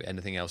you said,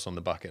 anything else on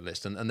the bucket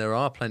list, and there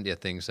are plenty of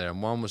things there.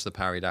 And one was the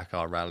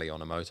Paris-Dakar rally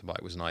on a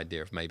motorbike was an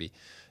idea of maybe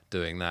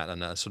doing that,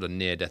 and a sort of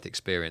near-death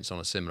experience on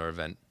a similar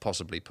event,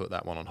 possibly put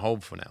that one on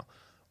hold for now.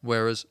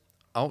 Whereas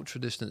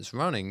ultra-distance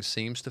running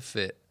seems to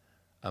fit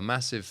a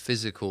massive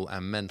physical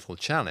and mental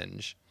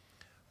challenge.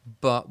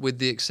 But with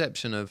the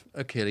exception of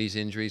Achilles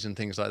injuries and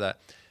things like that,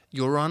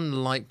 you're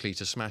unlikely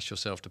to smash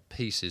yourself to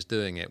pieces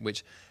doing it,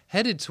 which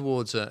headed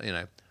towards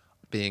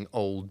being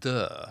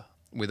older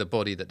with a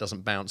body that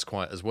doesn't bounce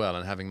quite as well,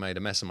 and having made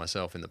a mess of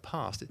myself in the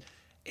past,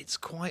 it's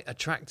quite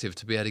attractive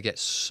to be able to get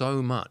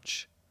so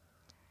much,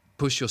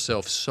 push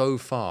yourself so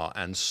far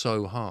and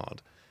so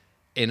hard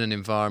in an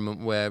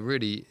environment where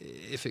really,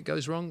 if it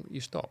goes wrong, you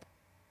stop.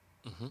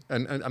 Mm-hmm.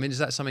 And I mean, is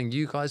that something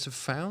you guys have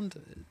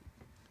found?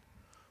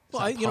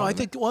 Well, I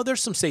think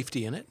there's some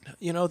safety in it.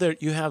 There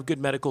you have good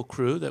medical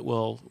crew that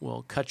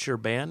will cut your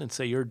band and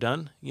say you're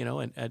done.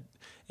 And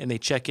they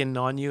check in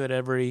on you at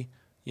every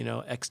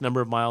X number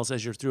of miles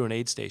as you're through an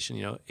aid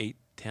station. 8,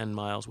 10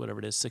 miles, whatever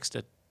it is, 6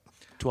 to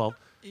 12.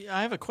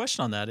 I have a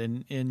question on that.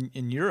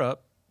 In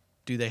Europe,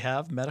 do they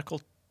have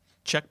medical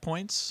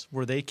checkpoints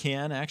where they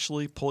can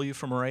actually pull you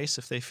from a race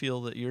if they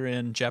feel that you're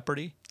in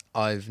jeopardy?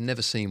 I've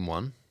never seen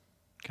one,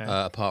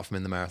 apart from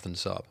in the marathon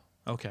sub.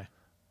 Okay.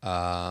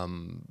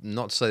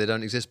 Not to say they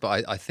don't exist,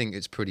 but I think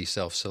it's pretty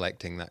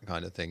self-selecting, that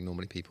kind of thing.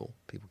 Normally people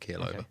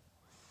keel over.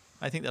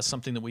 I think that's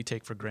something that we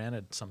take for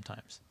granted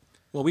sometimes.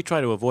 Well, we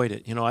try to avoid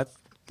it. I've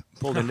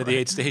pulled into the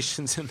aid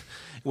stations and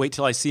wait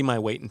till I see my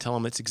weight and tell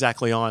them it's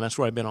exactly on. That's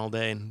where I've been all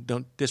day, and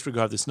don't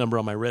disregard this number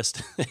on my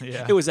wrist.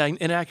 Yeah. It was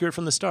inaccurate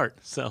from the start.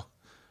 So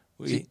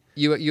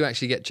you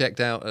actually get checked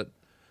out at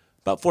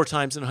about 4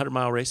 times in a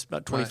 100-mile race,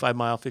 about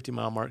 25-mile,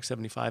 50-mile mark,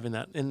 75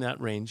 in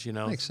that range.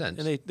 Makes sense.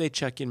 And they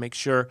check you and make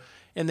sure.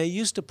 And they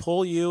used to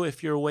pull you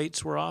if your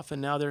weights were off,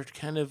 and now they're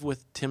kind of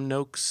with Tim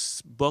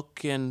Noakes'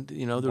 book, and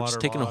they're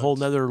just taking a whole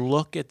nother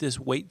look at this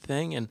weight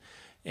thing,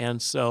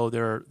 and so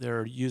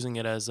they're using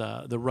it as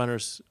the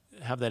runners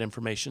have that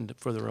information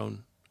for their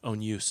own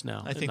use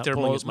now. I think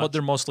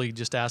they're mostly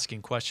just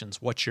asking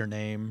questions. What's your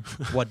name?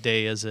 What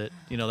day is it?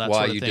 That Why sort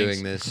of are you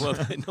things. doing this?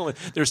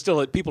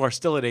 Well, people are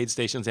still at aid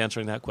stations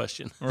answering that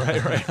question.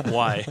 Right.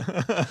 Why?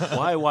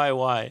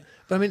 Why?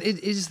 But I mean,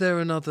 is there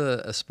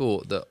a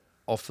sport that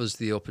offers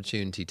the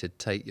opportunity to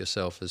take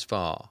yourself as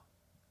far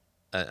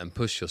and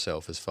push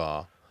yourself as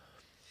far?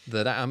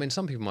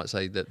 Some people might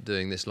say that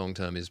doing this long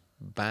term is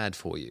bad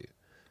for you.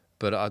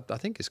 But I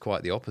think it's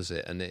quite the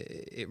opposite, and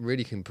it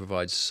really can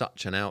provide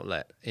such an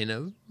outlet in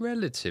a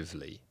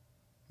relatively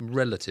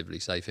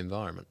safe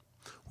environment.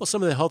 Well,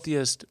 some of the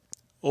healthiest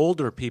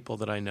older people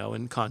that I know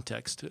in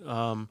context,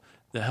 the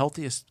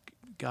healthiest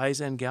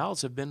guys and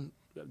gals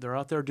they're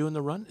out there doing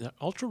the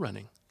ultra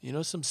running.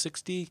 Some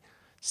 60,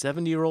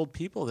 70-year-old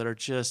people that are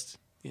just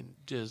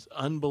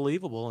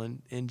unbelievable,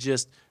 and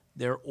just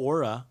their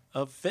aura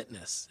of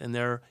fitness and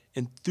their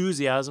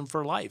enthusiasm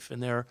for life,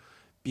 and their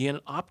being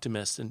an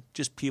optimist, and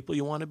just people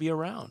you want to be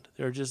around.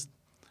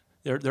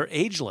 They're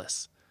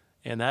ageless,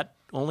 and that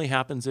only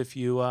happens if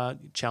you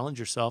challenge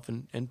yourself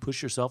and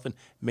push yourself and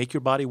make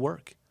your body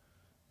work.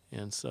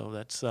 And so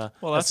that's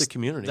the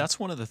community. That's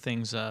one of the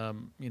things.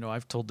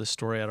 I've told this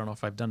story. I don't know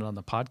if I've done it on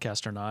the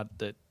podcast or not.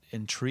 That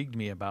intrigued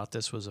me about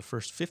this was the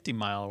first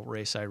 50-mile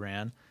race I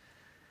ran.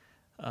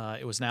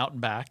 It was an out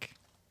and back,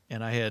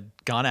 and I had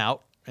gone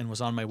out and was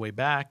on my way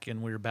back,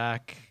 and we were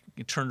back.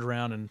 You turned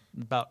around and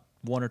about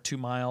 1 or 2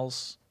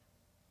 miles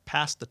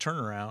past the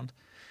turnaround,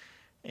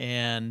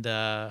 and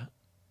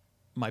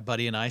my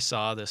buddy and I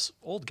saw this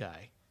old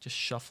guy just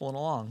shuffling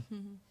along,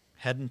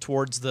 heading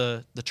towards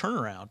the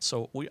turnaround.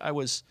 So I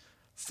was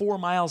 4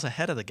 miles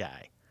ahead of the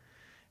guy,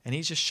 and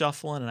he's just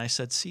shuffling. And I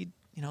said, "See,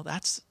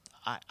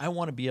 I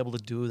want to be able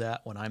to do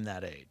that when I'm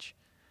that age."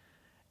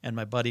 And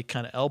my buddy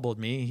kind of elbowed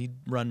me. He'd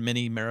run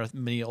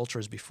many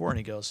ultras before, and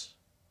he goes,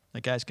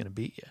 "That guy's going to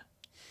beat you."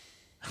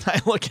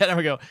 I look at him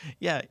and go,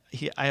 "Yeah,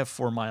 I have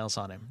 4 miles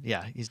on him.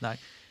 Yeah, he's not."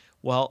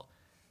 Well,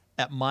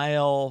 at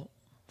mile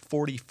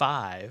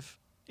 45,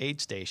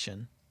 aid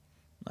station,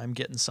 I'm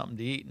getting something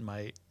to eat, and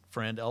my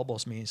friend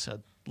elbows me and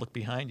said, "Look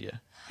behind you.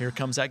 Here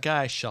comes that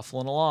guy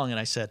shuffling along." And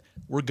I said,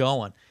 "We're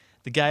going."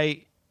 The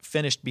guy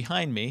finished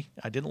behind me.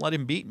 I didn't let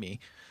him beat me,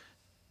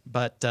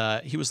 but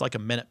he was like a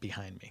minute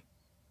behind me.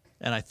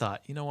 And I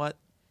thought, you know what?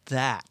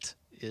 That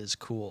is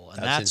cool.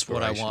 And that's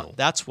what I want.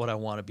 That's what I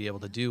want to be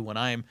able to do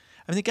when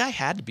the guy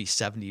had to be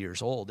 70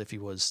 years old. If he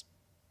was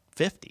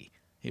 50,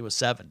 he was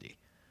 70.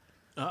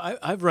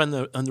 I've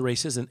run on the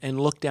races and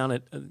looked down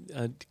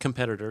at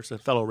competitors,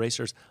 fellow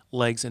racers'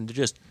 legs, and they're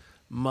just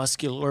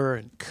muscular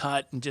and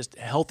cut and just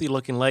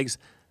healthy-looking legs.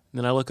 And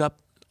then I look up,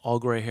 all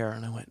gray hair,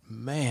 and I went,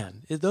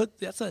 man,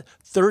 that's a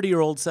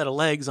 30-year-old set of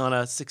legs on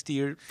a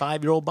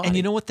 65-year-old body. And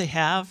you know what they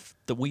have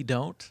that we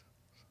don't?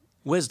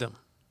 Wisdom.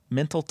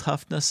 Mental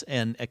toughness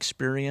and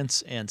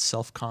experience and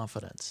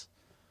self-confidence.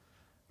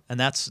 And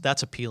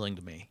that's appealing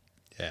to me.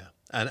 Yeah.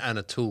 And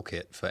a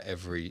toolkit for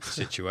every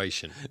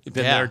situation. You've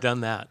been there,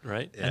 done that,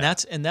 right? Yeah.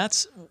 And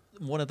that's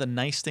one of the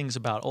nice things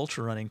about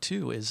ultra running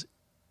too, is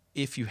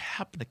if you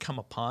happen to come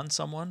upon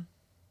someone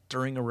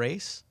during a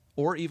race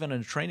or even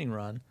in a training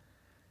run,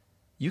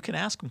 you can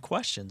ask them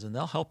questions and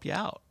they'll help you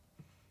out.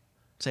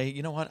 Say,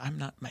 you know what,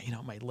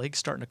 my leg's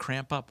starting to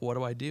cramp up. What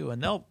do I do?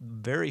 And they'll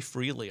very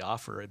freely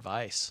offer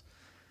advice.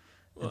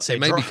 And say, it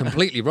may be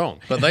completely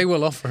wrong, but they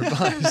will offer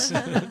advice.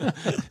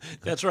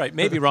 That's right.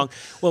 Maybe wrong.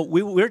 Well,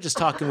 we were just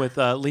talking with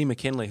Lee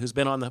McKinley, who's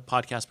been on the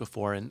podcast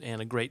before and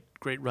a great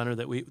runner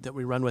that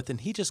we run with, and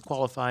he just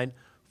qualified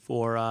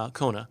for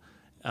Kona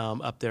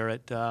up there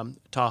at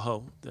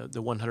Tahoe,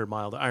 the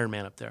 100-mile, the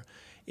Ironman up there.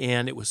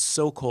 And it was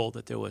so cold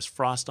that there was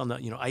frost on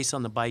the, ice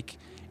on the bike,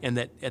 and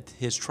that at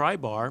his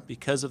tri-bar,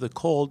 because of the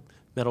cold,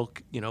 metal,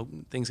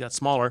 things got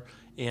smaller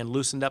and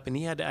loosened up, and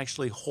he had to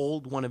actually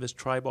hold one of his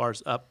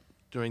tri-bars up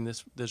during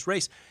this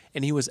race.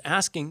 And he was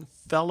asking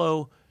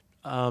fellow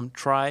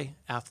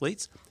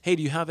tri-athletes, hey,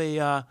 do you have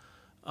a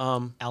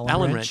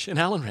Allen wrench? An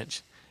Allen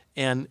wrench.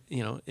 And,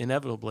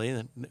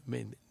 inevitably,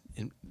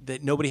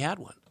 that nobody had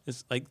one.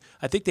 It's like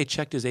I think they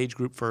checked his age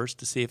group first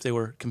to see if they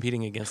were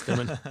competing against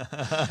him,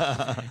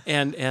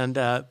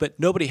 but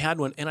nobody had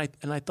one. And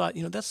I thought,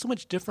 that's so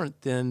much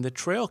different than the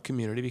trail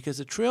community, because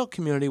the trail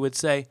community would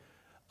say,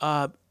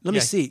 let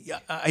me see.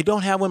 I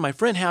don't have one. My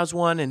friend has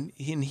one, and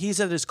he's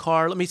at his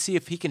car. Let me see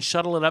if he can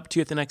shuttle it up to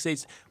you at the next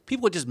stage.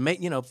 People would just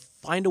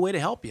find a way to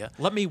help you.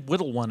 Let me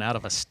whittle one out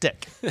of a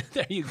stick.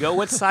 There you go.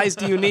 What size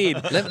do you need?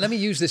 Let me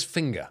use this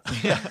finger.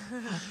 Yeah.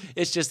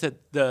 It's just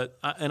that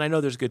and I know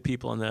there's good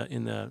people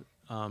in the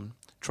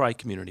tri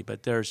community,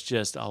 but there's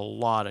just a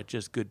lot of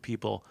just good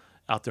people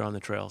out there on the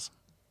trails.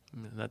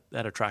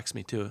 That attracts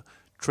me to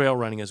trail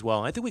running as well.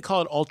 And I think we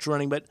call it ultra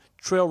running, but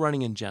trail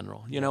running in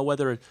general.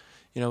 Whether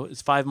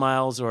it's 5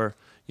 miles or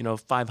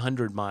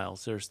 500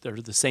 miles. They're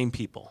the same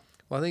people.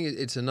 Well, I think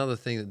it's another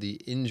thing that the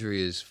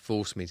injury has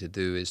forced me to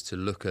do is to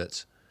look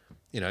at,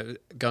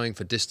 going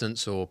for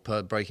distance or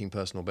breaking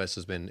personal bests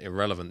has been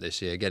irrelevant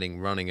this year. Getting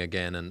running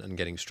again and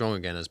getting strong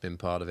again has been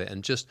part of it.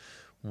 And just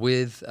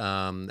with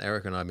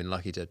Erica and I have been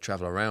lucky to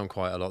travel around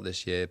quite a lot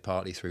this year,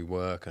 partly through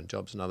work and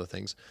jobs and other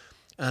things.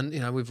 And,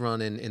 we've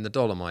run in the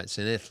Dolomites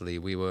in Italy.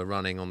 We were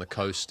running on the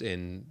coast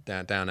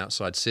down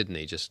outside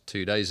Sydney just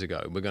 2 days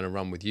ago. We're going to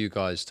run with you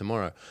guys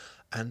tomorrow.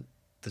 And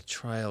the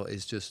trail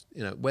is just,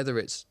 whether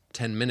it's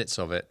 10 minutes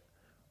of it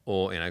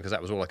or, because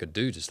that was all I could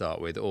do to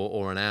start with,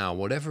 or an hour,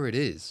 whatever it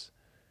is,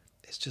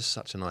 it's just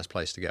such a nice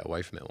place to get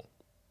away from it all.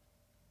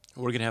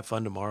 We're going to have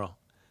fun tomorrow.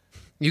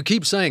 You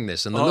keep saying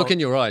this, and the look in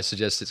your eyes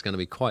suggests it's going to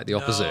be quite the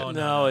opposite.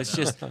 No, it's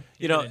just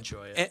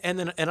enjoy it. And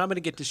I'm going to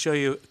get to show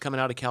you coming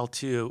out of Cal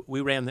 2.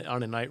 We ran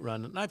on a night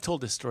run, and I've told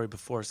this story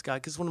before,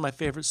 Scott, because it's one of my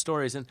favorite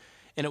stories. And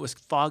it was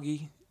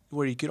foggy,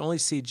 where you could only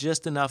see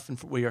just enough,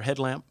 where your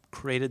headlamp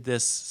created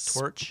this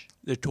torch.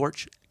 The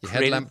torch. Your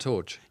headlamp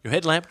torch. Your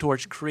headlamp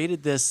torch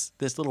created this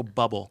little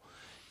bubble,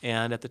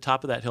 and at the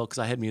top of that hill, because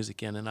I had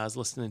music in, and I was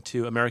listening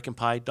to American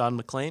Pie. Don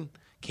McLean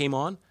came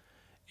on.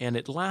 And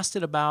it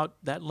lasted about,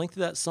 that length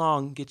of that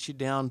song gets you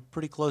down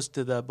pretty close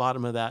to the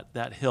bottom of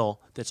that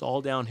hill. That's all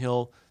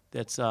downhill,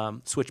 that's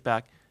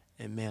switchback.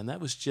 And man,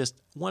 that was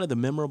just one of the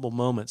memorable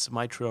moments of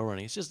my trail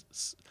running. It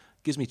just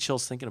gives me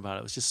chills thinking about it.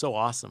 It was just so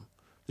awesome.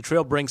 The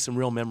trail brings some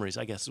real memories,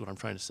 I guess is what I'm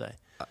trying to say.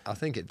 I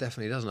think it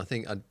definitely does. And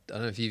I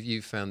don't know if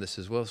you've found this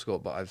as well,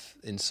 Scott, but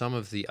in some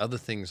of the other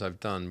things I've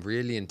done,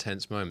 really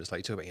intense moments, like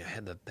you talk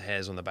about the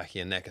hairs on the back of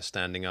your neck are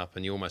standing up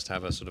and you almost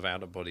have a sort of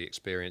out-of-body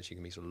experience. You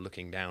can be sort of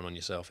looking down on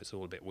yourself. It's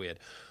all a bit weird.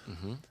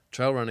 Mm-hmm.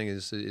 Trail running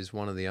is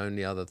one of the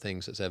only other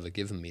things that's ever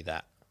given me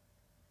that.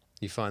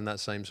 You find that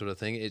same sort of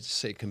thing?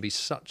 It can be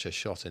such a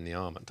shot in the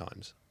arm at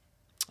times.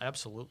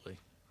 Absolutely.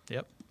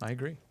 Yep, I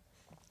agree.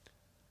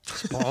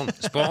 Spot on.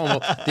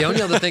 The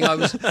only other thing I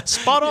was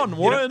spot on,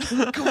 Warren.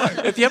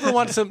 If you ever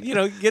want some,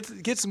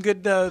 get some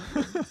good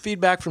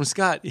feedback from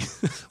Scott.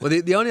 Well,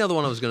 the only other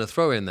one I was going to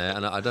throw in there,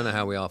 and I don't know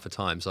how we are for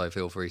time, so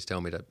feel free to tell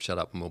me to shut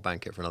up and we'll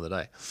bank it for another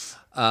day.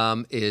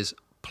 Is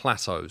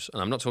plateaus, and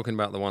I'm not talking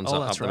about the ones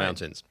up the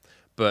mountains,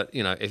 but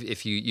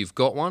if you've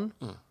got one,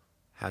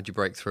 how'd you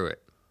break through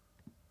it,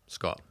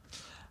 Scott?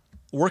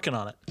 Working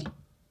on it.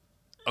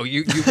 Oh,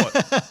 you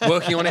what?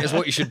 Working on it is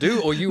what you should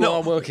do, or you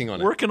are working on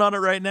it? Working on it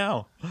right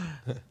now.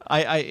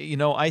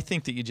 I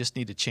think that you just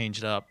need to change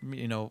it up.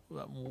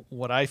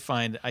 What I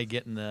find, I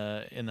get in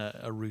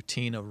a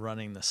routine of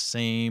running the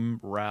same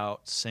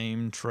route,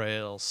 same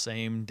trail,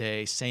 same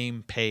day,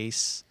 same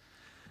pace.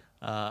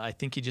 I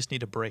think you just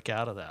need to break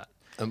out of that.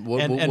 And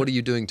what are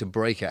you doing to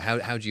break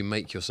out? How do you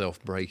make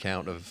yourself break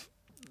out of?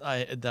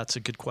 That's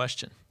a good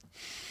question.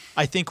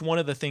 I think one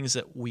of the things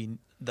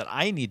that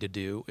I need to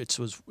do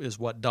is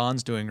what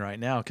Don's doing right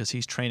now, because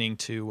he's training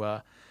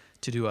to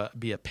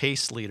be a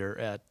pace leader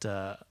at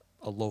a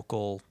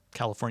local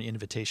California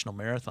Invitational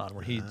Marathon,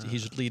 where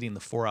he's leading the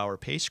 4-hour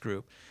pace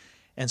group,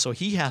 and so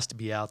he has to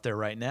be out there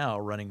right now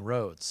running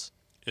roads.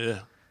 Yeah.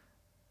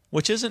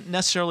 Which isn't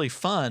necessarily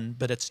fun,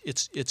 but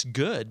it's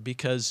good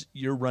because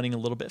you're running a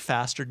little bit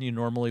faster than you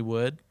normally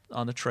would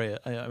on a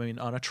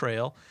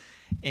trail.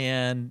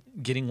 And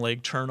getting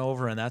leg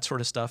turnover and that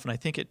sort of stuff. And I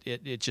think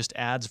it just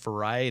adds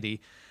variety.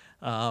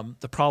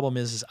 The problem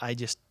is I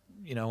just,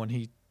 when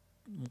he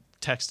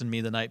texted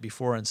me the night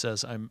before and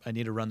says, I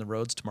need to run the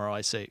roads tomorrow,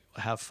 I say,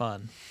 have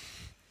fun.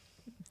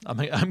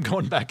 I'm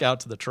going back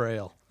out to the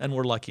trail. And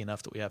we're lucky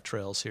enough that we have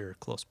trails here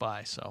close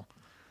by. So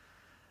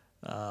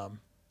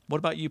what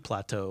about you,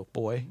 plateau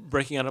boy?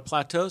 Breaking out a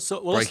plateau? So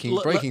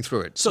breaking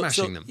through it,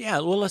 smashing them.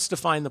 Yeah, well, let's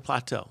define the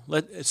plateau.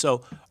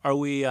 So are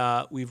we,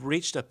 we've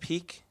reached a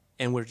peak,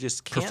 and we're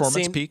just a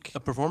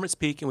performance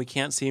peak, and we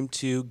can't seem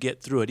to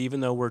get through it, even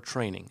though we're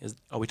training.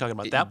 Are we talking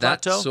about that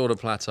plateau? That sort of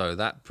plateau.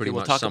 That pretty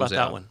much sums it up. We'll talk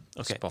about that one.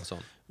 Okay.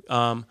 Spot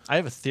on. I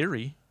have a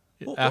theory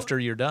after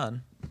you're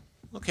done.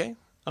 Okay.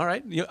 All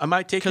right. I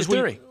might take your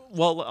theory.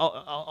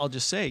 I'll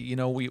just say,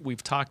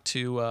 we've talked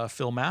to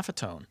Phil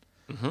Maffetone,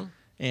 mm-hmm.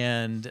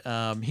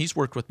 and he's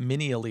worked with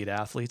many elite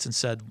athletes and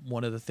said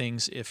one of the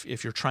things,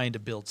 if you're trying to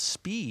build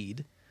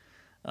speed,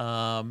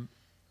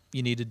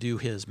 you need to do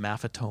his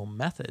Maffetone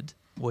method,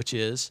 which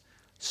is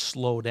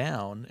slow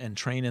down and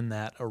train in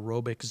that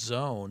aerobic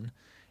zone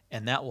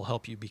and that will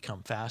help you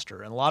become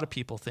faster. And a lot of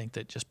people think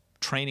that just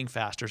training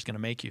faster is going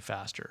to make you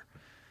faster.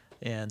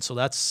 And so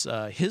that's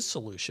his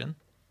solution.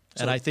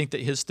 And I think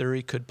that his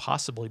theory could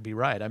possibly be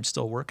right. I'm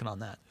still working on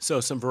that.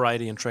 So some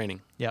variety in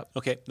training. Yep.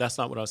 Okay, that's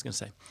not what I was going to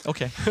say.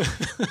 Okay.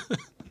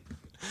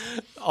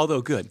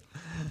 Although good.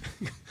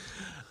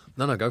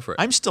 No, go for it.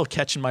 I'm still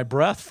catching my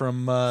breath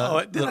from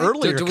the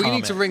earlier Do we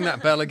comment. need to ring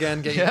that bell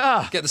again?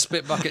 Get the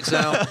spit buckets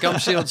out, gum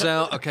shields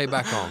out. Okay,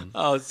 back on.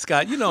 Oh,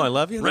 Scott, you know I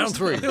love you. Round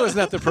 3. There was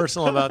nothing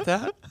personal about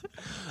that.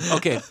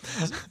 Okay,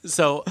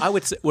 so I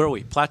would say, where are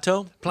we?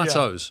 Plateau?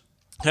 Plateaus.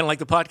 Kind of like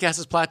the podcast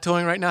is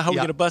plateauing right now. How are we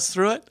going to bust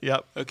through it?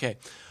 Yep. Okay.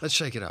 Let's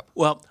shake it up.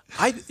 Well,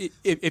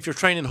 if you're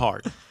training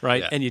hard,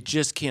 right, Yeah. and you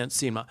just can't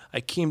seem,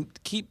 I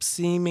keep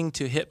seeming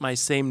to hit my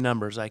same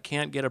numbers. I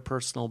can't get a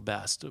personal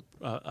best,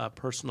 a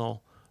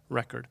personal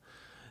record.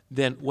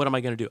 Then what am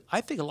I going to do?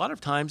 I think a lot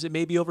of times it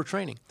may be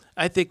overtraining.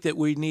 I think that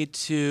we need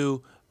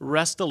to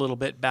rest a little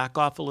bit, back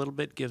off a little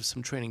bit, give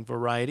some training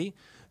variety.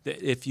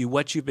 That if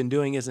what you've been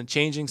doing isn't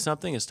changing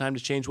something, it's time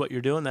to change what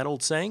you're doing. That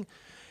old saying.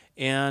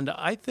 And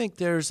I think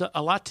there's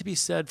a lot to be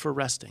said for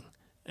resting,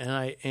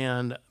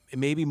 and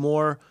maybe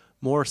more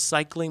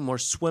cycling, more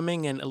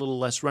swimming, and a little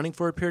less running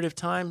for a period of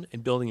time,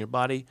 and building your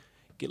body,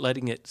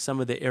 letting it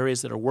some of the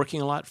areas that are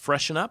working a lot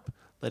freshen up,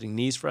 letting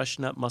knees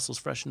freshen up, muscles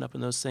freshen up,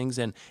 and those things,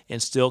 and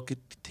still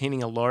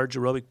containing a large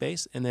aerobic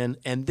base, and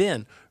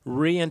then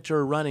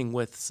re-enter running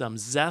with some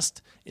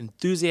zest,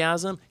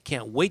 enthusiasm.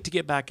 Can't wait to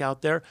get back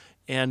out there,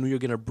 and you're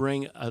going to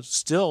bring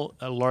still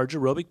a large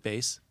aerobic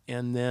base,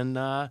 and then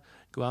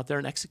go out there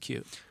and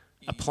execute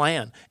a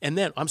plan. And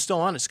then I'm still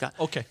on it, Scott.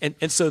 Okay.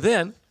 And so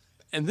then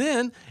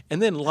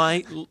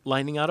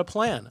lining out a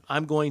plan.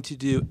 I'm going to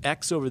do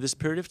X over this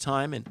period of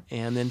time,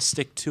 and then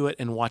stick to it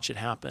and watch it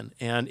happen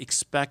and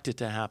expect it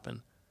to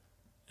happen.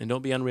 And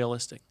don't be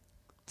unrealistic.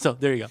 So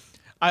there you go.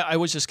 I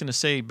was just going to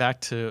say,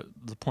 back to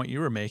the point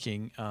you were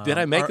making. Did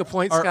I make a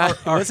point,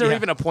 Scott? Was there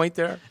even a point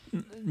there?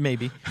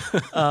 Maybe.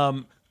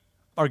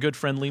 Our good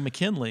friend Lee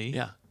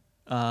McKinley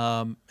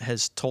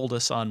has told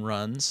us on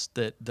runs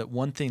that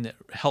one thing that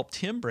helped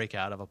him break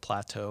out of a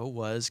plateau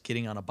was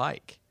getting on a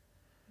bike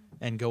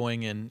and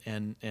going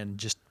and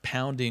just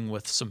pounding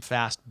with some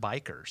fast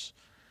bikers.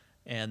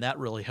 And that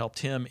really helped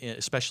him,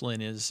 especially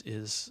in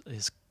his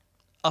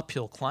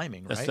uphill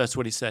climbing, right? That's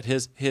what he said.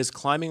 His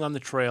climbing on the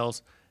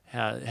trails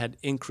had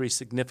increased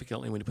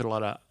significantly when he put a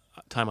lot of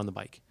time on the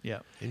bike. Yeah.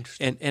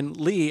 Interesting. And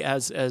Lee,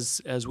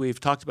 as we've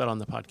talked about on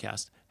the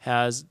podcast,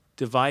 has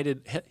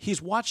he's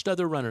watched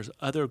other runners,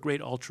 other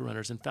great ultra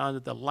runners, and found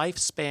that the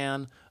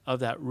lifespan of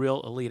that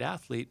real elite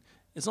athlete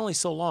is only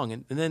so long.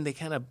 And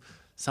then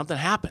something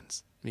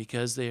happens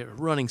because they're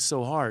running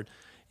so hard.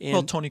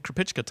 And Tony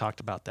Krupicka talked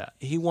about that.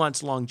 He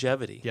wants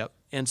longevity. Yep.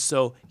 And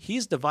so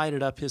he's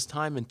divided up his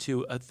time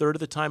into a third of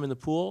the time in the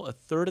pool, a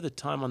third of the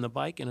time on the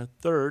bike, and a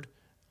third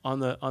on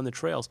the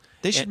trails.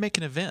 They should make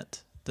an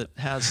event that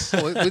has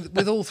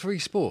with all 3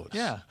 sports.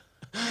 Yeah.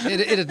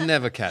 It'd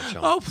never catch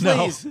on. Oh,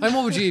 please. And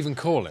what would you even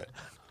call it?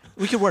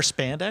 We could wear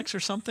spandex or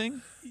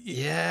something.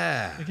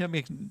 Yeah.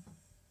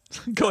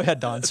 Go ahead,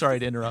 Don. Sorry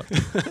to interrupt.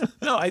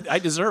 No, I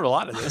deserve a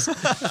lot of this.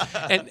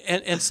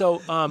 and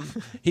so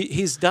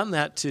he's done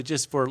that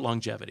just for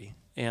longevity.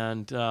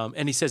 And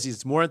he says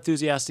he's more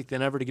enthusiastic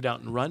than ever to get out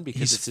and run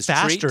because it's his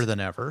faster treat. than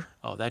ever.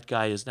 Oh, that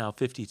guy is now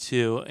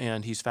 52,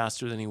 and he's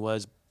faster than he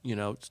was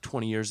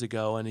 20 years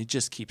ago, and he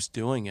just keeps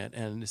doing it,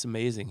 and it's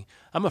amazing.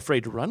 I'm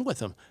afraid to run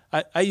with him.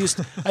 I used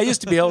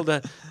to be able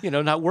to,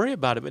 not worry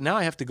about it, but now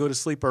I have to go to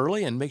sleep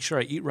early and make sure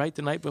I eat right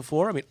the night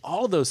before. I mean,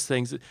 all of those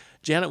things that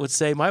Janet would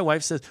say. My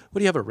wife says, "What,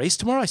 do you have a race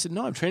tomorrow?" I said,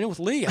 "No, I'm training with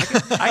Lee.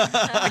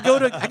 I got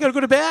to go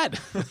to bed."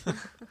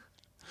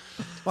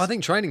 Well, I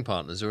think training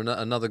partners are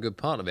another good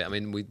part of it. I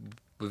mean,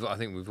 I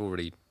think we've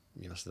already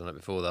must have done it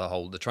before.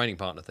 The training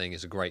partner thing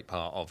is a great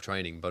part of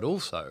training, but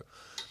also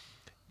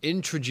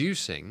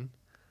introducing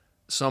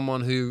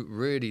someone who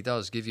really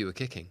does give you a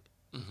kicking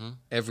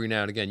every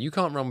now and again. You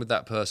can't run with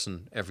that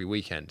person every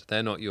weekend.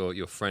 They're not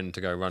your friend to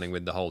go running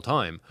with the whole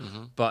time.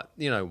 But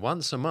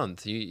once a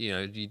month,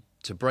 you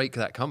to break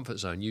that comfort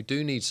zone, you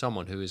do need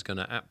someone who is going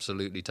to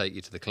absolutely take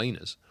you to the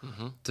cleaners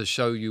to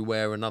show you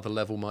where another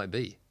level might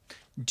be.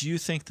 Do you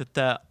think that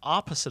the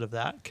opposite of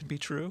that could be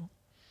true?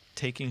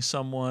 Taking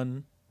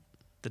someone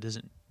that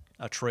isn't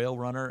a trail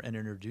runner and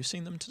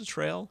introducing them to the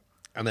trail?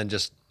 And then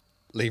just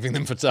leaving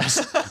them for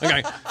dust.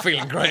 Okay,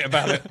 feeling great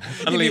about it,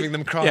 and leaving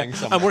them crying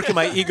somewhere. I'm working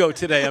my ego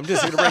today. I'm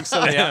just going to bring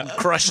somebody out and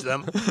crush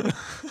them.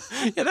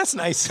 Yeah, that's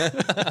nice.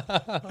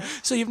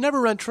 So you've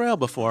never run trail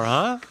before,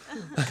 huh?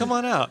 Come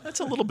on out. That's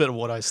a little bit of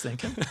what I was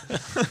thinking.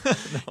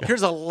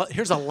 Here's a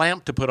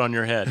lamp to put on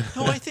your head.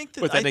 No, I think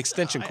that with an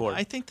extension cord.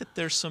 I think that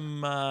there's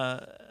some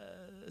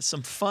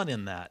fun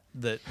in that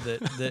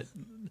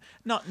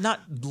not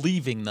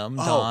leaving them,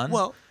 Don.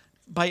 Well,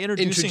 by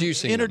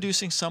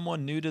introducing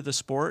someone new to the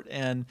sport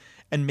and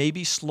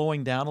maybe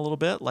slowing down a little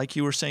bit, like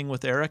you were saying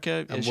with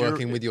Erica, and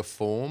working with your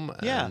form,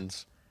 Yeah.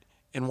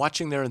 and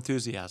watching their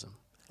enthusiasm.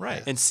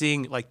 Right. And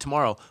seeing, like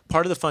tomorrow,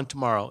 part of the fun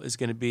tomorrow is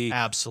going to be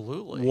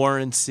absolutely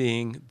Warren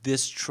seeing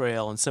this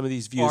trail and some of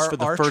these views for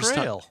the first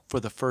time. For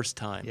the first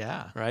time.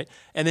 Yeah. Right?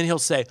 And then he'll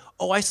say,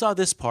 oh, I saw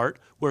this part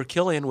where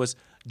Killian was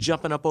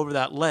jumping up over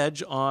that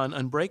ledge on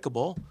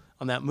Unbreakable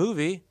on that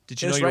movie.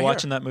 Did you know you're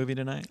watching that movie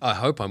tonight? I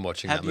hope I'm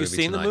watching that movie tonight. Have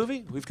you seen the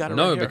movie? We've got it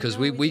No, right here. because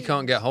we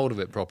can't get hold of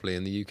it properly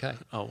in the UK.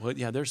 Oh, well,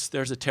 yeah, there's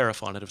a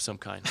tariff on it of some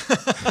kind.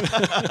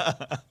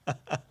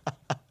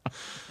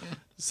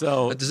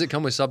 So does it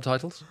come with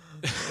subtitles?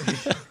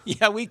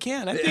 Yeah, we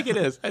can. I think it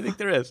is. I think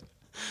there is.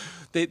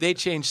 They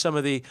changed some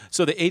of the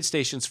aid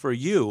stations for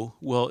you.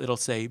 It'll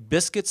say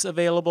biscuits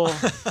available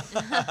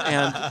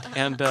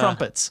and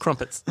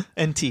crumpets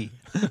and tea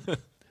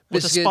with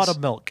biscuits, a spot of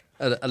milk,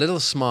 a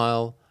little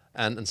smile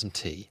and some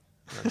tea.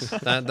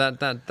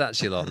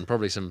 That's your lot, and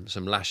probably some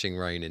lashing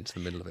rain into the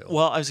middle of it all.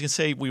 Well, I was going to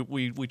say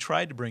we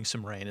tried to bring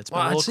some rain. It's been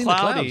a little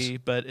cloudy,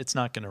 but it's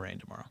not going to rain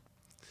tomorrow.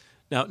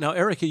 Now,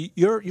 Erica,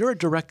 you're a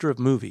director of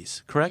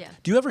movies, correct? Yeah.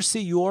 Do you ever see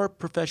your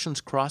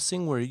professions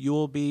crossing where you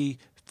will be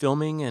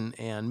filming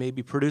and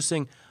maybe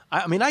producing?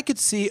 I mean, I could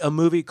see a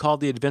movie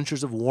called The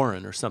Adventures of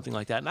Warren or something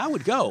like that, and I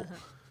would go.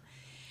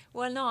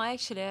 Well, no,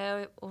 actually,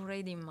 I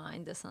already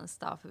mind some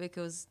stuff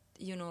because,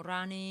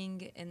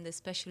 running and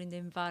especially in the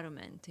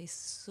environment is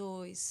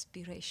so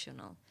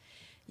inspirational.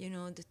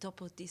 The top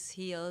of these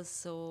hills,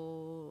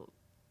 so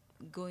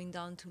going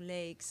down to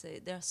lakes,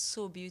 they're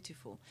so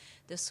beautiful.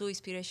 They're so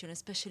inspirational,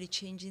 especially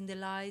changing the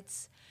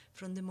lights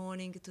from the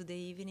morning to the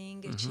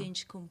evening,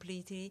 change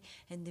completely,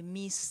 and the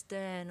mist,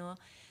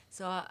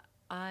 So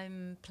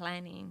I'm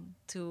planning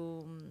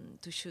to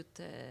shoot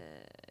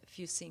a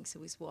few things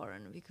with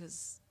Warren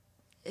because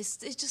it's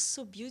just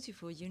so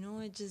beautiful,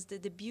 It's just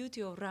the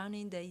beauty of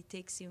running that it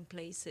takes you in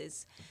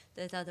places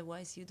that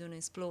otherwise you don't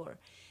explore.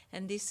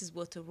 And this is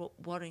what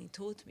Warren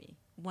taught me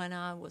when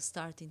I was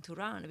starting to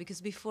run, because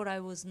before I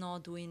was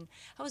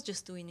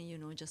just doing,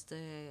 just a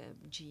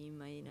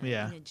gym, in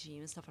a gym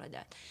and stuff like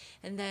that.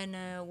 And then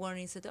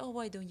Warren said, oh,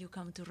 why don't you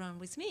come to run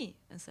with me?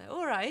 And I said,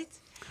 all right.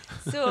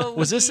 So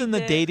was this in the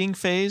dating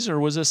phase or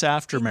was this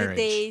after marriage?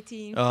 The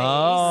dating phase.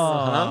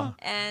 Uh-huh.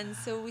 And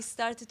so we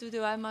started to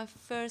do, my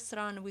first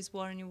run with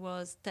Warren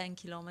was 10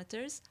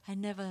 kilometers. I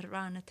never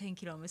ran a 10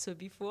 kilometers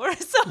before,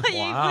 so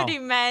you could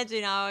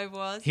imagine how it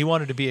was. He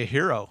wanted to be a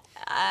hero.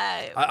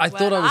 I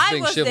thought I was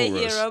being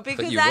chivalrous. The hero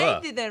because I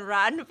didn't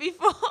run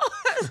before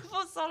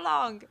for so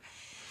long.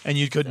 And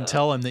you couldn't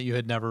tell him that you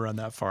had never run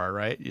that far,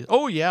 right?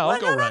 I'll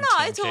go run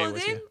 10K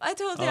with you. I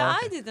told him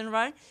I didn't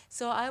run,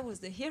 so I was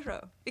the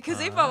hero. Because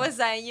if I was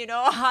saying,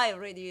 I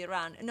already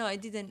ran. No, I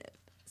didn't.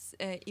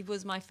 It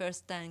was my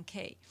first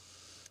 10K.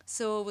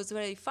 So it was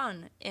very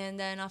fun. And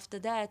then after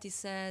that, he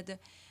said,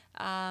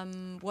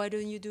 why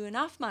don't you do an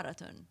half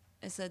marathon?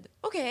 I said,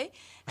 okay.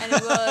 And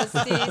it was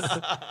this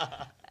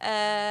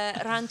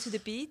Run to the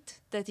Beat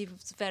that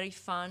is very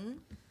fun.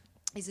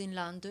 It's in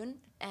London,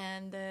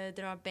 and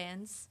there are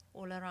bands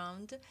all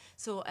around.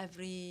 So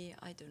every,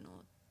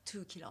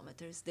 2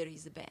 kilometers, there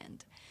is a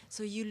band.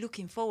 So you're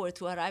looking forward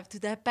to arrive to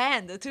that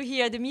band, to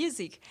hear the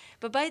music.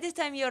 But by the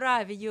time you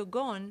arrive, you're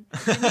gone.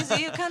 The music,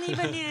 you can't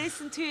even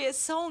listen to a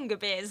song,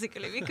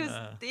 basically, because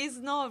it's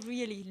not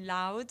really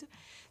loud.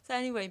 So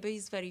anyway, but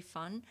it's very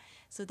fun.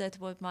 So that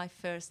was my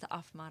first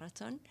half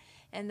marathon.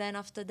 And then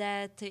after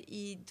that,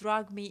 he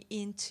dragged me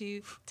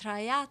into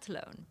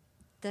triathlon.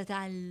 That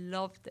I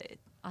loved it.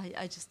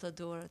 I just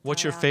adore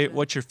triathlon.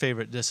 What's your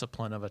favorite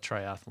discipline of a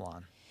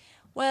triathlon?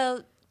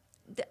 Well,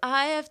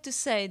 I have to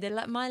say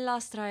that my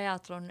last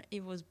triathlon,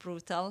 it was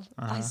brutal.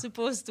 I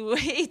supposed to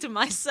hate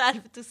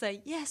myself to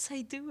say, yes,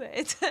 I do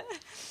it.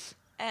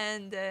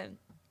 And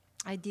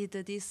I did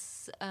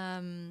this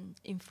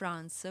in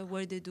France,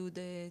 where they do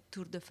the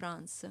Tour de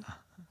France.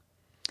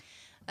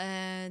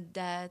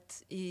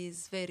 That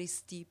is very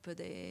steep,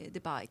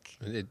 the bike.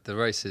 The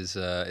race is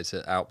it's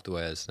at Alpe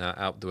d'Huez. Now,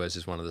 Alpe d'Huez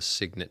is one of the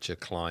signature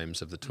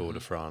climbs of the Tour de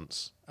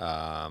France.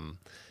 And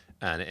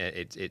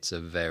it's a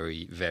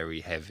very,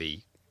 very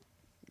heavy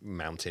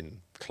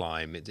mountain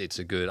climb. It's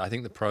a good, I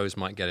think the pros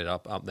might get it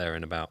up there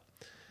in about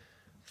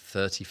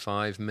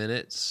 35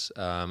 minutes.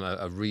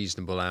 A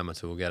reasonable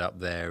amateur will get up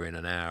there in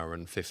an hour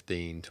and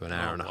 15 to an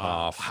hour and a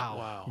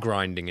half,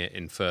 grinding it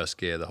in first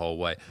gear the whole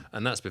way.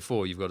 And that's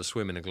before you've got to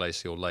swim in a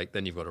glacial lake,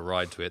 then you've got to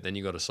ride to it, then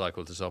you've got to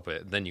cycle to top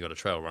it, then you've got a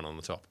trail run on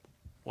the top.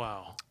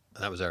 Wow.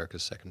 And that was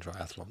Erica's second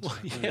triathlon.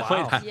 So.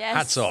 Wow. Yes.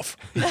 Hats off.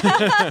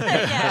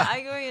 Yeah,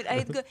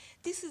 I go,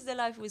 this is the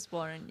life with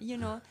Warren.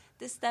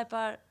 The step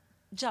are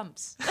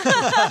jumps.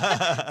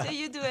 So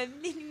you do a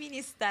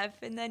mini step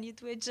and then you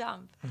do a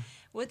jump.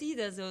 What he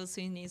does also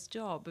in his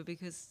job,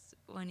 because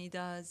when he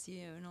does,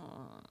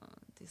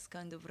 this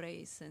kind of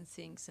race and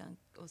things, and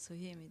also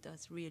he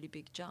does really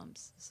big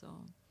jumps. So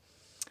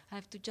I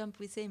have to jump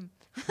with him.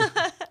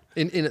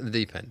 in at the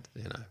deep end,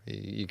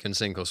 you can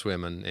sink or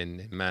swim. And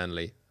in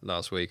Manly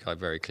last week, I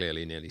very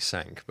clearly nearly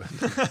sank, but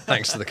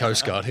thanks to the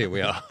Coast Guard, here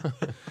we are.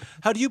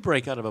 How do you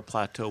break out of a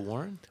plateau,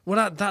 Warren?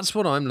 Well, that's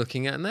what I'm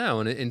looking at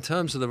now. And in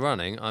terms of the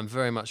running, I'm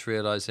very much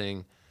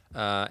realizing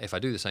if I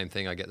do the same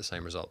thing, I get the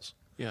same results.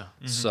 Yeah.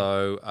 Mm-hmm.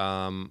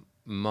 So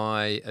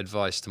my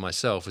advice to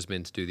myself has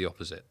been to do the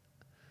opposite.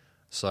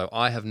 So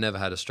I have never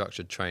had a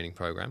structured training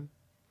program,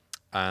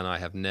 and I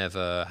have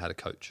never had a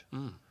coach.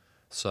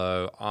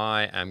 So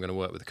I am going to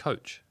work with a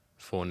coach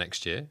for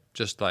next year,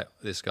 just like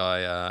this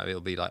guy.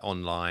 It'll be like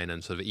online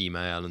and sort of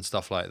email and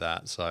stuff like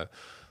that. So,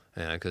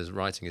 because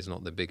writing is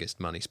not the biggest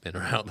money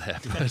spinner out there,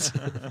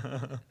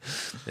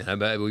 but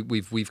but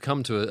we've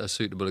come to a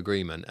suitable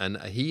agreement,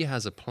 and he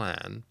has a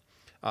plan.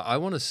 I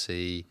want to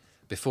see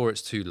before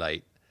it's too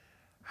late.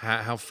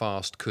 How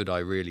fast could I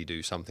really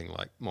do something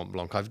like Mont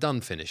Blanc? I've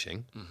done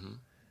finishing.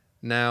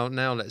 Now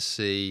let's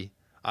see.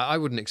 I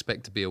wouldn't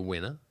expect to be a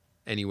winner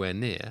anywhere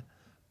near,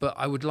 but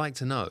I would like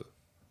to know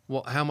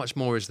how much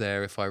more is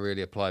there if I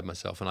really applied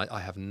myself, and I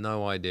have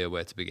no idea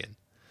where to begin.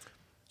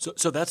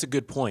 So that's a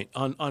good point.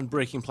 On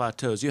breaking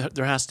plateaus,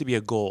 there has to be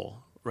a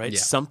goal, right? Yeah.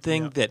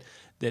 Something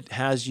that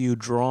has you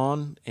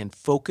drawn and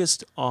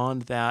focused on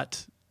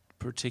that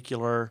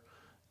particular,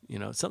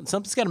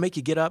 something's got to make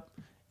you get up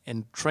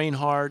and train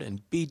hard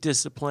and be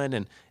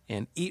disciplined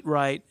and eat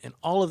right and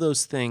all of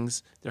those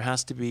things. There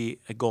has to be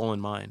a goal in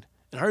mind.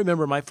 And I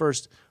remember my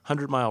first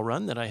 100-mile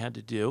run that I had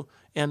to do,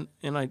 and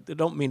I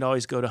don't mean to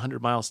always go to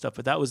 100-mile stuff,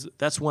 but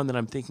that's one that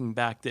I'm thinking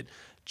back that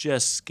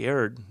just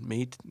scared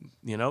me,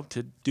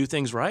 to do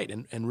things right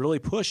and really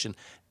push.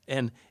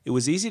 And it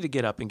was easy to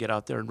get up and get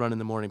out there and run in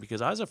the morning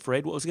because I was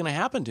afraid what was going to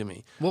happen to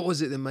me. What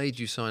was it that made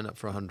you sign up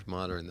for a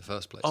 100-miler in the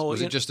first place?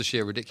 Was it just the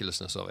sheer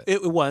ridiculousness of it?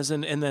 It was,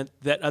 and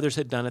that others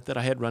had done it, that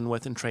I had run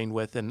with and trained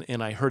with,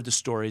 and I heard the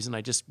stories, and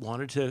I just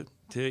wanted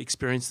to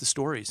experience the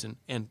stories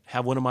and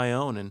have one of my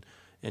own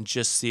and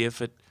just see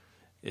if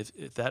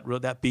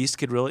that beast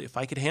could really, if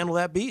I could handle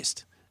that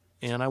beast.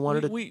 And I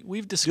wanted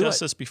we've discussed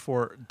this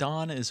before.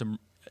 Don is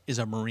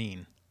a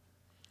Marine,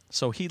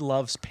 so he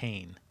loves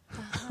pain.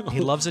 He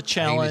loves a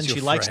challenge.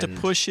 He likes to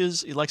push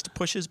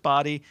his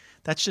body.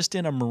 That's just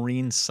in a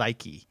Marine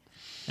psyche.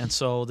 And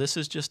so this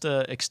is just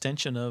an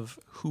extension of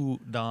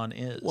who Don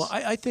is. Well,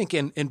 I think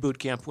in boot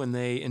camp when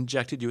they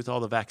injected you with all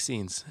the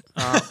vaccines,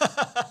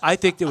 I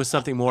think there was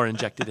something more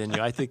injected in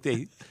you. I think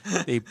they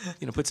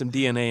put some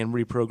DNA and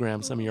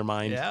reprogrammed some of your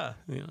mind. Yeah.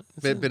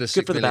 Bit of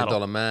 $6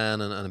 million man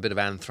and a bit of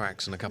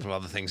anthrax and a couple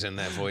of other things in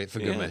there for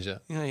good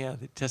measure. Yeah.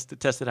 They test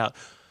it out.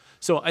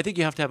 So I think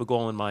you have to have a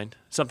goal in mind,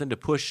 something to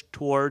push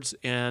towards,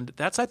 and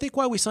that's, I think,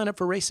 why we sign up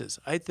for races.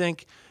 I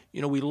think,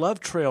 we love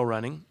trail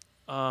running,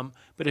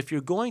 but if you're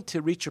going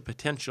to reach your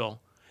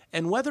potential,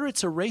 and whether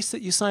it's a race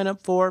that you sign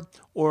up for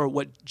or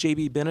what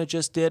JB Benna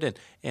just did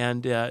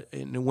and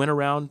went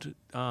around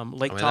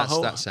Lake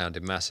Tahoe. That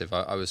sounded massive.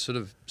 I was sort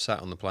of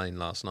sat on the plane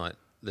last night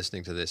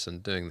listening to this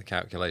and doing the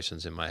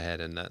calculations in my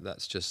head, and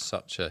that's just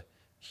such a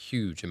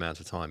huge amount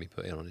of time he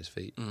put in on his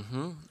feet.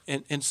 Mm-hmm.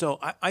 And so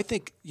I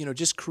think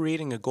just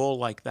creating a goal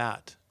like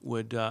that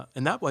would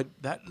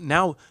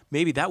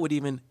maybe that would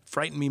even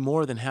frighten me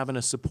more than having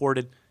a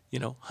supported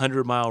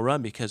 100-mile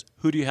run, because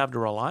who do you have to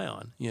rely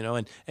on?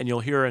 And you'll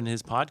hear in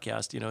his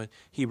podcast,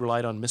 he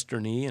relied on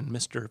Mr. Knee and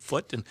Mr.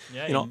 Foot, and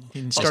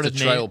he started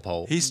trail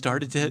pole. He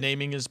started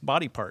naming his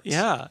body parts.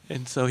 Yeah,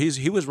 and so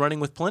he was running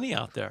with plenty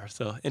out there.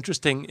 So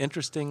interesting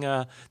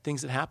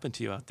things that happen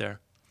to you out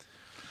there.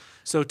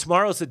 So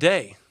tomorrow's the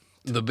day.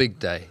 The big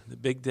day. The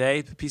big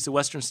day, the piece of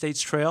Western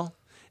States Trail.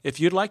 If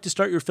you'd like to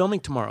start your filming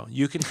tomorrow,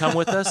 you can come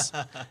with us.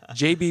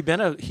 JB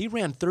Benna, he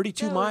ran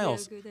 32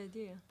 miles. That would be a good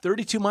idea.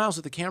 32 miles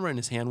with a camera in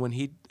his hand when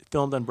he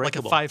filmed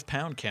Unbreakable. Like a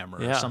 5-pound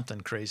camera or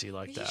something crazy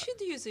like that. You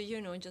should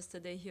use just a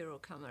Day Hero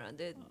camera.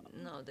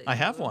 I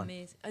have one.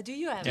 Do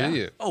you have Do one?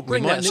 you? Oh,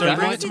 bring it. So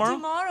bring it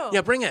tomorrow? Yeah,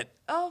 bring it.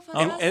 Oh,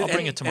 fantastic. I'll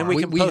bring it tomorrow. And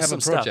we can we post have some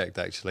a stuff. project,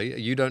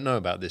 actually. You don't know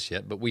about this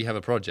yet, but we have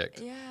a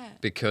project. Yeah.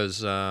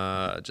 Because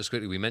just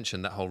quickly, we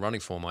mentioned that whole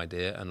running form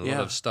idea, and a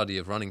lot of study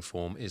of running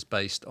form is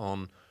based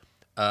on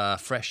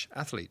fresh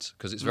athletes,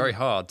 because it's very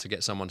hard to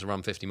get someone to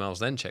run 50 miles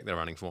then check their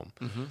running form.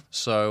 Mm-hmm.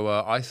 So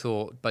I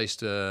thought,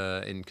 based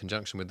in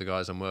conjunction with the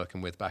guys I'm working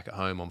with back at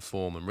home on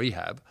form and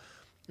rehab,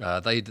 they're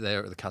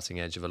at the cutting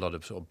edge of a lot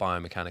of sort of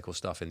biomechanical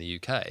stuff in the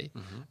UK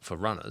for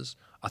runners.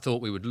 I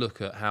thought we would look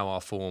at how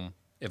our form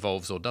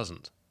evolves or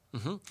doesn't.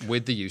 Mm-hmm.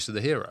 With the use of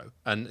the Hero,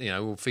 and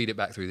we'll feed it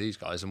back through these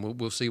guys, and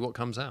we'll see what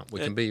comes out. We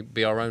can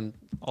be our own.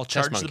 I'll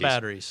charge the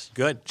batteries.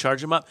 Good,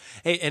 charge them up.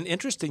 Hey, and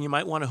interesting, you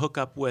might want to hook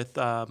up with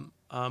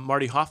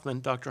Marty Hoffman,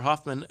 Dr.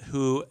 Hoffman,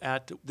 who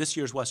at this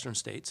year's Western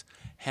States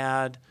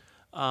had,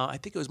 I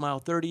think it was mile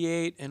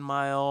 38 and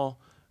mile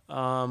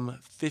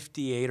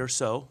 58 or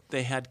so.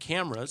 They had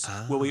cameras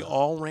where we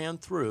all ran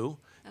through.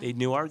 They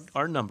knew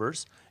our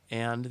numbers.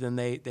 And then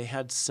they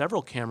had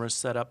several cameras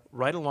set up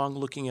right along,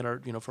 looking at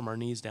our, from our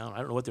knees down. I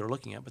don't know what they were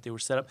looking at, but they were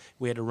set up.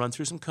 We had to run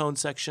through some cone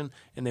section,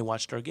 and they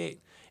watched our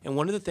gait. And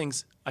one of the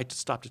things, I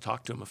stopped to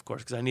talk to him, of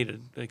course, because I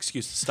needed an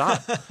excuse to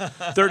stop.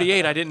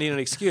 38, I didn't need an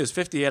excuse.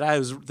 58, I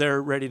was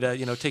there ready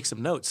to, take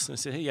some notes. I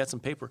said, hey, you got some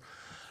paper.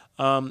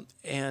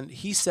 And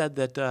he said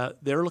that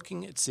they're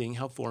looking at seeing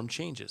how form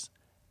changes.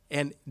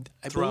 And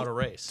throughout a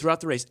race.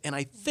 Throughout the race. And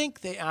I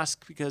think they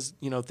ask, because,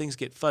 things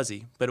get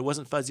fuzzy, but it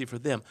wasn't fuzzy for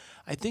them.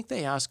 I think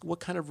they ask,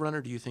 what kind of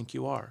runner do you think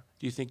you are?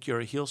 Do you think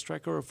you're a heel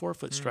striker or a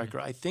forefoot striker?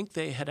 I think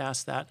they had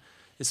asked that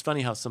It's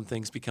funny how some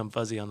things become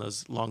fuzzy on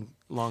those long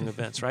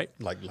events, right?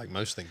 Like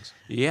most things.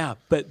 Yeah,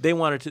 but they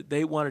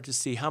wanted to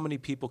see how many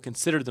people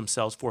consider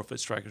themselves 4-foot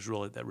strikers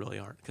that really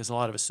aren't, because a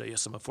lot of us say,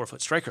 yes, I'm a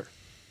 4-foot striker,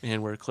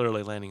 and we're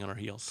clearly landing on our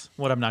heels.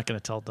 What I'm not going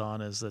to tell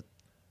Don is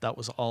that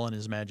was all in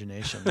his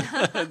imagination.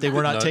 They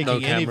were not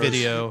taking any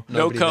video.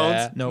 No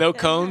cones. Nope. No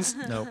cones.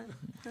 Nope.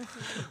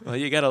 Well,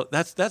 you gotta.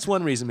 That's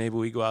one reason maybe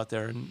we go out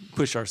there and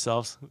push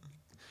ourselves.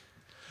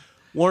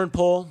 Warren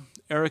Pohl,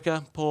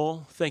 Erica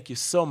Pohl, thank you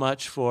so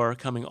much for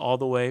coming all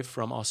the way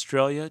from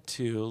Australia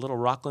to Little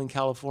Rockland,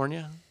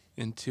 California,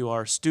 into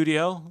our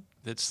studio.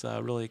 That's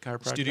really a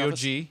chiropractic Studio office.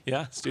 G.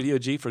 Yeah, Studio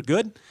G for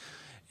good.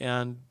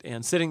 And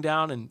sitting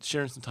down and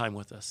sharing some time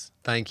with us.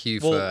 Thank you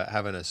for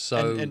having us.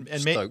 So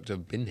stoked to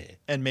have been here.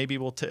 And maybe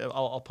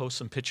I'll post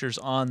some pictures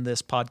on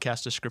this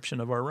podcast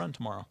description of our run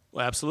tomorrow.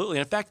 Well, absolutely.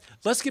 In fact,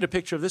 let's get a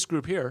picture of this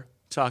group here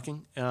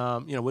talking.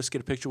 Let's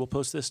get a picture. We'll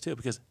post this too,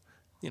 because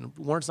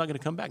Warren's not going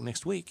to come back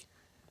next week.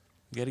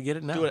 We got to get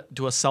it now.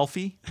 Do a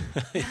selfie.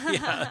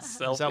 Yeah,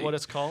 selfie. Is that what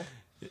it's called?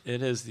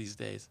 It is these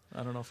days.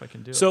 I don't know if I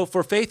can do it. So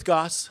for Faith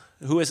Goss,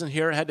 who isn't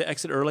here, had to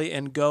exit early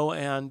and go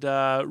and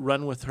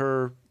run with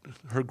her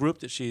group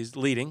that she's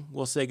leading.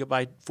 We'll say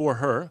goodbye for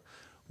her.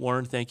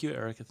 Warren, thank you.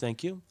 Erica,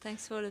 thank you.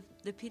 Thanks for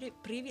the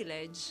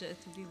privilege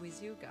to be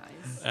with you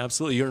guys.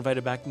 Absolutely. You're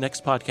invited back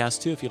next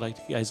podcast, too, if you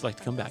guys like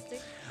to come back.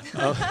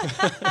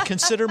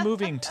 Consider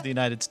moving to the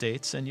United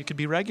States, and you could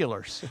be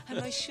regulars. I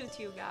might shoot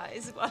you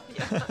guys.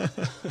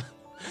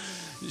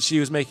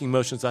 She was making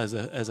motions as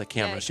a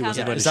camera. She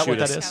wasn't going to shoot us. Is that what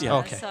that is? Yeah.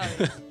 Okay.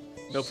 Sorry.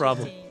 No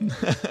problem.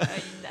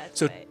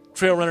 So way.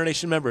 Trail Runner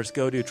Nation members,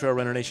 go to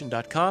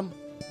trailrunnernation.com.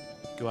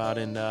 Go out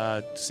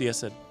and see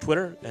us at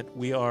Twitter at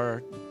We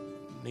Are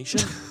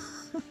Nation.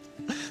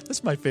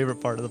 That's my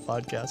favorite part of the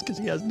podcast because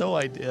he has no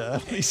idea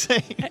what he's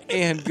saying.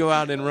 And go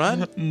out and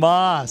run.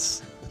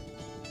 Moss.